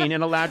screen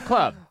in a loud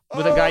club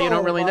with a guy you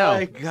don't really know. Oh,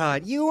 my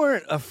God. You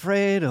weren't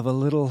afraid of a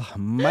little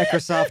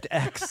Microsoft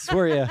X,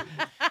 were you?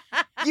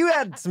 You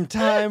had some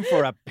time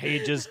for a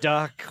Pages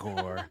doc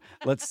or,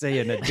 let's say,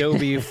 an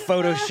Adobe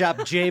Photoshop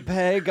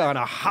JPEG on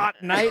a hot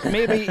night,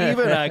 maybe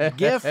even a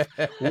GIF.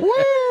 Woo!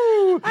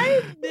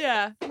 I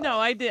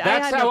did. That's I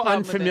had how no problem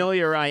with it.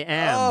 unfamiliar I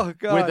am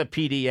with a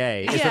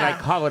PDA, is that I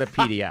call it a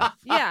PDF.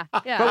 Yeah.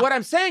 But what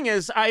I'm saying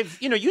is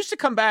used to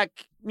come back,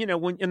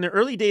 when in the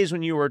early days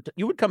when you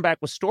would come back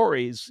with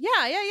stories.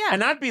 Yeah.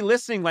 And I'd be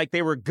listening like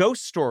they were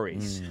ghost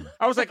stories.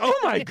 I was like, oh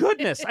my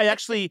goodness. I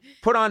actually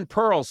put on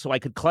pearls so I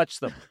could clutch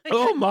them.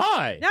 Oh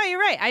my. No, you're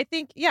right. I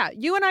think,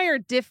 you and I are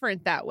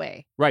different that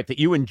way. Right, that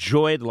you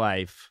enjoyed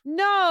life.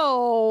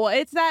 No,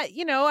 it's that,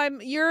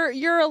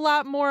 you're a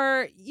lot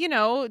more,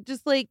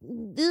 just like,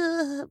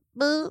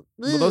 Well,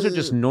 those are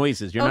just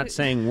noises. You're not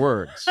saying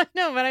words.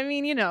 No, but I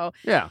mean,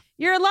 Yeah.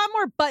 you're a lot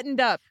more buttoned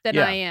up than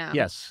I am.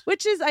 Yes.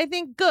 Which is, I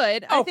think,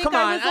 good. Oh, I think come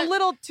I on. was a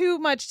little too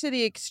much to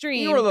the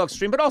extreme. You were a little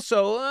extreme, but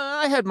also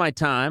I had my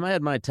time.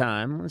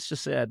 Let's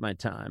just say I had my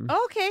time.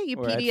 Okay, you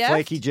Or at PDF.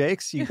 Flaky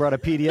Jake's? You brought a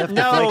PDF to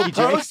No, Flaky Jake's?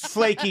 post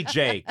Flaky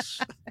Jake's.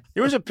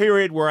 There was a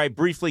period where I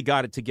briefly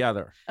got it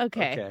together.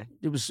 Okay.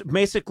 It was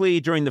basically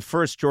during the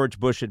first George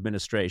Bush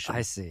administration.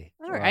 I see.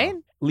 All right.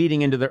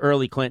 Leading into the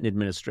early Clinton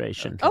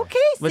administration. Okay,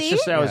 Let's see?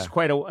 just say I was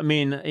quite a, yeah. Do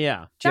you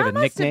have That a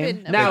must have nickname?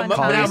 been a Now, fun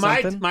Call you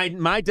time. something?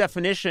 my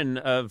definition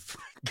of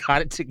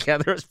got it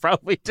together is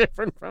probably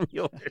different from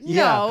yours.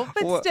 Yeah. No,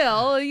 but Well-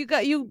 still,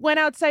 you went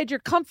outside your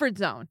comfort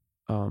zone.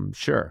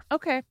 Sure.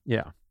 Okay.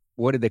 Yeah.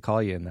 What did they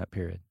call you in that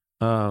period?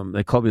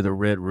 They called me the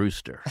Red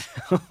Rooster.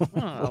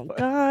 Oh,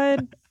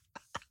 God.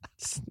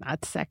 It's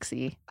not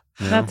sexy.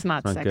 No, That's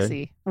not not good.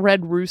 sexy.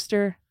 Red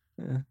rooster.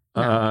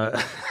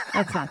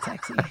 That's not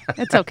sexy.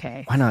 It's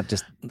okay. Why not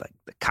just like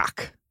the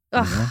cock?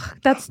 Ugh,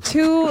 that's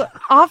too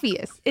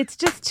obvious. It's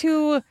just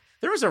too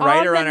there was a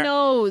writer on on the our.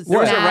 nose. There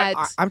was a Matt.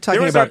 I'm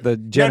talking was about a- the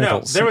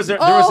genitals. No, there was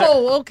a.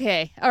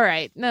 Okay. All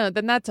right. No,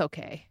 then that's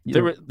okay.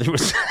 There was there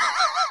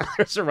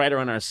was a writer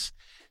on our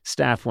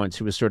staff once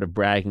who was sort of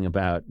bragging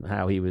about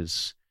how he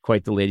was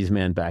quite the ladies'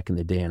 man back in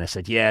the day, and I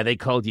said, "Yeah, they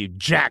called you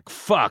Jack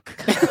Fuck,"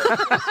 because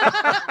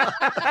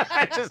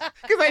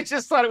I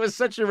just thought it was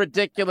such a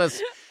ridiculous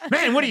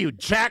man. What are you,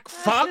 Jack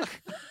Fuck?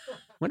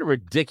 What a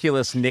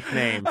ridiculous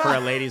nickname for a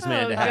ladies'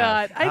 man to have.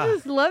 God. I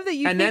just love that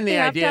you And think then they the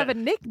have idea- to have a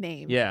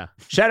nickname. Yeah.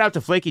 Shout out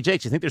to Flaky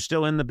Jakes. You think they're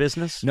still in the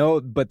business?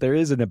 No, but there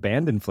is an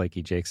abandoned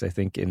Flaky Jake's, I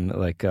think, in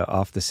like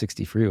off the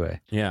 60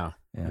 freeway. Yeah.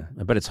 Yeah.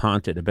 I bet it's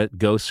haunted. I bet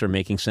ghosts are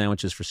making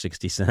sandwiches for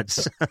 60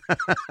 cents.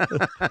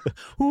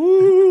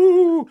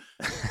 Ooh.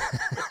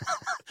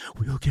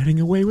 We're getting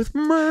away with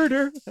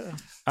murder.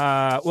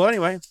 Well,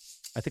 anyway,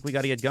 I think we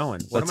got to get going.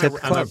 Let's hit the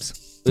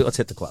clubs. Let's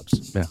hit the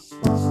clubs. Yeah.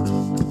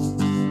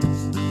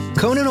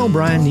 Conan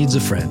O'Brien needs a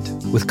friend.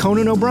 with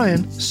Conan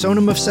O'Brien,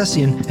 Sonam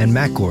Movsesian, and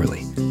Matt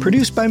Gorley.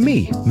 Produced by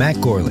me, Matt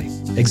Gorley.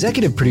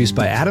 Executive produced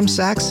by Adam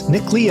Sachs,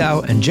 Nick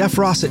Liao, and Jeff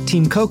Ross at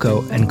Team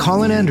Cuoco, and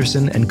Colin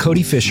Anderson and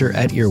Cody Fisher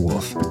at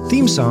Earwolf.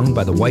 Theme song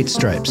by The White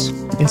Stripes.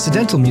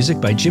 Incidental music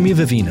by Jimmy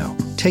Vivino.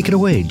 Take it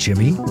away,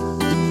 Jimmy.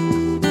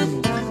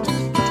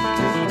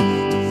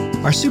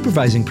 Our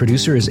supervising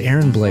producer is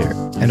Aaron Blair,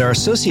 and our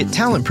associate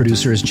talent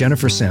producer is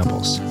Jennifer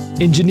Samples.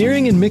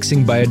 Engineering and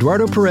mixing by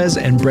Eduardo Perez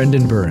and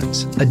Brendan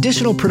Burns.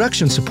 Additional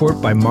production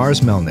support by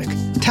Mars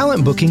Melnick.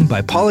 Talent booking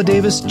by Paula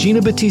Davis,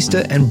 Gina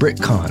Batista, and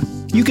Britt Kahn.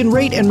 You can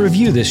rate and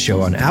review this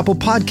show on Apple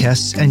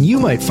Podcasts, and you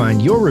might find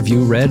your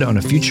review read on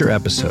a future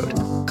episode.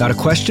 Got a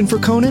question for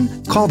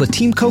Conan? Call the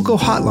Team Coco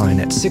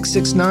hotline at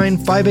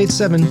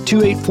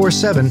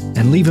 669-587-2847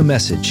 and leave a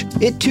message.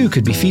 It too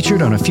could be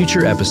featured on a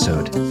future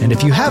episode. And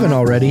if you haven't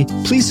already,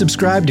 please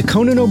subscribe to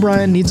Conan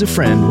O'Brien Needs a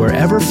Friend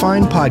wherever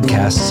fine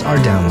podcasts are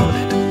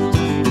downloaded.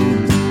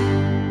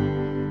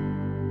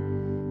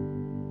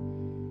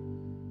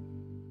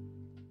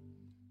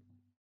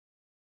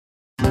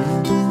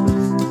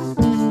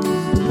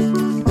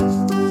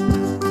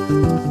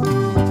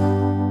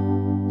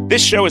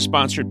 This show is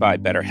sponsored by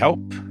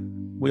BetterHelp.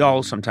 We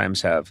all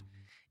sometimes have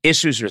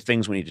issues or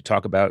things we need to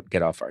talk about,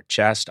 get off our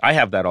chest. I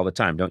have that all the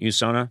time, don't you,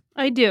 Sona?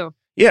 I do.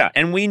 Yeah,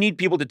 and we need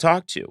people to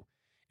talk to.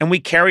 And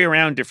we carry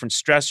around different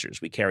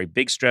stressors. We carry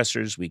big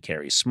stressors. We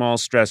carry small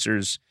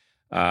stressors.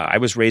 I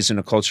was raised in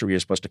a culture where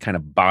you're supposed to kind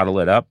of bottle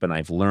it up, and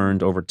I've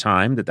learned over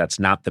time that that's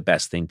not the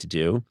best thing to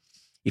do.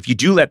 If you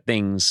do let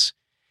things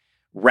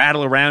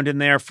rattle around in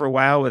there for a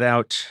while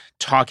without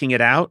talking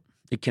it out,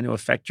 it can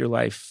affect your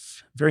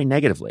life very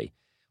negatively.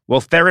 Well,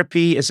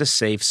 therapy is a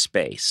safe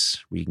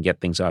space where you can get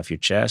things off your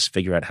chest,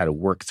 figure out how to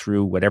work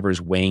through whatever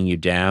is weighing you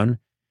down.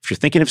 If you're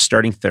thinking of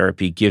starting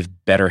therapy, give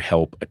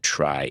BetterHelp a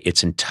try.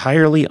 It's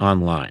entirely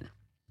online.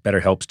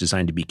 BetterHelp's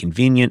designed to be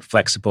convenient,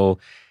 flexible,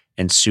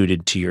 and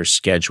suited to your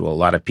schedule. A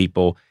lot of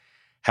people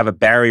have a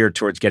barrier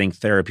towards getting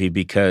therapy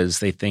because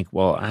they think,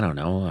 well, I don't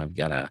know, I've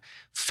got to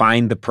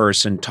find the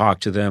person, talk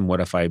to them.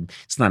 What if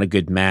it's not a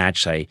good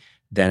match?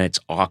 Then it's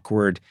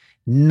awkward.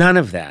 None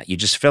of that. You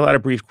just fill out a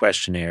brief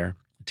questionnaire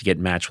to get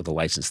matched with a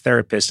licensed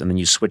therapist, and then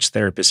you switch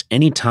therapists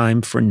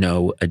anytime for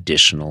no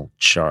additional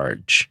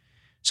charge.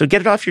 So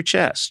get it off your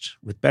chest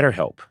with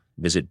BetterHelp.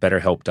 Visit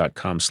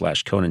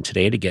BetterHelp.com/Conan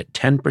today to get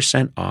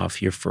 10%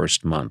 off your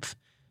first month.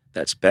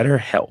 That's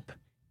BetterHelp,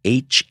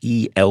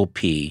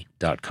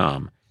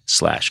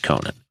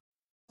 HELP.com/Conan.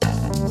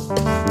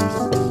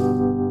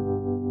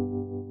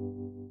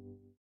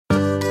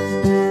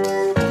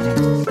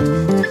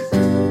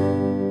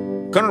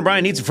 Conan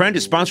O'Brien Needs a Friend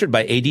is sponsored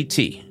by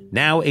ADT.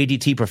 Now,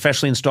 ADT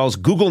professionally installs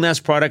Google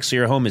Nest products so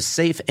your home is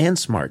safe and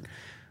smart.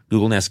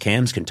 Google Nest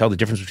cams can tell the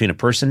difference between a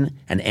person,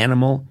 an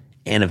animal,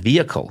 and a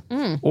vehicle.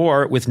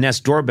 Or with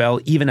Nest Doorbell,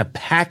 even a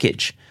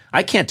package.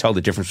 I can't tell the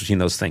difference between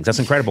those things. That's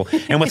incredible.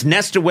 And with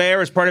Nest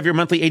Aware, as part of your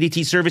monthly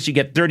ADT service, you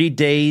get 30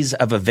 days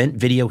of event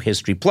video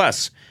history.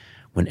 Plus,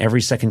 when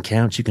every second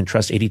counts, you can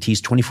trust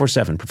ADT's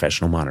 24/7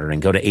 professional monitoring.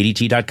 Go to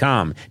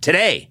ADT.com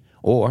today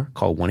or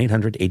call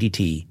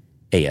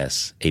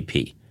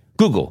 1-800-ADT-ASAP.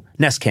 Google,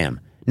 Nest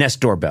Cam,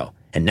 Nest Doorbell,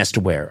 and Nest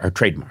Aware are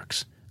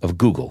trademarks of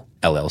Google,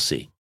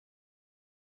 LLC.